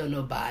cannot tell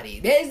nobody.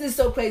 That is just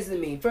so crazy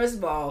to me. First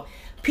of all,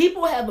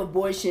 people have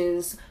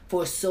abortions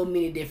for so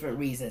many different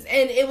reasons.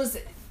 And it was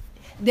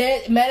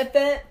that matter of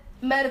fact,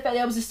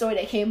 that was a story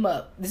that came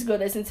up. This girl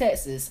that's in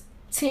Texas,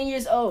 10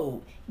 years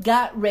old,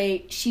 got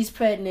raped, she's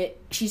pregnant,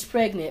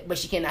 but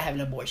she cannot have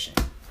an abortion.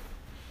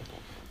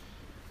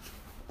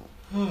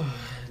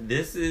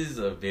 This is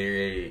a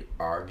very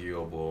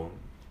arguable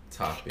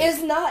topic.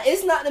 It's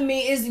not to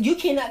me. You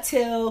cannot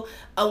tell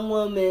a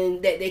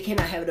woman that they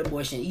cannot have an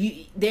abortion.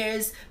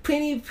 There's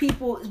plenty of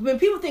people, when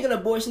people think of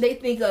abortion, they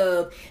think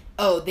of,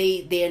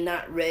 they're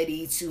not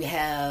ready to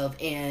have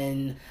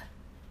they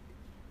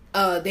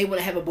want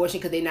to have abortion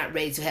because they're not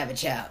ready to have a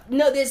child.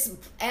 No, there's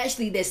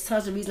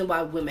tons of reasons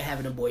why women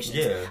have an abortion.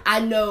 Yeah. I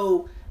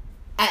know.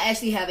 I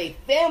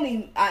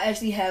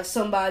actually have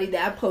somebody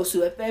that I'm close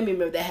to, a family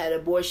member that had an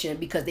abortion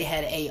because they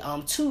had a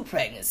tube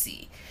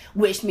pregnancy.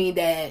 Which means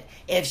that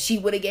if she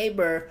would have gave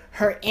birth,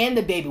 her and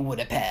the baby would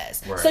have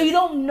passed. Right. So you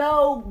don't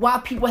know why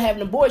people have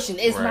an abortion.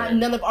 It's not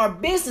none of our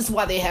business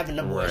why they have an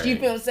abortion. Right. You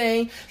feel what I'm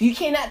saying? You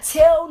cannot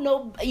tell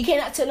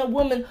a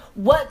woman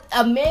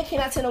a man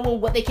cannot tell a woman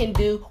what they can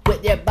do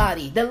with their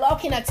body. The law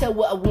cannot tell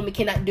what a woman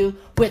cannot do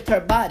with her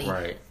body.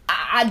 Right.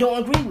 I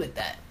don't agree with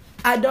that.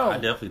 I don't. I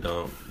definitely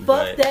don't.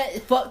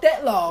 Fuck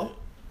that law.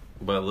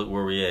 But look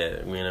where we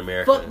at. We in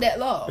America. Fuck that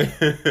law.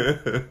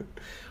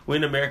 We're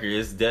in America.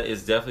 It's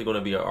definitely going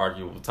to be an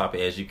arguable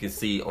topic, as you can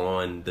see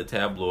on the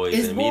tabloids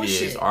and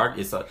media.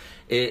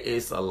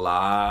 It's a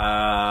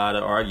lot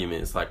of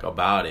arguments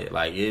about it.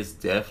 It's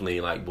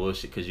definitely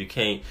bullshit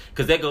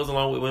because that goes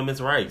along with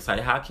women's rights.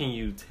 How can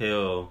you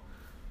tell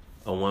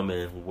a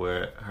woman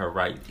where her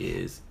right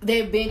is?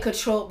 They're being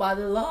controlled by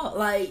the law.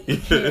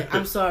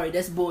 I'm sorry,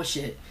 that's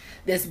bullshit.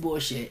 That's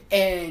bullshit.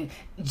 And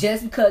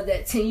just because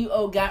that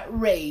 10-year-old got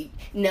raped,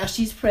 now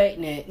she's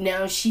pregnant.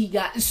 Now she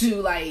got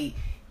to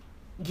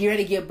get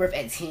ready to give birth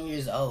at 10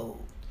 years old.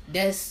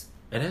 That's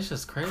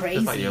just crazy.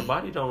 It's your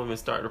body don't even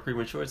start to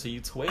premature till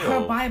you 12.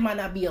 Her body might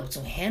not be able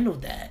to handle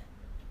that.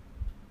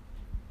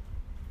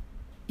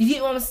 You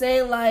get what I'm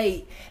saying?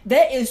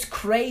 That is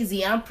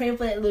crazy. I'm praying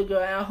for that little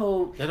girl. I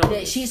hope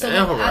that she's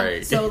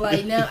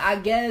right. Now I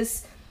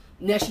guess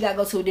now she gotta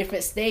go to a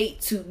different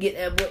state to get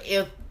that.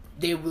 If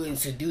they're willing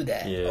to do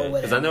that, yeah.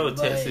 Because I know in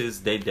Texas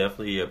they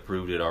definitely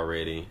approved it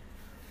already.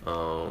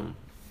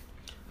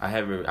 I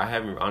haven't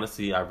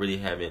honestly. I really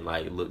haven't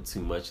looked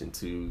too much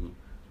into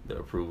the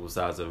approval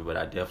sides of it, but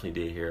I definitely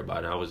did hear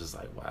about it. I was just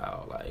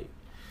wow,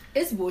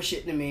 it's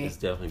bullshit to me. It's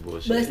definitely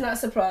bullshit. But it's not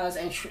surprised,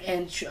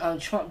 and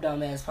Trump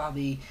dumbass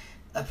probably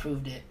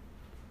approved it,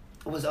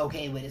 was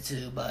okay with it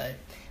too. But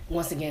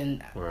once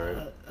again,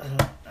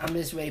 I'm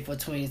just ready for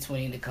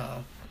 2020 to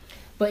come.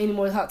 But any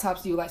more hot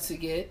tops you like to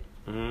get?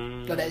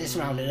 Or that just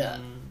rounded up?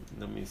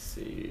 Let me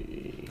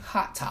see.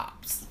 Hot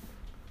tops.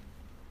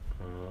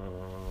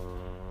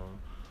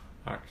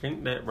 I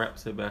think that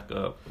wraps it back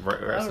up.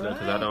 Wraps it up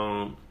because I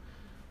don't.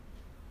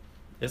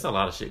 It's a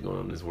lot of shit going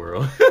on in this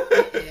world.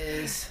 It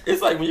is.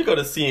 It's when you go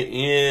to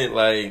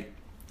CNN,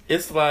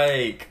 it's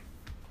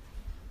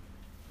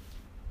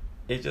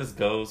it just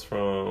goes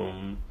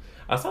from.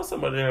 I saw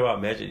somebody there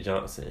about Magic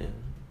Johnson.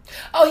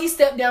 Oh, he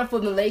stepped down for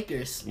the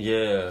Lakers.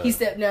 Yeah. He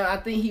stepped down. I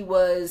think he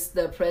was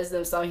the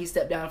president, so he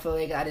stepped down for the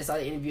Lakers. I just saw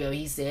the interview.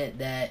 He said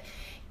that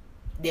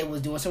they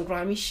was doing some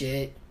grimy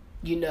shit.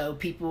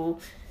 People.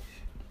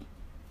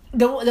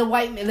 The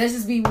white man, let's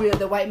just be real,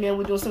 the white man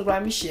was doing some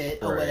grimy shit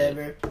or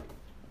whatever.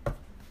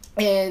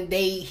 And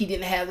he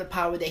didn't have the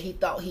power that he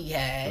thought he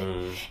had.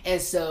 And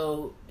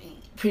so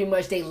pretty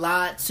much they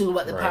lied to him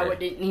about the power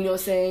that, you know what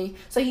I'm saying?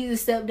 So he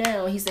just stepped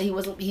down. He said it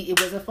wasn't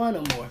fun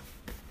no more.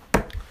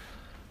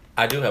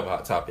 I do have a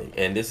hot topic,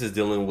 and this is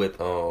dealing with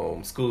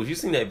schools. You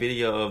seen that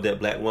video of that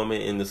black woman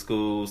in the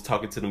schools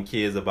talking to them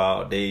kids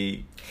about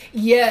they?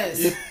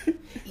 Yes,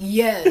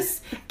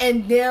 yes.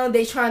 And now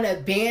they trying to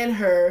ban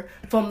her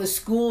from the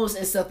schools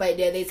and stuff like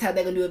that. They tell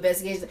they're gonna do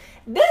investigations.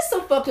 That's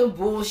some fucking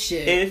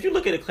bullshit. And if you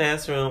look at the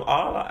classroom,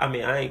 all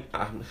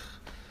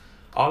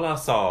I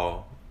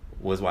saw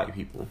was white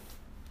people.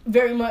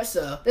 Very much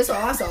so. That's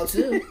all I saw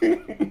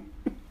too.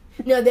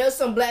 Now, there's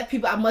some black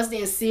people I must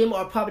didn't see them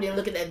or probably didn't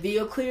look at that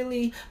video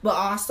clearly, but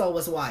all I saw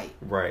was white.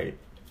 Right.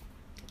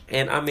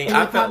 And I mean, and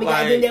I felt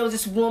like... then there was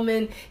this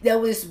white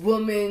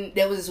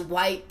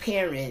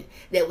parent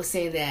that was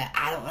saying that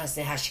I don't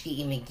understand how she can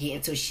even get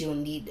into, she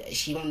don't need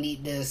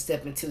to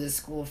step into the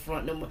school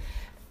front no more.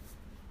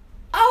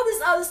 All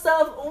this other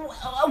stuff,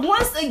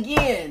 once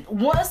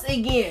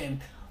again,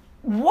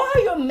 why are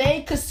your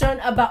main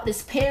concern about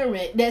this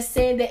parent that's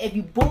saying that if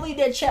you bully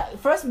their child,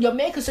 first your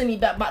main concern is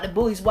about the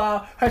bullies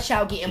while her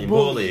child getting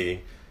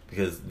bullied?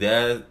 Because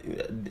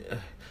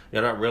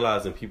you're not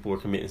realizing people are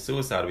committing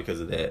suicide because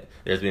of that.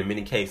 There's been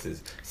many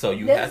cases, so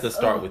you have to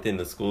start within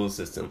the school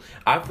system.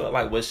 I felt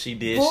like what she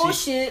did,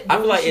 bullshit. I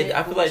feel like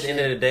at the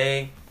end of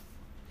the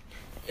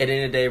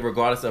day,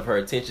 regardless of her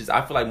intentions,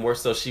 I feel like more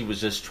so she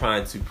was just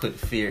trying to put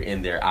fear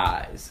in their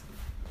eyes.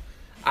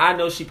 I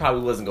know she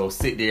probably wasn't gonna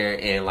sit there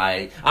and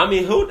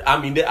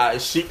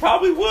she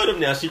probably would have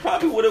now. She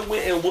probably would have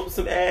went and whooped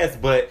some ass,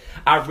 but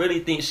I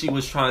really think she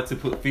was trying to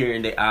put fear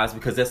in their eyes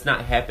because that's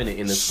not happening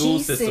in the school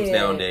systems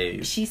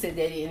nowadays. She said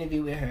that in the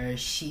interview with her,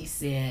 she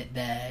said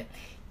that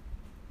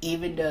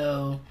even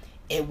though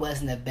it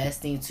wasn't the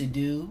best thing to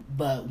do,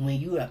 but when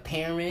you're a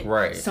parent,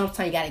 right,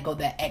 sometimes you gotta go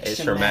that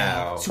extra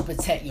mile to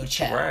protect your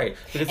child. Right.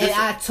 And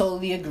I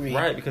totally agree.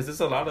 Right, because there's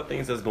a lot of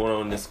things that's going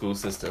on in the school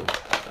system.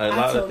 I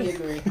totally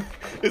agree.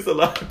 It's a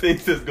lot of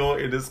things that's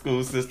going in the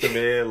school system,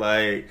 man.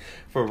 Like,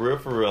 for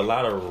real, a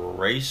lot of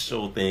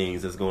racial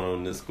things that's going on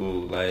in the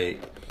school.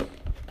 Like,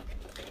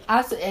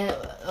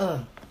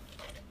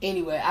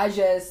 anyway, I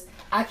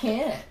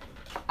can't.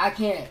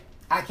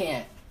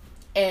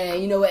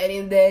 And you know what? At the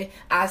end of the day,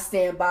 I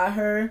stand by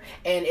her.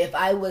 And if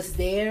I was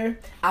there,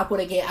 I would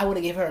have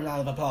given her a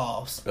round of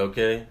applause.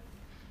 Okay,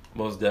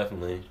 most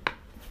definitely.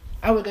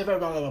 I would give her a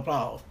round of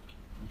applause.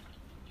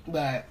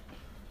 But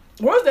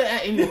where's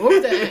that at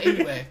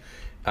anyway?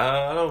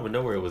 I don't even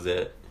know where it was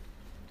at.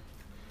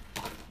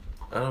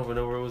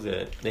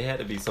 They had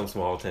to be some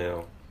small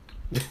town.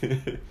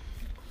 If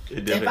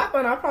I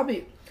find out,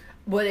 probably.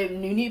 What you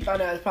need to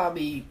find out is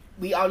probably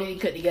we all need to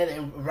get together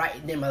and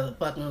write them a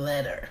fucking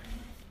letter.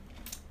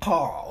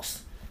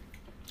 Pause.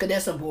 Cause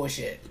that's some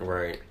bullshit.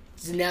 Right.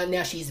 So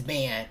now she's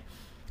banned.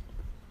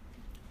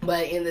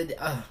 But in the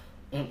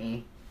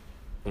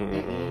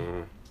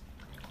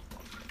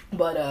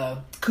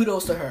But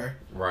kudos to her.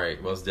 Right,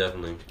 most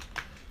definitely.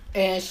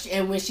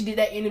 And when she did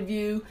that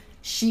interview,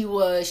 she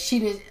was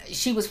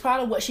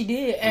proud of what she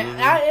did,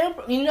 and I am,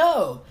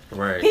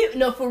 right.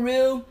 For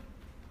real.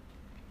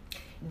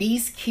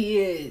 These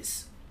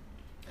kids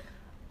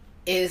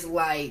is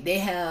like they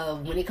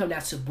have, when it comes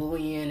down to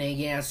bullying and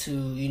getting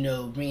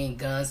to bringing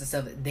guns and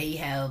stuff, they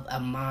have a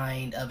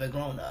mind of a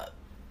grown up,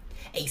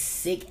 a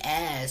sick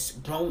ass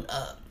grown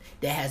up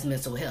that has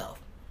mental health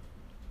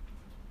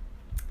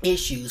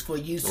issues. For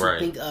you to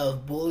think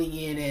of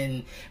bullying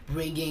and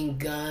bringing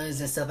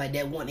guns and stuff like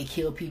that, wanting to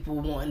kill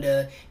people,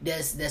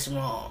 that's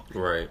wrong.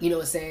 Right. You know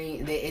what I'm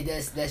saying?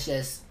 That's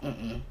just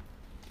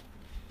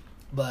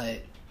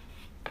But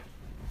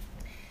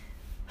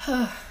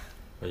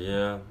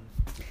yeah.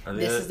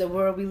 This is the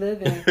world we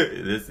live in.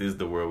 This is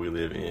the world we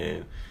live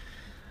in.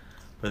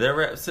 But that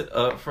wraps it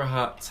up for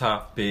Hot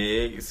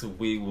Topics.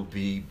 We will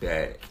be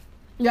back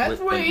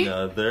with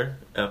another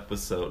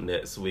episode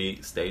next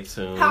week. Stay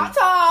tuned. Hot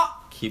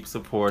Talk. Keep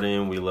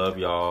supporting. We love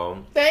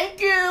y'all.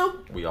 Thank you.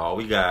 We all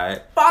we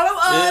got. Follow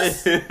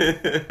us.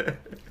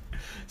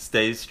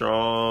 Stay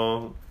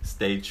strong.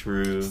 Stay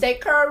true. Stay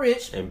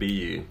courage. And be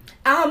you.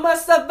 I'm a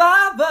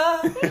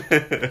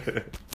survivor.